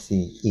 let's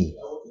say A.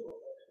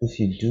 If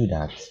you do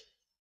that,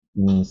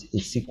 means a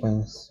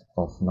sequence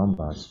of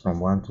numbers from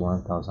 1 to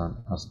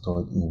 1000 are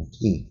stored in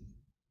A.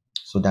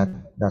 So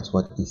that's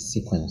what a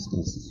sequence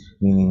is,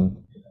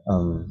 meaning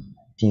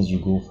things you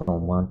go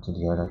from one to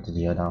the other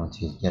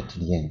until you get to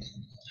the end.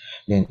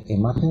 Then a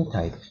mapping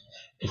type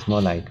is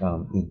more like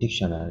a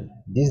dictionary.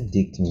 This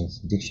dict means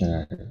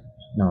dictionary.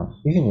 Now,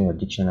 if you know your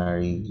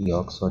dictionary, your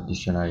Oxford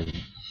dictionary,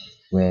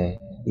 where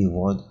a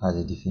word has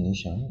a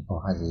definition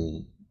or has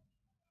a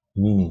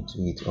meaning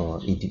to it,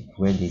 or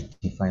where they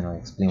define or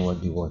explain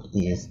what the word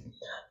is,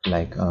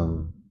 like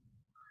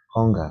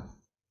hunger,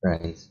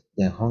 right?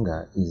 Then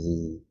hunger is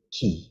the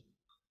key,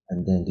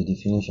 and then the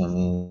definition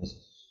means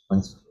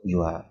once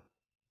you are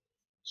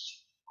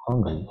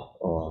hungry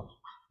or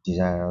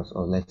desirous,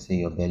 or let's say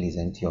your belly is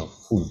empty of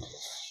food,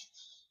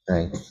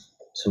 right?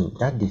 So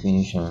that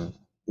definition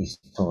is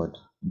stored,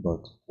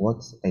 but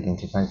what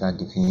identifies that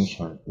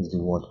definition is the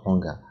word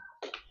hunger.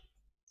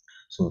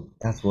 So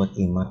that's what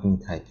a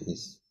mapping type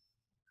is.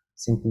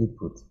 Simply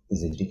put,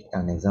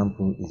 an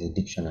example is a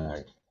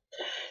dictionary.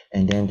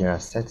 And then there are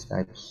set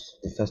types.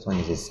 The first one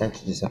is a set,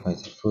 the second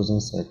is a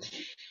frozen set.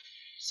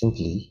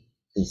 Simply,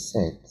 a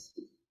set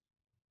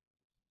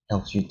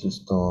helps you to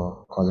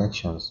store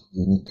collections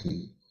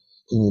uniquely.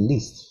 In a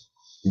list,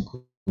 you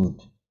could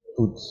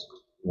put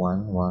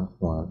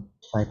 111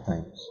 5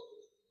 times.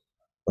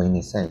 But in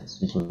a set,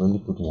 you could only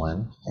put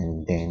 1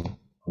 and then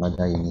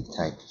another unique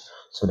type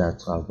so that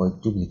to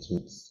avoid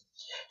duplicates.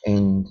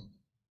 And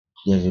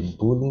there's a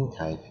Boolean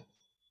type.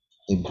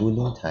 A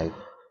Boolean type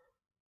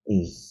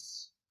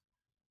is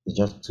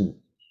just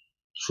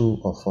true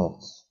or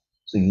false.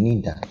 So you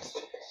need that.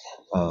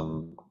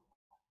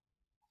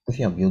 If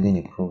you are building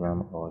a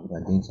program or you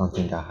are doing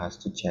something that has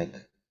to check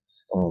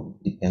or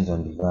depends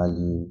on the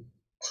value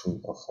true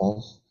or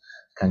false,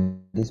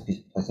 can this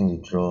person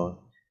withdraw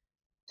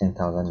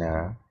 10,000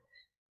 naira?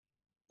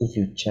 if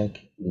you check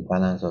the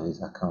balance of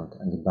his account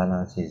and the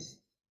balance is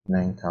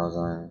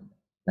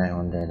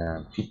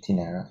 9,950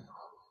 naira,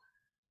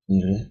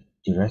 the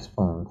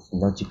response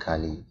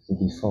logically will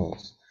be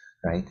false,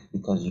 right?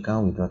 Because you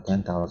can't withdraw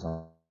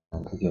 10,000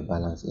 if your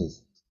balance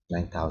is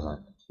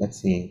 9,000. Let's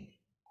say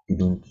you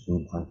don't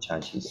do bank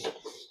charges.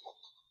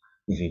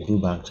 If you do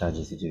bank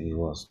charges, it will be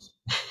worse.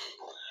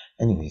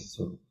 Anyway,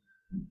 so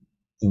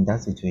in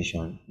that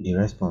situation, the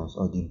response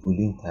or the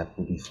Boolean type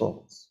will be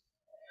false.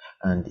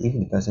 And if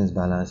the person's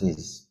balance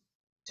is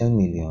 10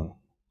 million,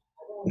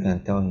 you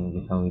can tell him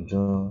you can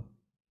withdraw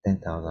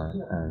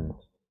 10,000 and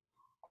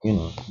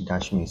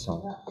dash me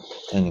some.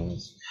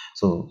 Anyways,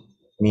 so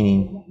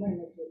meaning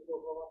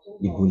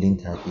the Boolean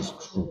type is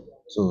true.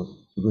 So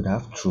you could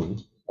have true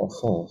or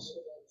false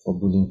for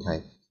Boolean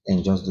type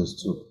and just those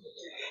two.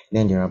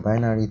 Then there are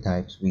binary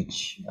types,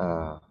 which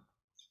are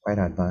quite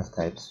advanced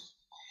types,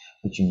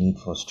 which you need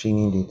for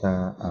streaming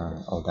data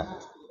and all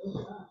that.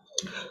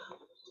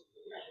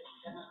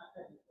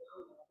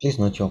 Please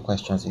note your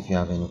questions if you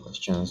have any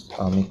questions.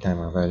 I'll make time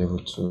available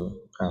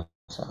to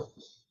answer.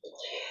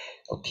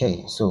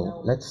 Okay,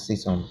 so let's see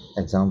some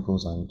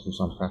examples and do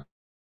some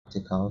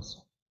practicals.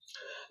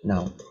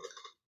 Now,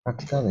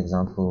 practical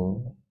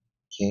example.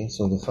 Okay,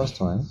 so the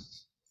first one,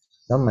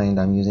 don't mind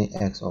I'm using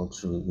X or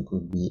true. It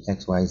could be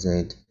X, Y, Z,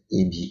 A,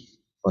 B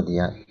for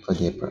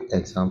the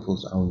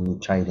examples, and we will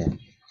try them.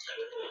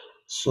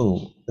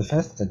 So the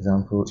first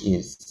example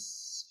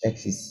is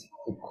X is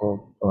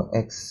equal or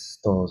X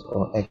stores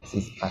or X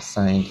is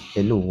assigned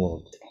hello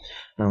world.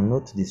 Now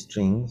note the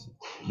strings.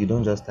 You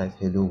don't just type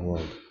hello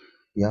world.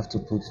 You have to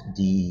put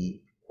the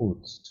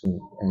quotes to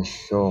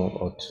ensure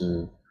or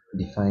to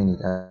define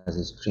it as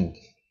a string.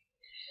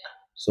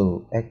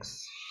 So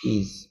X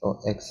is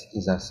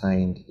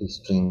assigned a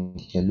string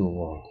hello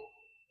world.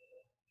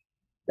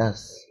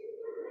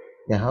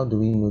 Then how do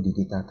we know the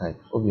data type?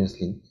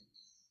 Obviously,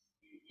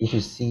 if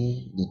you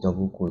see the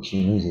double quote,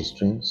 you know it's a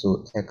string,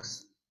 so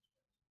X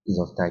is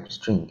of type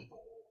string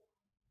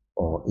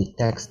or a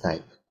text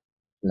type,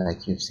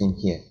 like you've seen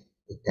here,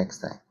 a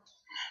text type.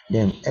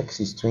 Then X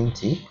is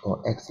 20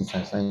 or X is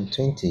assigned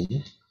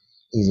 20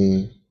 is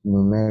a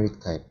numeric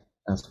type,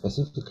 and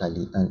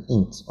specifically an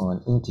int or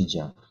an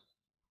integer.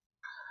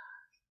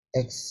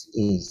 X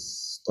is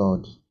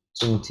stored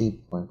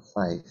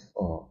 20.5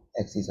 or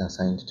X is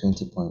assigned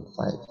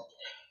 20.5.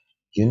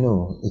 You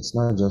know it's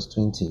not just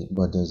 20,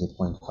 but there's a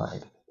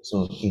 0.5.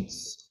 So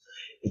it's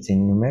a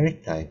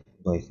numeric type,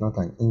 but it's not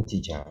an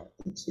integer,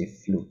 it's a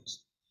float.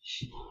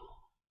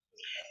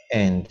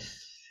 And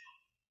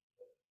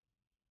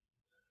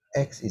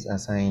X is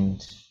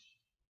assigned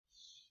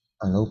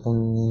an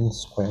opening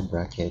square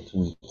bracket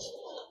with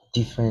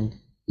different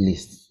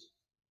lists,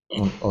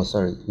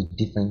 with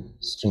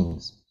different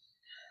strings: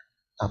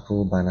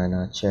 apple,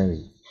 banana,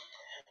 cherry.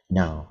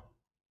 Now,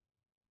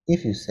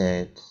 if you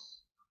said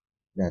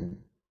that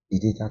the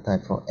data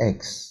type for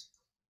X,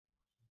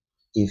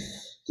 if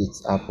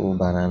it's apple,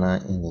 banana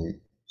in a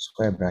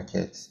square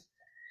bracket,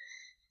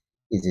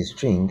 is a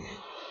string,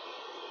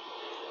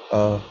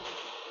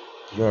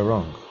 you're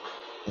wrong.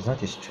 It's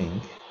not a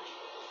string,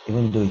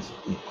 even though it's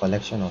a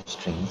collection of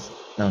strings.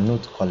 Now,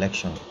 note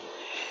collection.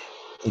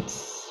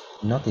 It's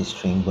not a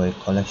string, but a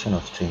collection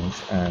of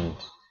strings, and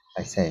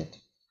I said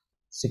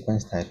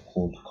sequence type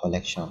called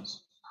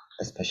collections,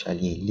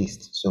 especially a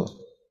list. So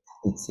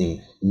it's a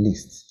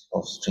list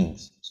of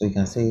strings. So you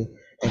can say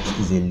X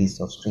is a list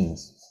of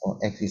strings, or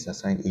X is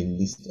assigned a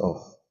list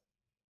of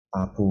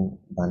apple,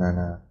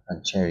 banana,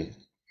 and cherry.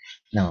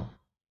 Now,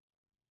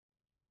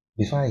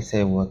 before I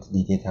say what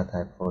the data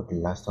type for the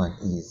last one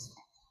is,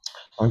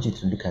 I want you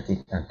to look at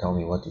it and tell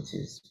me what it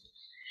is.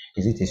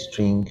 Is it a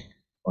string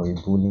or a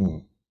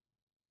boolean?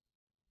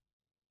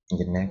 In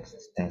the next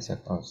 10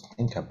 seconds,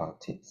 think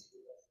about it.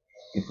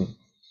 You could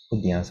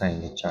put the answer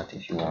in the chat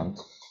if you want.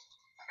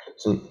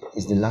 So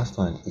is the last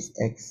one, is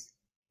X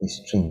a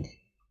string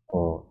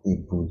or a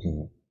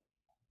boolean?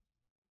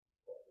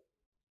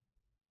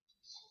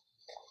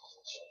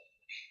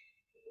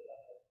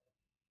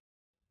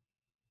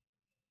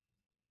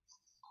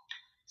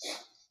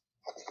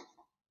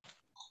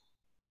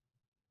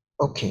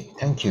 Okay,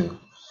 thank you,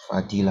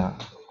 Fadila.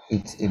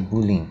 It's a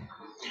boolean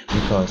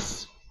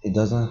because it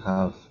doesn't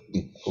have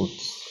the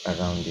quotes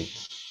around it.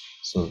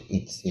 So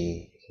it's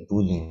a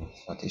boolean,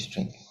 not a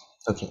string.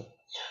 Okay,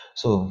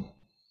 so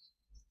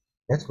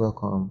let's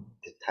welcome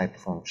the type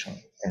function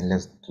and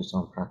let's do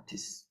some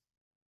practice.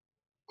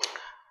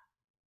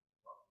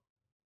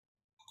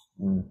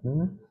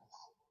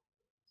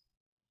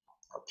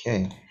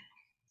 Okay,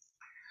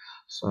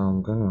 so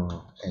I'm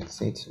gonna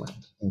exit my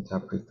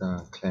interpreter,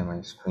 clear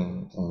my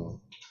screen, and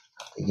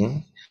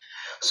again.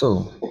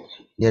 So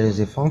there is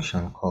a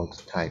function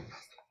called type,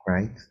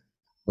 right?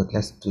 But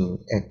let's do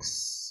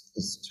X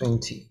is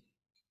 20.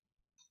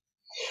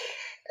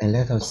 And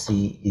let us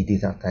see the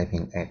data type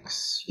in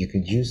X. You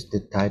could use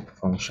the type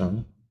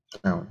function.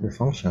 Now, the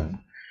function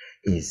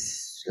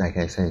is, like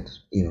I said,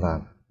 a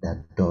verb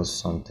that does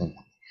something.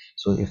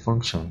 So a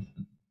function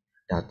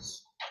that,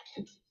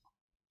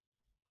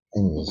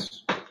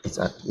 anyways,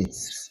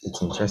 it's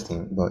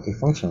interesting, but a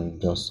function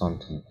does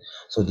something.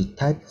 So the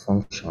type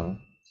function,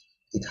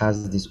 it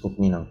has this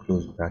opening and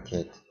close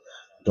bracket,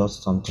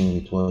 does something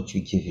with what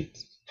you give it,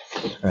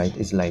 right?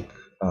 It's like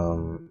a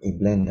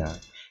blender.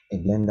 A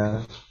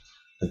blender,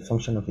 the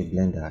function of a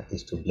blender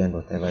is to blend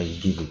whatever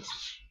you give it,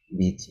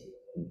 be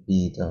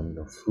it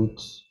the fruit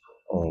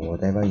or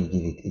whatever you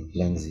give it, it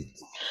blends it.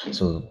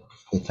 So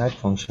a type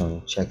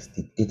function checks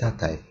the data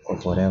type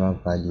of whatever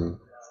value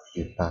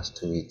you pass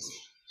to it.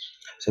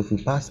 So if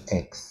we pass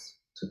x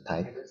to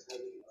type,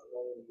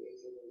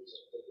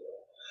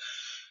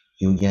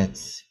 you get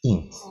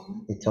int.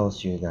 It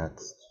tells you that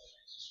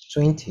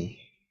 20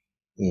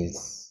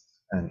 is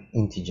an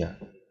integer.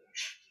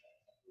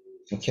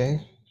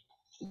 Okay,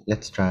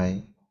 let's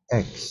try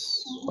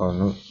x, or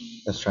no,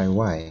 let's try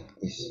y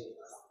is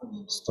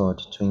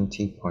stored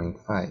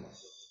 20.5.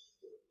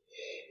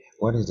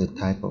 What is the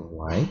type of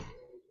y?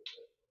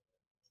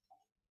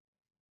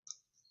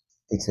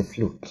 It's a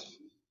float.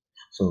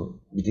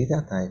 So the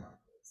data type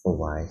for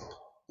y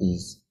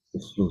is a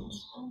float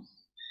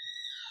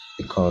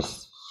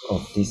because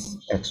of this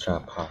extra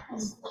part,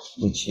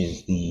 which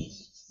is the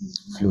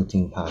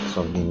floating parts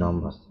of the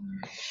number.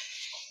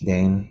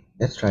 Then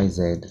let's try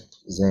z.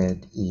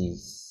 Z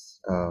is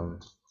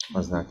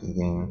what's that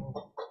again?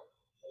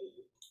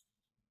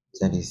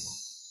 Z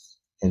is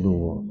hello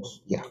world.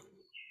 Yeah,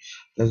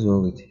 let's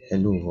go with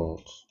hello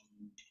world.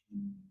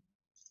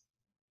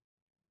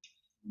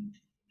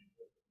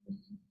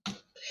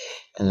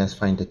 And let's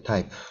find the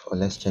type, or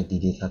let's check the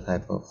data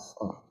type of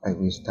I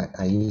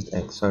used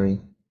x, sorry.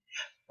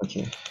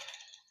 Okay,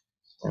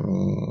 let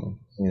me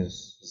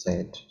use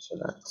z. So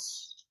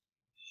that's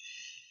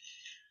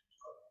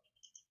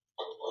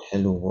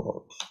hello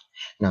world.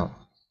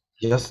 Now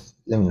just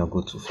let me not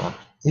go too far.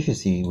 If you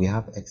see, we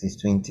have x is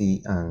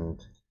 20 and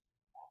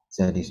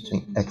z is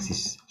 20, x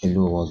is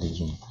hello world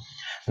again.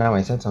 Now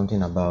I said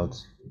something about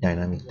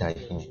dynamic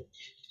typing,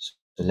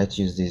 so let's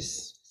use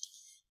this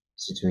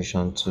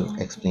situation to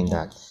explain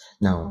that.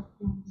 Now,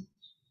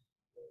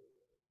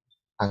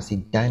 as a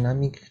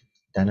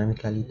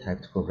dynamically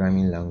typed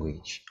programming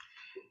language,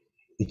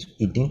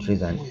 it didn't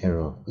raise an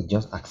error, it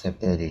just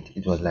accepted it.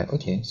 It was like,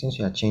 okay, since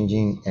you are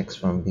changing x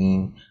from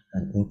being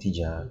an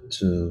integer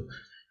to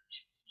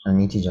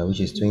an integer which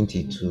is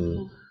 20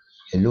 to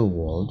hello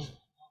world,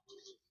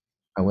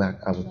 I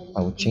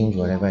will change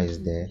whatever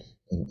is there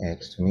in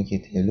x to make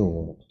it hello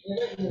world.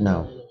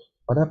 Now,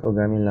 other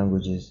programming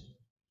languages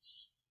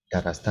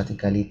that are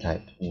statically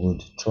typed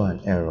would throw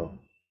an error,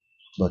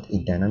 but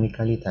a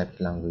dynamically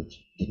typed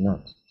language did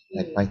not,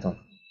 like Python.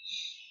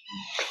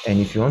 And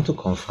if you want to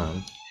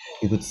confirm,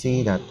 you could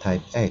see that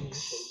type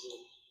x,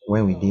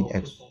 when we did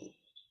x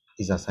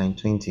is assigned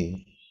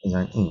 20, is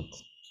an int.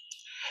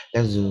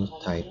 Let's do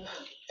type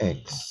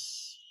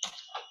x.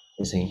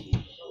 You see,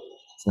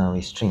 it's now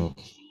a string.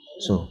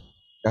 So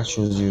that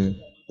shows you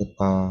the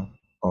power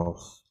of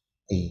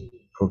a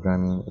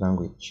programming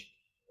language,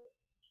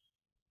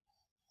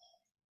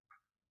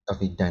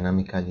 of a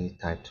dynamically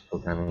typed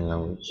programming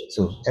language.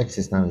 So x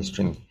is now a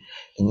string.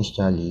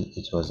 Initially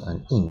it was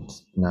an int,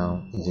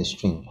 now it's a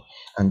string.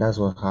 And that's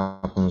what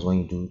happens when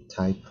you do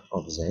type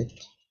of z,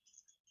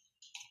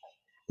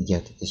 you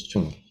get a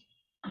string.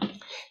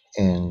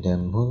 And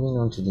moving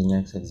on to the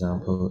next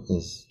example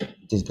is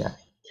this guy,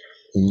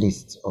 a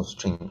list of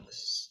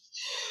strings.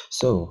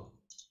 So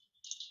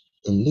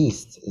a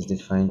list is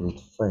defined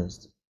with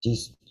first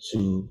these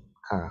two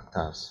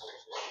characters,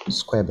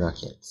 square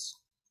brackets.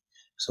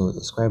 So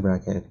a square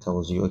bracket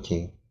tells you,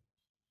 okay,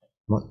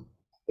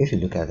 if you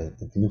look at it,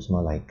 it looks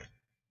more like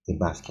a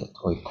basket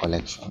or a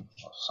collection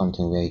or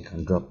something where you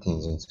can drop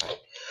things inside.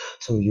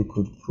 So you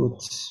could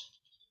put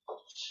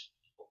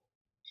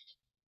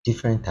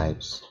different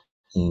types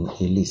in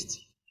a list.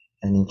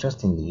 And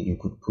interestingly, you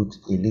could put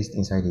a list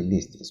inside a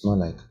list. It's more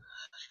like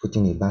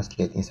putting a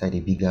basket inside a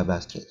bigger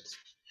basket.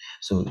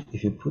 So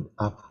if you put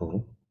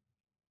apple,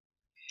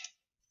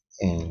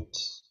 and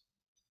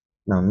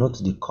now note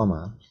the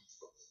comma,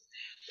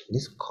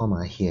 this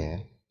comma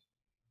here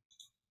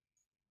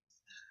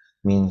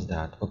means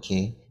that,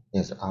 okay,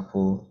 there's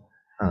apple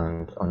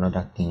and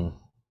another thing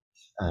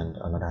and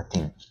another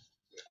thing.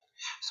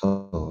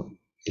 So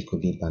it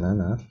could be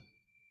banana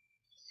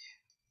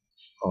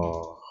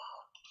or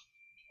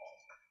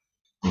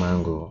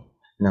mango.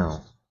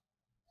 Now,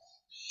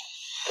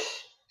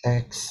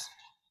 X,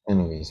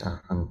 anyways,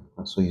 I'm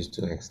so used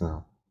to X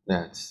now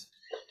that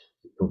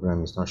the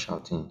program is not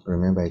shouting.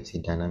 Remember, it's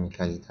a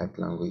dynamically typed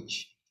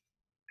language.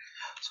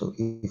 So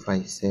if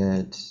I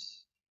said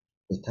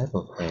the type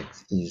of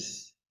X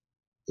is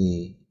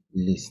a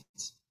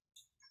list,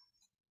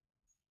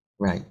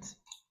 right?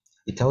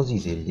 It tells you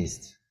it's a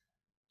list.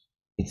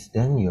 It's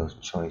then your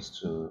choice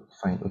to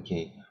find,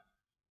 okay,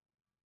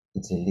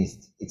 it's a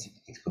list. It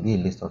could be a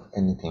list of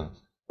anything,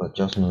 but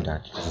just know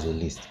that it's a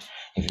list.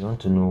 If you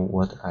want to know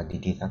what are the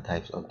data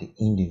types of the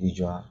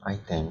individual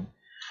item,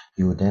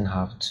 you then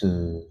have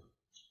to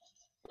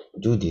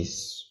do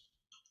this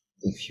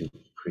if you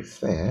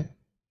prefer,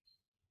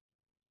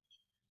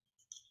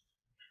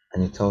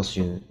 and it tells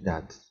you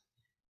that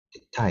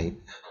the type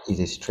is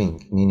a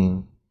string,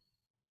 meaning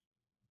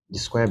the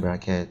square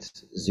bracket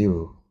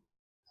 0,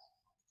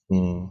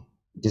 meaning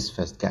this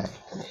first guy.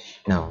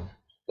 Now,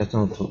 let's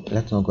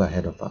not go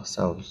ahead of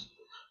ourselves.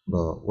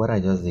 But what I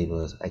just did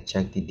was I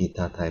checked the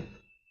data type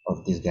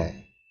of this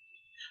guy.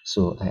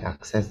 So I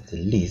accessed the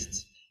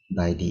list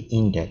by the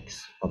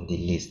index of the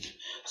list.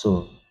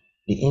 So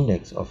the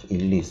index of a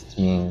list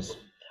means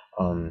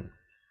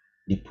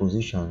the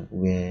position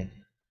where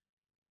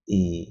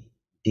a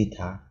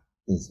data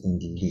is in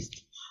the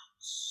list.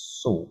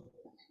 So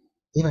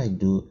if I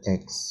do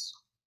X,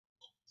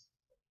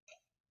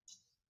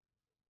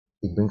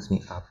 it brings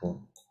me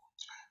Apple.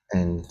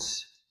 And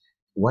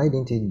why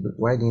did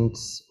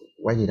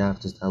I have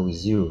to start with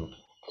 0?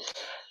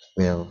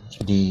 Well,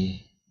 the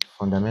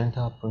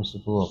fundamental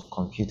principle of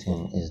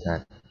computing is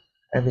that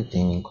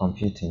everything in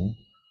computing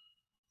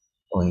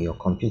on your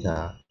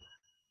computer,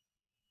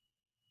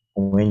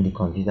 when the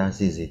computer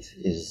sees it,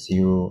 is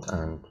 0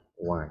 and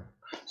 1.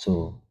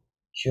 So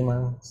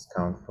humans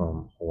count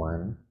from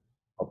 1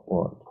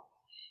 upward,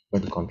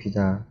 but the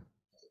computer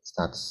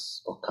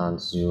starts or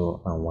counts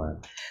 0 and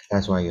 1.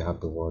 That's why you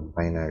have the word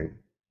binary,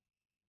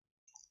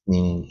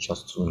 meaning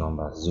just two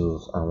numbers, 0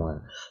 and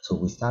 1. So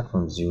we start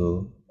from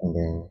 0 and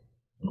then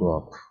go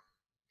up.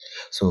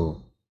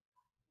 So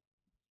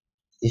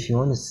if you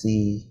want to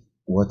see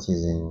what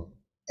is in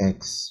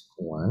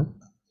X1,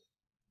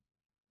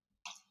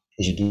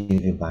 it should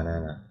give you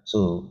banana.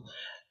 So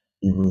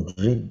you would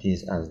read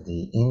this as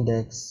the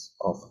index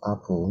of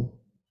Apple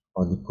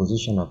or the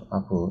position of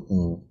Apple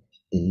in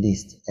the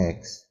list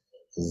X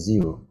is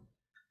 0,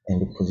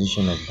 and the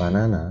position of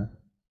banana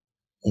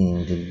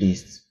in the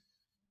list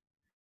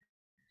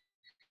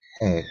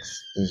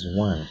X is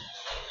 1,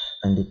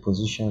 and the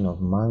position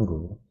of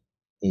mango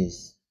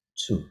is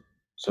 2.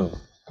 So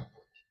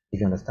if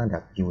you understand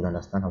that, you would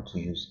understand how to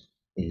use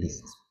a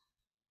list.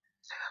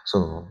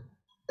 So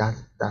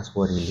that's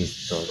what a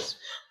list does.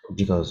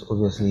 Because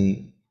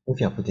obviously, if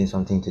you are putting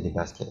something into the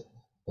basket,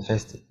 the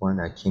first one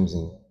that comes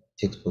in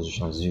takes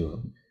position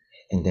 0,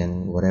 and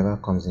then whatever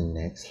comes in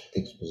next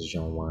takes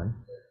position 1,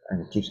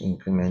 and it keeps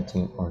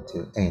incrementing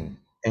until n.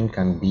 N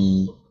can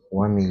be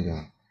 1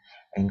 million,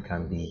 n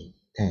can be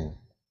 10.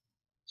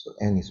 So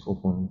n is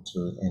open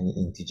to any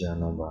integer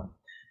number.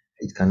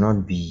 It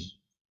cannot be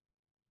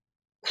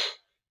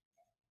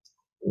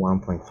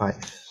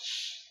 1.5.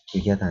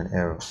 You get an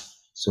error.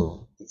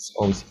 So it's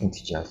always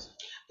integers,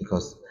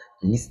 because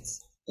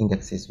list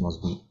indexes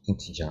must be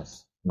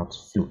integers, not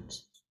float.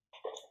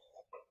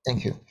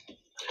 Thank you.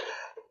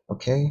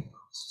 Okay,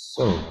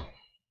 so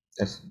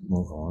let's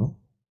move on.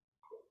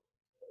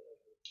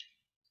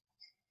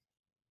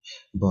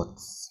 But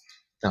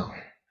now,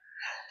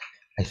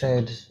 I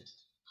said,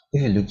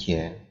 if you look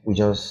here, we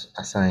just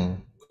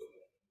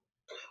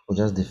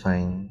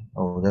define,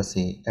 or we'll just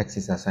say X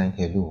is assigned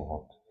hello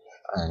world,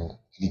 and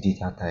the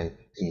data type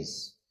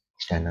is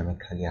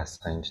dynamically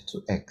assigned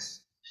to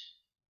X,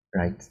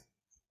 right?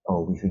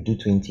 Or if you do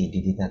 20,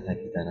 the data type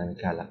is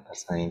dynamically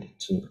assigned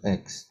to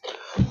X.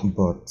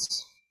 But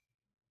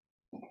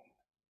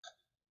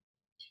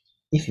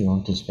if you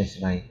want to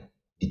specify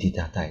the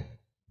data type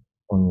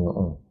on your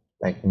own,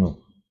 like no,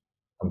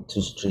 I'm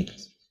too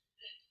strict,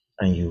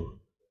 and you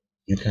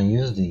can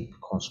use the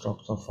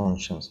constructor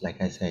functions.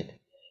 Like I said,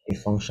 a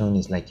function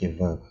is like a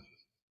verb,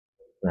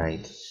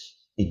 right?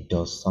 It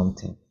does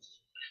something.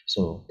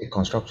 So a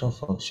construction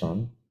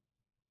function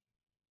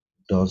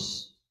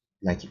does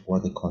like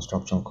what the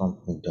construction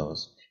company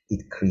does.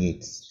 It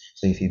creates.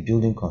 So if you're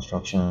building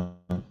construction,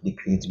 it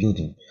creates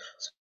building.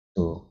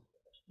 So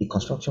the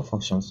construction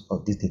functions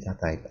of this data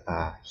type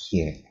are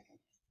here: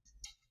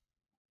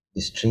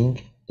 the string,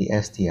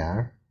 the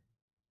str,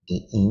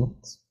 the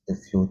int, the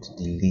float,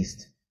 the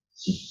list,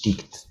 the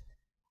dict.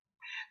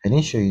 I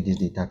didn't show you this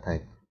data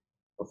type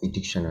of a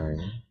dictionary.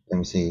 Let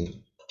me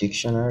say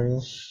dictionary,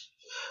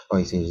 or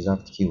it's a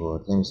reserved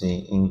keyword. Let me say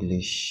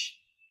English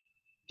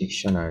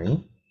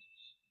dictionary.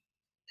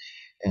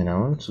 And I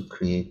want to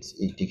create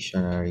a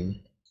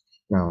dictionary.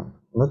 Now,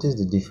 notice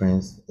the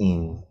difference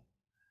in,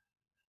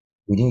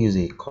 we didn't use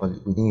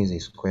a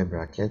square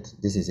bracket.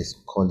 This is a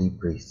curly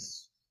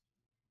brace.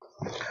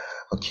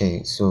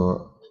 Okay,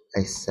 so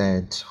I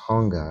said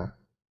hunger,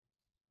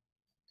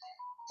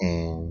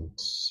 and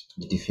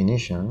the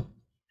definition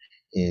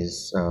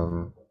is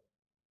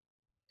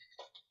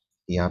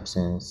the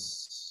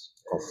absence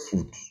of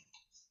food.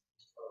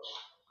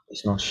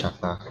 It's not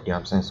sharper, the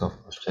absence of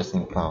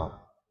processing power.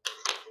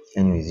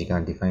 Anyways, you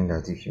can define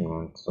that if you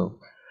want. So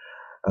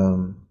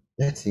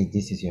let's say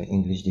this is your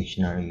English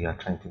dictionary you are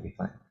trying to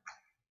define.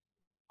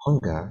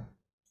 Hunger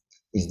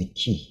is the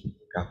key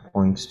that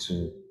points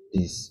to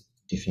this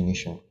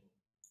definition,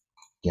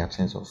 the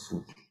absence of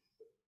food.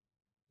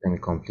 Let me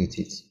complete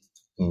it: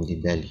 in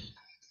the belly.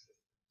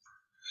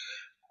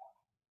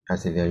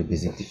 That's a very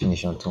basic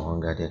definition to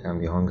hunger. There can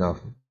be hunger of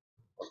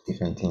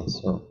different things.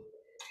 So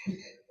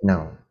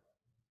now,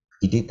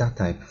 the data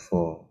type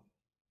for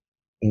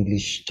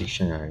English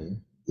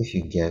dictionary, if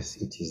you guess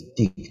it is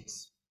dict,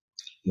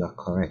 you are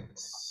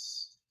correct.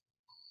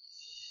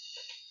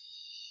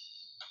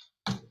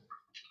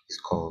 is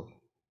called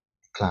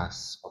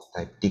class of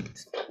type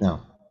dict.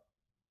 Now,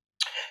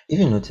 if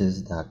you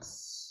notice that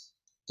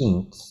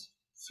int,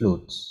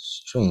 float,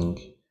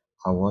 string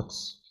are what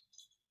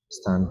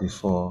stand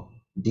before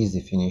this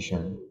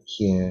definition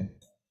here,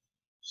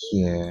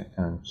 here,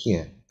 and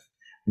here,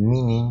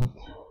 meaning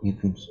you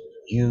could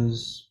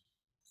use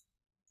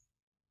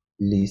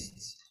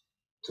lists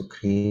to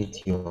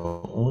create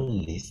your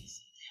own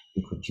lists.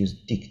 You could use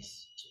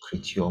dicts to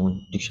create your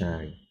own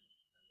dictionary,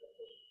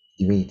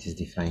 the way it is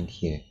defined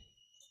here.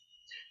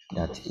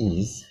 That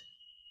is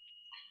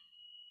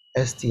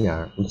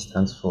str, which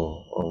stands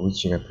for or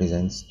which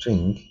represents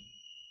string,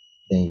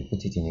 then you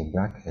put it in a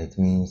bracket,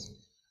 means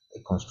a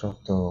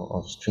constructor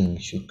of string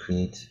should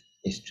create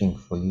a string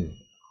for you,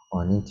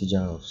 or an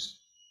integer of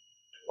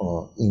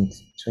or int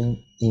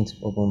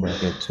open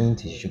bracket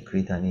 20 should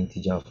create an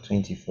integer of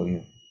 20 for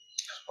you,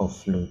 or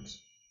float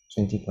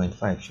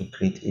 20.5 should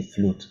create a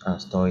float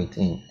and store it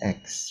in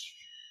x,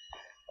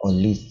 or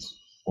list,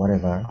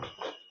 whatever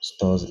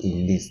stores a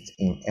list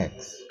in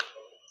x,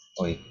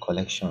 or a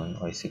collection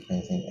or a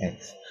sequence in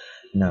x.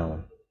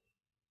 Now,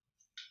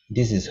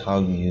 this is how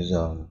you use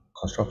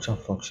constructor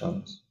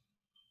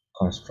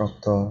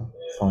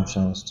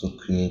functions to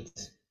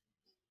create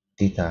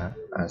data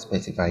and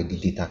specify the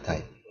data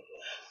type.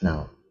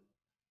 Now,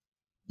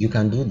 you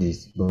can do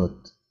this,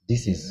 but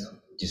this is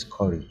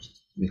discouraged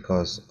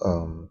because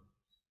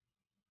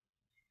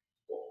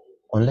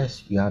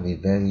unless you have a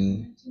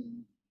very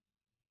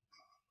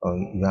or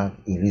you have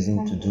a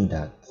reason to do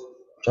that,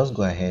 just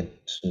go ahead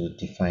to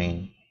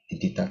define the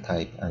data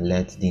type and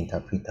let the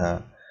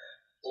interpreter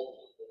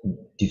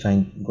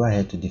go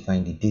ahead to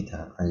define the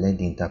data and let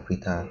the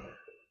interpreter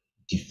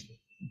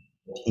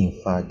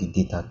infer the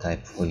data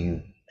type for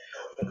you,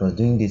 because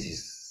doing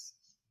this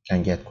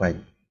can get quite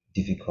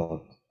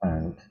difficult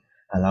and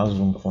allows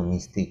room for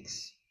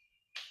mistakes.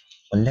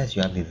 Unless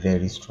you have a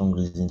very strong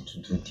reason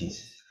to do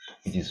this,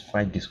 it is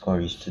quite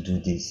discouraged to do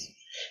this.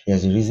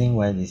 There's a reason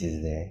why this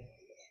is there,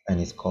 and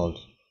it's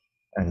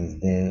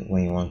there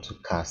when you want to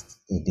cast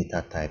a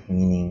data type,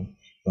 meaning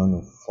you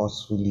want to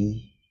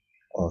forcefully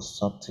or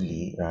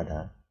subtly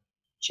rather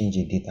change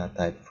a data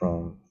type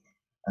from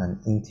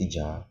an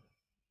integer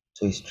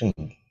to a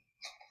string.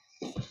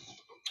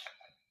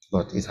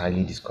 But it's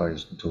highly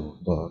discouraged too.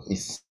 But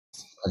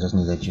I just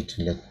needed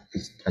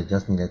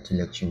to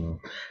let you know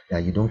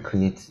that you don't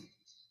create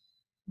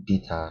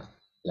data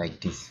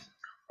like this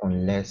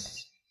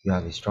unless you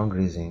have a strong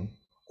reason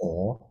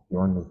or you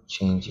want to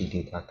change a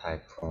data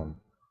type from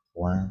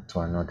one to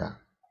another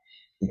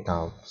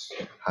without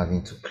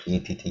having to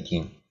create it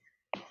again.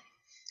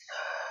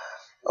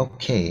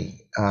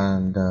 Okay,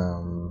 and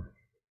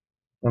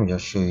let me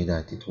just show you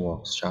that it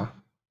works, sure.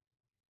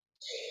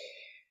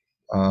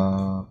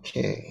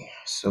 Okay,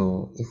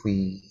 so if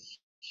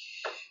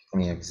let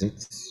me exit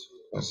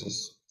because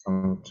it's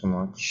too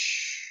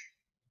much.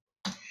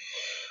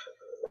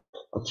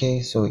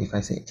 Okay, so if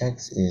I say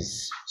x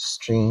is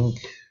string,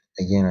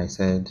 again I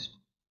said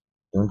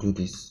don't do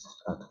this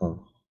at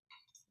home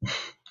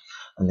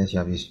unless you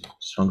have a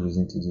strong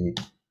reason to do it.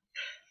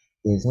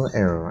 There's no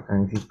error,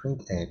 and if you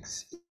print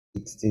x,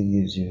 it still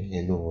gives you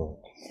hello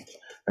world,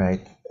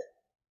 right?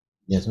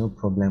 There's no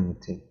problem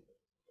with it.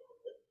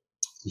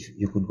 If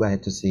you could go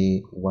ahead to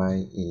say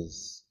y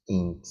is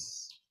int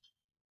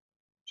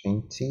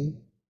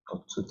 20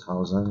 or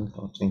 2000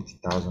 or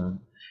 20,000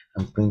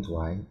 and print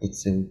y, it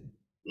still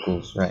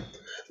goes right.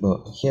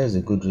 But here's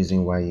a good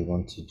reason why you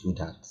want to do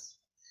that.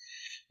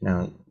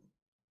 Now,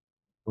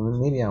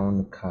 maybe I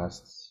want to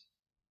cast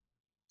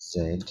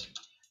z.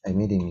 I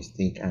made a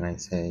mistake and I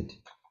said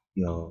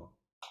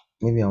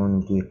maybe I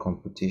want to do a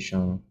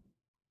computation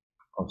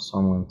of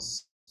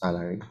someone's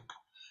salary,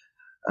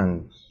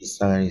 and his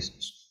salary is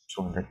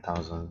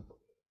 200,000.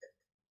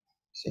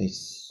 So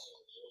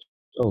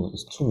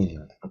it's 2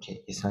 million.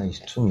 Okay, his salary is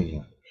 2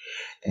 million,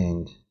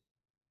 and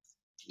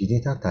the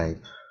data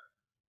type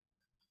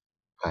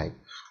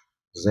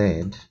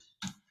z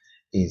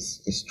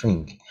is a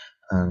string,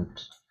 and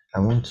I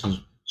want to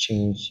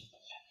change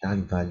that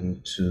value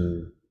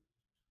to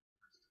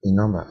a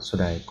number so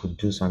that I could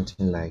do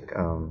something like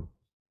 2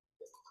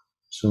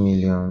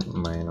 million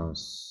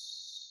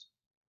minus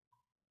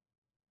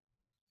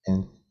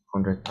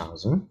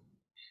 100,000.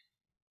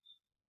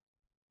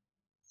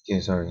 Okay,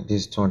 sorry,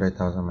 this is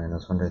 200,000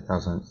 minus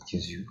 100,000, it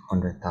gives you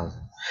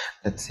 100,000.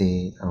 Let's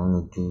say I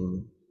want to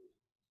do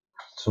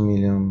 2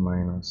 million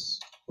minus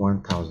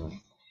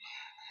 1,000.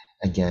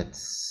 I get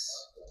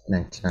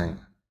 99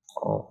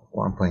 or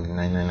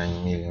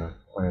 1.999 million,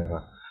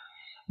 whatever.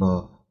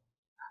 But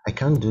I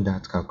can't do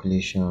that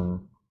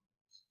calculation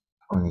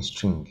on a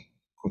string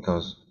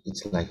because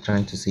it's like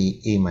trying to say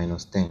a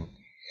minus 10.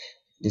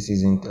 This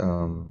isn't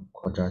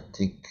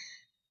quadratic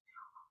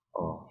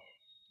or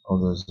all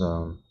those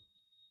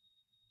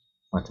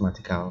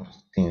mathematical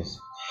things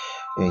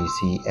where you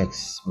see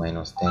x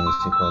minus 10 is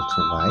equal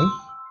to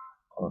y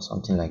or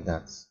something like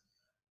that.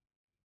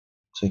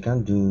 So you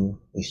can't do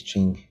a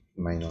string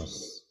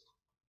minus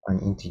an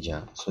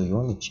integer. So you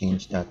want to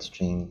change that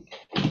string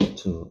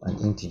to an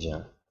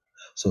integer.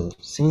 So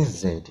since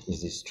Z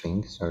is a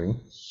string, sorry,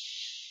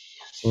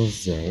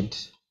 since Z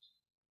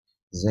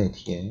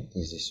here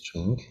is a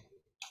string,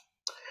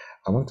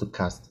 I want to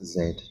cast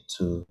Z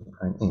to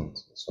an int.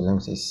 So let me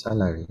say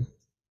salary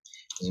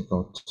is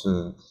equal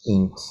to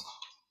int,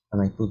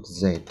 and I put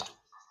Z,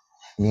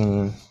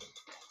 meaning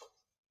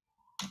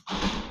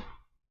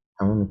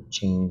I want to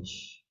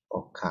change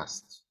or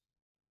cast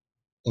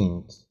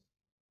int,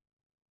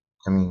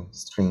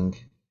 string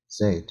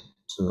Z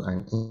to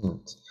an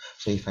int.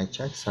 So if I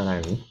check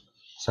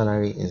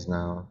salary is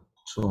now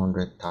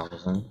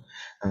 200,000,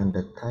 and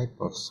the type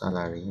of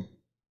salary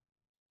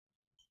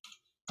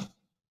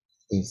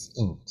is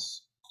int.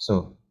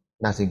 So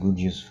that's a good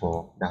use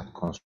for that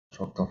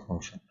constructor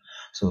function.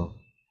 So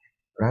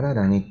rather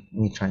than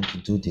me trying to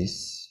do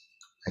this,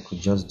 I could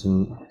just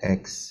do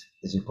x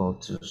is equal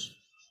to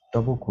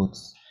double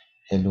quotes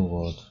hello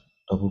world,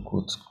 double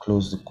quotes,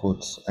 close the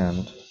quotes,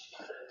 and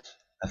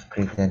I've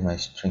created my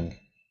string.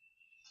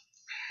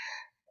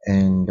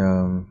 And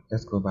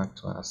let's go back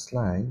to our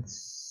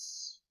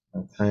slides.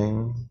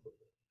 Time.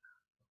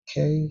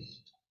 Okay.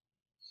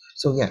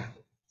 So yeah,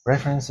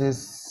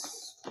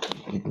 references,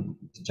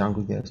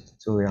 Django Girls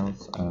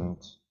tutorials, and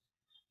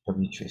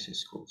W3C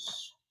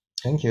schools.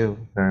 Thank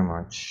you very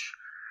much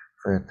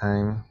for your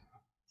time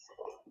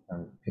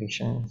and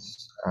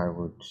patience. I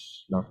would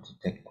love to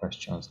take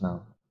questions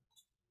now,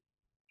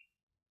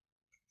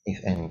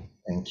 if any.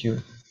 Thank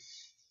you.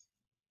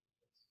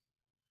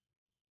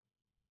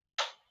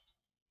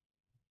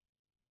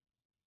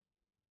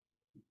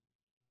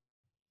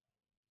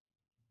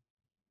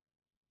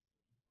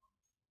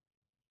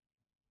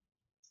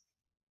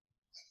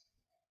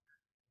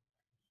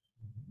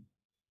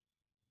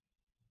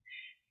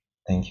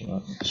 Thank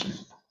you.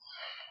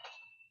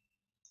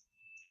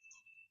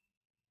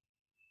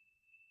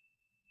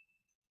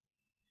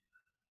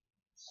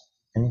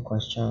 Any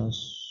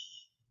questions?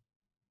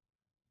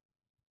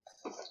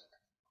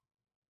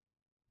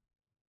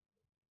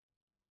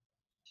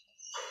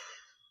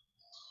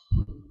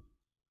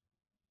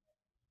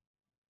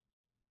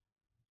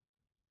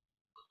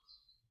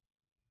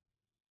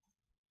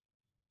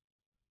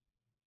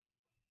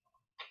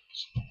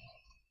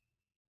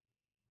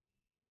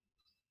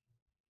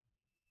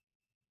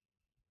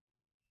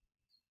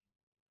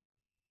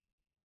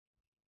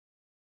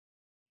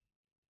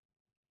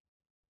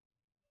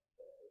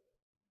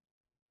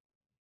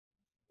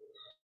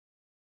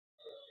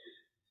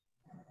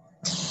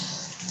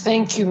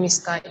 Thank you,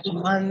 Mr.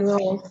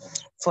 Emmanuel,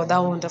 for that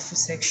wonderful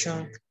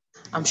section.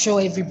 I'm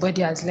sure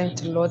everybody has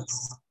learned a lot.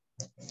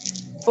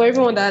 For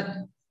everyone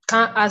that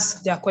can't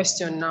ask their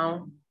question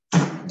now,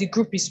 the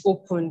group is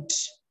opened.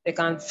 They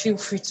can feel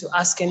free to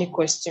ask any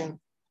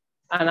question,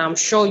 and I'm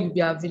sure you'll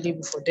be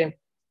available for them.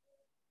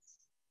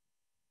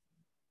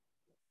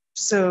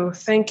 So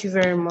thank you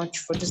very much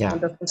for this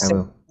wonderful I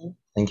section. will.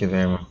 Thank you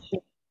very much.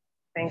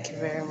 Thank you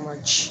very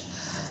much.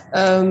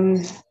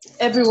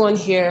 Everyone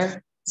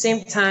here,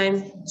 same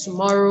time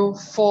tomorrow,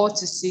 4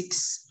 to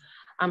 6.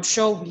 I'm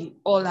sure we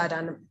all had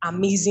an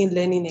amazing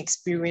learning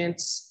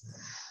experience.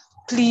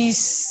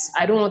 Please,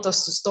 I don't want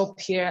us to stop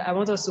here. I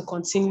want us to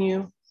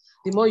continue.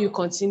 The more you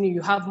continue,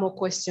 you have more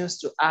questions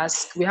to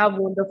ask. We have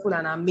wonderful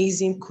and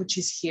amazing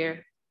coaches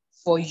here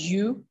for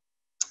you.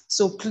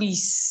 So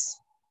please,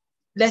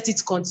 let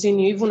it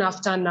continue. Even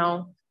after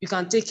now, you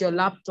can take your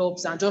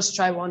laptops and just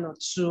try one or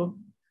two.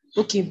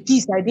 Okay,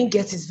 this, I didn't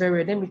get it very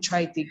well. Let me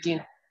try it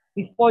again.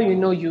 Before you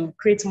know, you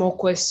create more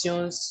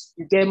questions,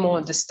 you get more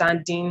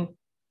understanding,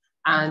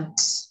 and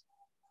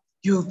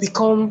you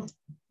become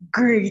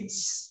great.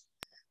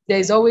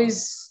 There's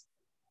always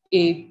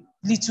a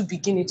little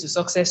beginning to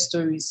success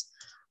stories.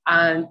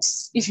 And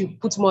if you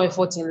put more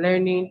effort in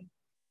learning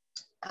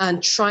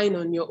and trying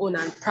on your own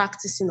and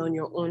practicing on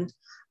your own,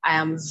 I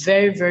am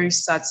very, very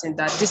certain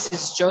that this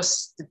is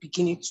just the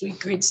beginning to a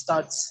great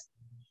start.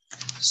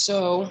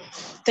 So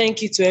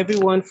thank you to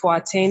everyone for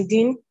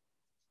attending.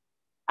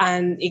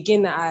 And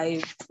again,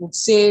 I would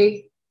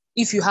say,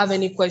 if you have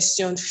any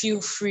question, feel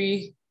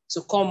free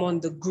to come on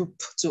the group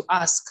to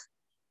ask.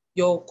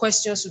 Your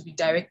questions will be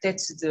directed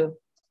to the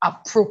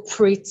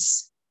appropriate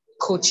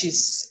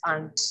coaches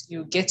and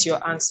you get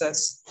your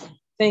answers.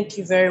 Thank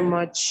you very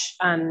much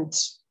and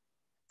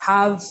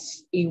have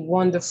a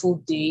wonderful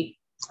day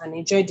and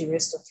enjoy the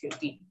rest of your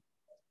day.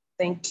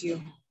 Thank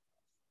you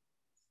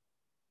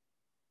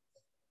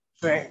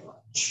very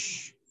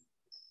much.